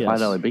Yeah, if you they're-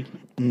 get a $5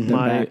 biggie.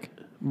 back.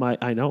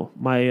 I know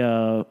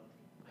my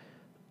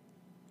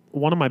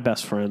one of my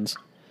best friends,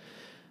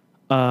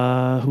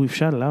 who we've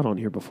shouted out on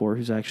here before,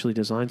 who's actually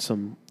designed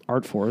some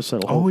art for us.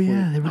 That'll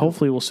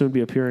hopefully will soon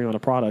be appearing on a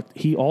product.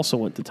 He also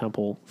went to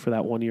Temple for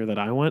that one year that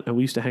I went, and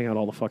we used to hang out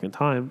all the fucking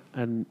time,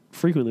 and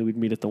frequently we'd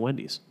meet at the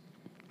Wendy's.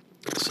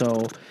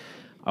 So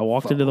I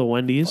walked into the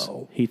Wendy's.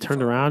 He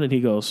turned around and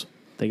he goes,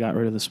 they got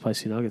rid of the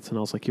spicy nuggets. And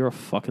I was like, you're a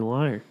fucking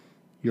liar.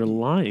 You're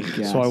lying.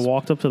 Yes. So I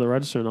walked up to the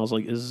register and I was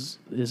like, is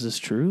this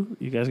true?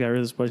 You guys got rid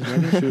of the spicy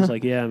nuggets? She was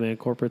like, yeah, man,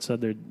 corporate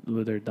said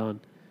they're done.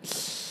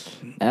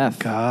 F.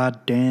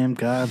 God damn.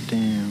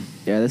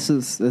 Yeah, this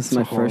is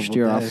my first horrible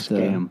year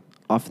day.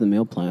 off the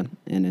meal plan,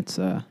 and it's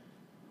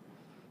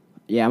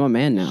yeah, I'm a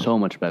man now. So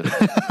much better.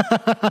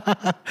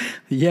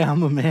 Yeah,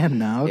 I'm a man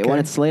now. Okay. When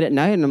it's late at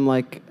night and I'm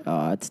like,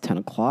 it's 10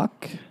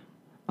 o'clock.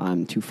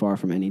 I'm too far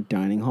from any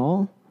dining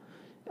hall.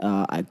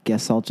 I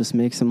guess I'll just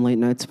make some late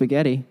night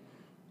spaghetti.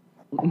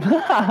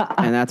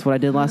 And that's what I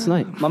did last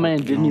night. My man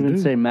didn't even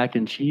dude. say mac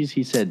and cheese.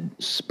 He said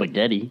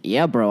spaghetti.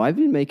 Yeah, bro, I've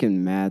been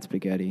making mad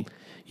spaghetti.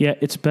 Yeah,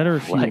 it's better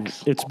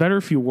Flex.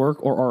 if you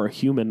work or are a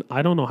human.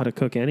 I don't know how to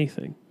cook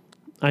anything.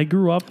 I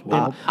grew up.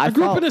 I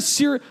grew up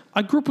felt-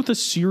 I grew up with a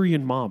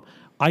Syrian mom.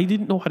 I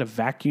didn't know how to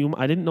vacuum.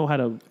 I didn't know how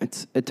to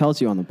It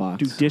tells you on the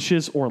box. do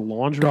dishes or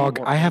laundry. Dog,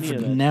 or I any have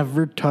of that.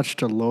 never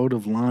touched a load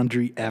of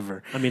laundry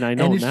ever. I mean, I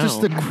know and it's now.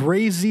 just the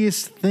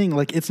craziest thing.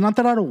 Like, it's not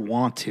that I don't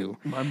want to.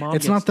 My mom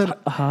It's gets not that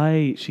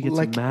high. She gets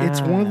like mad.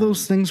 it's one of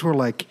those things where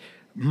like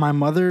my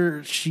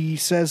mother, she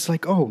says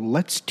like, "Oh,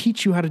 let's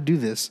teach you how to do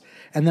this,"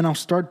 and then I'll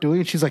start doing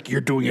it. She's like,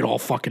 "You're doing it all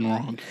fucking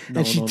wrong,"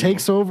 and she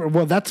takes over.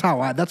 Well, that's my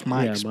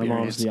Yeah, experience. my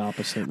mom's the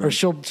opposite, Or man.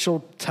 she'll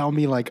tell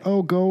me like,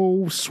 "Oh,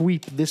 go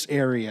sweep this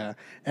area,"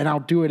 and I'll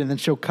do it, and then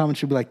she'll come and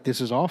she'll be like,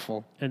 "This is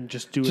awful. And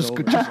just do Just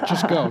it go,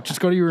 over. just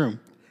go to your room,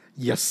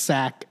 you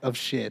sack of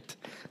shit."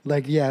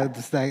 Like, yeah,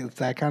 it's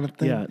that kind of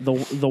thing. Yeah,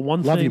 the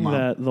one Love you, thing Mom.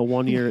 that the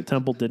 1 year at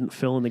Temple didn't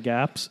fill in the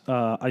gaps.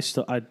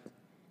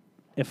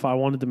 If I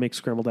wanted to make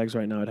scrambled eggs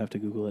right now, I'd have to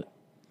Google it.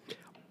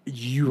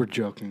 You were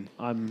joking.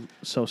 I'm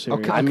so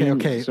serious. Okay, mean,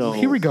 okay. so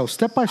Here we go.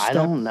 Step by step.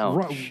 don't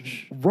know.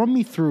 Run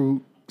me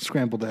through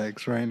scrambled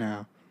eggs right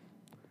now.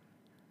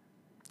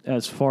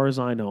 As far as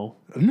I know,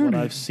 No, what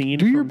no, I've seen.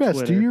 do your from best,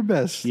 Twitter, do your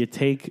best. You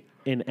take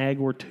an egg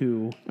or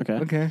two, Okay.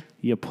 Okay.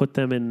 you put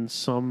them in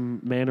some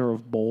manner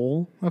of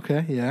bowl,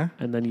 Okay. Yeah.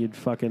 and then you'd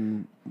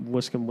fucking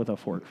whisk them with a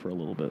fork for a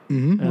little bit,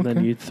 Mhm, and then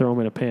okay. you'd throw them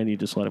in a pan. You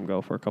just let them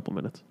go for a couple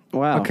minutes.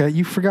 Wow. Okay.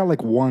 You forgot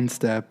like one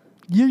step.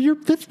 You're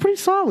that's pretty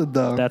solid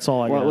though. That's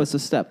all I What got. was the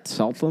step?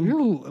 Salt them?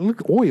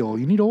 Look, oil.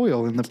 You need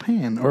oil in the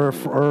pan, or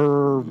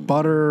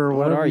butter, or What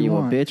whatever are you, a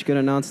want. bitch? Get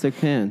a nonstick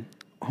pan.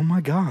 Oh my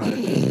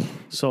god.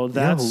 So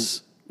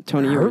that's.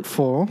 Tony, you're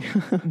Hurtful.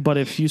 But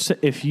if you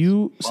said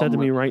to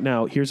me right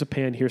now, here's a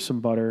pan, here's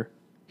some butter,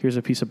 here's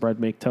a piece of bread,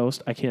 make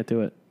toast, I can't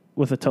do it.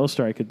 With a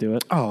toaster, I could do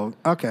it. Oh,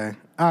 okay.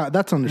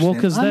 That's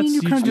understandable. 'cause I mean, that's-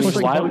 you you kind of just just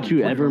push like. Why would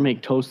you ever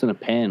make toast in a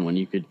pan when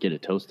you could get a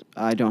toaster?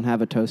 I don't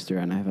have a toaster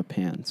and I have a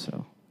pan,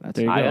 so that's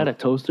There you I go. got a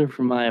toaster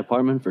from my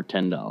apartment for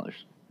 $10.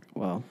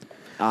 well.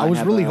 I was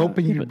have really a-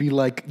 hoping you'd be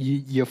like,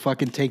 you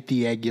fucking take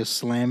the egg, you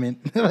slam it.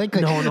 like,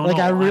 No, I no.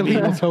 really I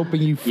mean- was hoping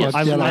you fucked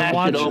I that smashed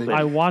up. it watch, open.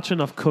 I watch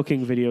enough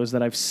cooking videos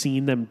that I've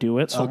seen them do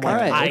it, so Okay, I'm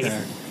like, alright, I okay.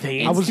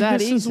 think I was that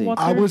this is easy. what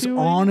I they're was doing.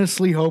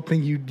 honestly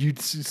hoping you'd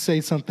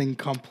say something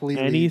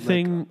completely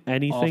anything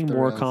off the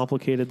more rails.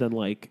 complicated than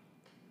like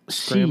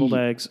scrambled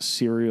eggs,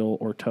 cereal,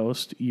 or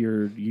toast.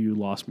 You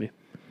lost me.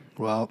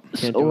 Well,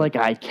 Can't So do it. like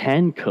I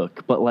can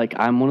cook, but like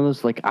I'm one of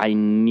those like I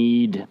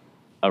need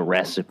a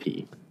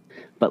recipe.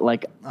 But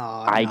like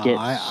I no, get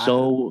I-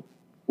 so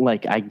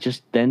like I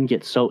just then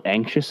get so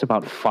anxious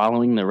about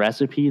following the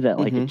recipe that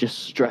like it just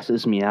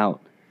stresses me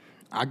out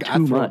I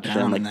too throw much, down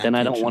and in like that then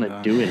I don't kitchen, want to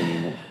dog. do it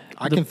anymore.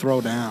 I can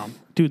throw down.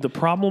 Dude, the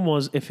problem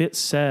was if it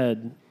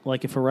said,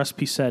 like, if a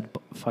recipe said,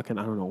 fucking,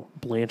 I don't know,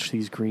 blanch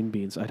these green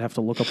beans, I'd have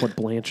to look up what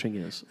blanching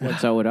is. Like,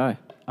 So would I.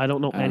 I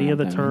don't know any know of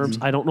the what that terms.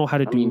 I don't know how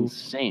to I do. mean,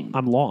 same.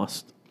 I'm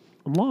lost.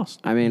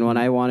 I mean, when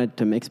I wanted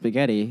to make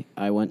spaghetti,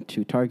 I went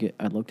to Target.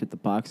 I looked at the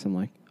box. I'm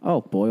like,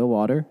 oh, boil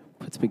water,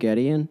 put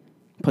spaghetti in,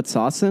 put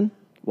sauce in.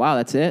 Wow,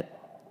 that's it.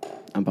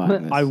 I'm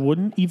buying this. I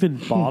wouldn't even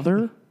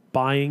bother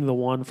buying the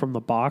one from the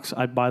box.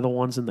 I'd buy the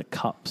ones in the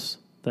cups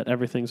that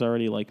everything's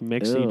already like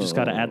mixed. So you just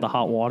got to add the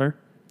hot water.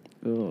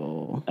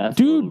 Oh. That's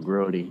Dude. a little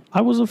grody. I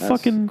was a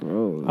fucking.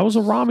 gross. I was a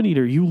ramen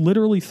eater. You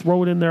literally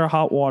throw it in there,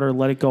 hot water,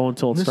 let it go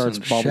until it Listen,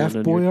 starts bubbling, Chef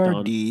and you're done.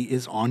 Boyardee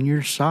is on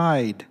your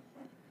side.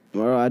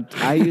 Well,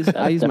 I use my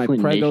definitely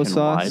Prego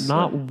nationwide. sauce.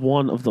 Not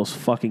one of those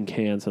fucking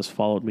cans has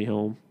followed me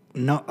home.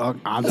 No,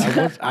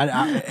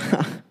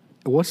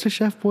 what's the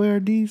Chef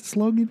Boyardee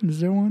slogan? Is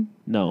there one?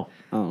 No.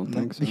 I don't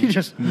think so. You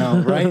just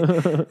know, right?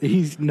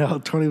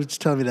 Tony was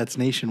just telling me that's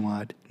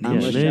nationwide. Yeah,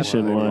 Nationwide.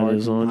 Nationwide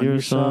is on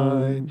your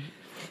side.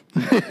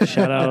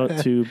 Shout out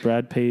to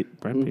Brad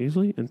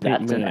Paisley and Peyton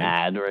That's an Manning.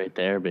 ad right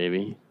there,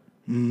 baby.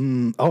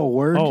 Oh,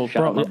 word. Oh,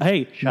 Shout bro, out-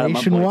 hey, shout out my boy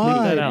Nationwide. take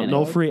that Peyton out. Manning.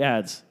 No free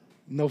ads.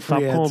 No Stop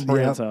free calling ads.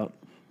 brands Yep. out.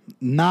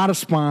 Not a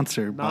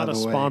sponsor, by Not the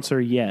a way.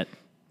 sponsor yet.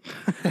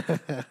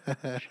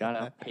 Shout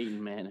out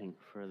Peyton Manning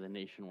for the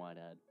nationwide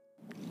ad.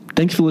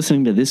 Thanks for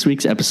listening to this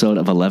week's episode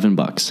of 11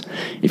 Bucks.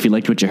 If you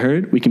liked what you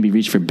heard, we can be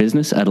reached for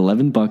business at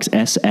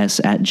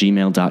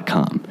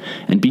 11bucksss@gmail.com.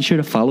 And be sure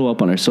to follow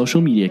up on our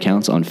social media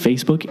accounts on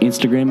Facebook,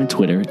 Instagram, and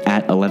Twitter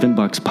at 11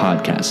 Bucks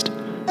Podcast.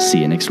 See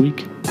you next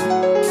week.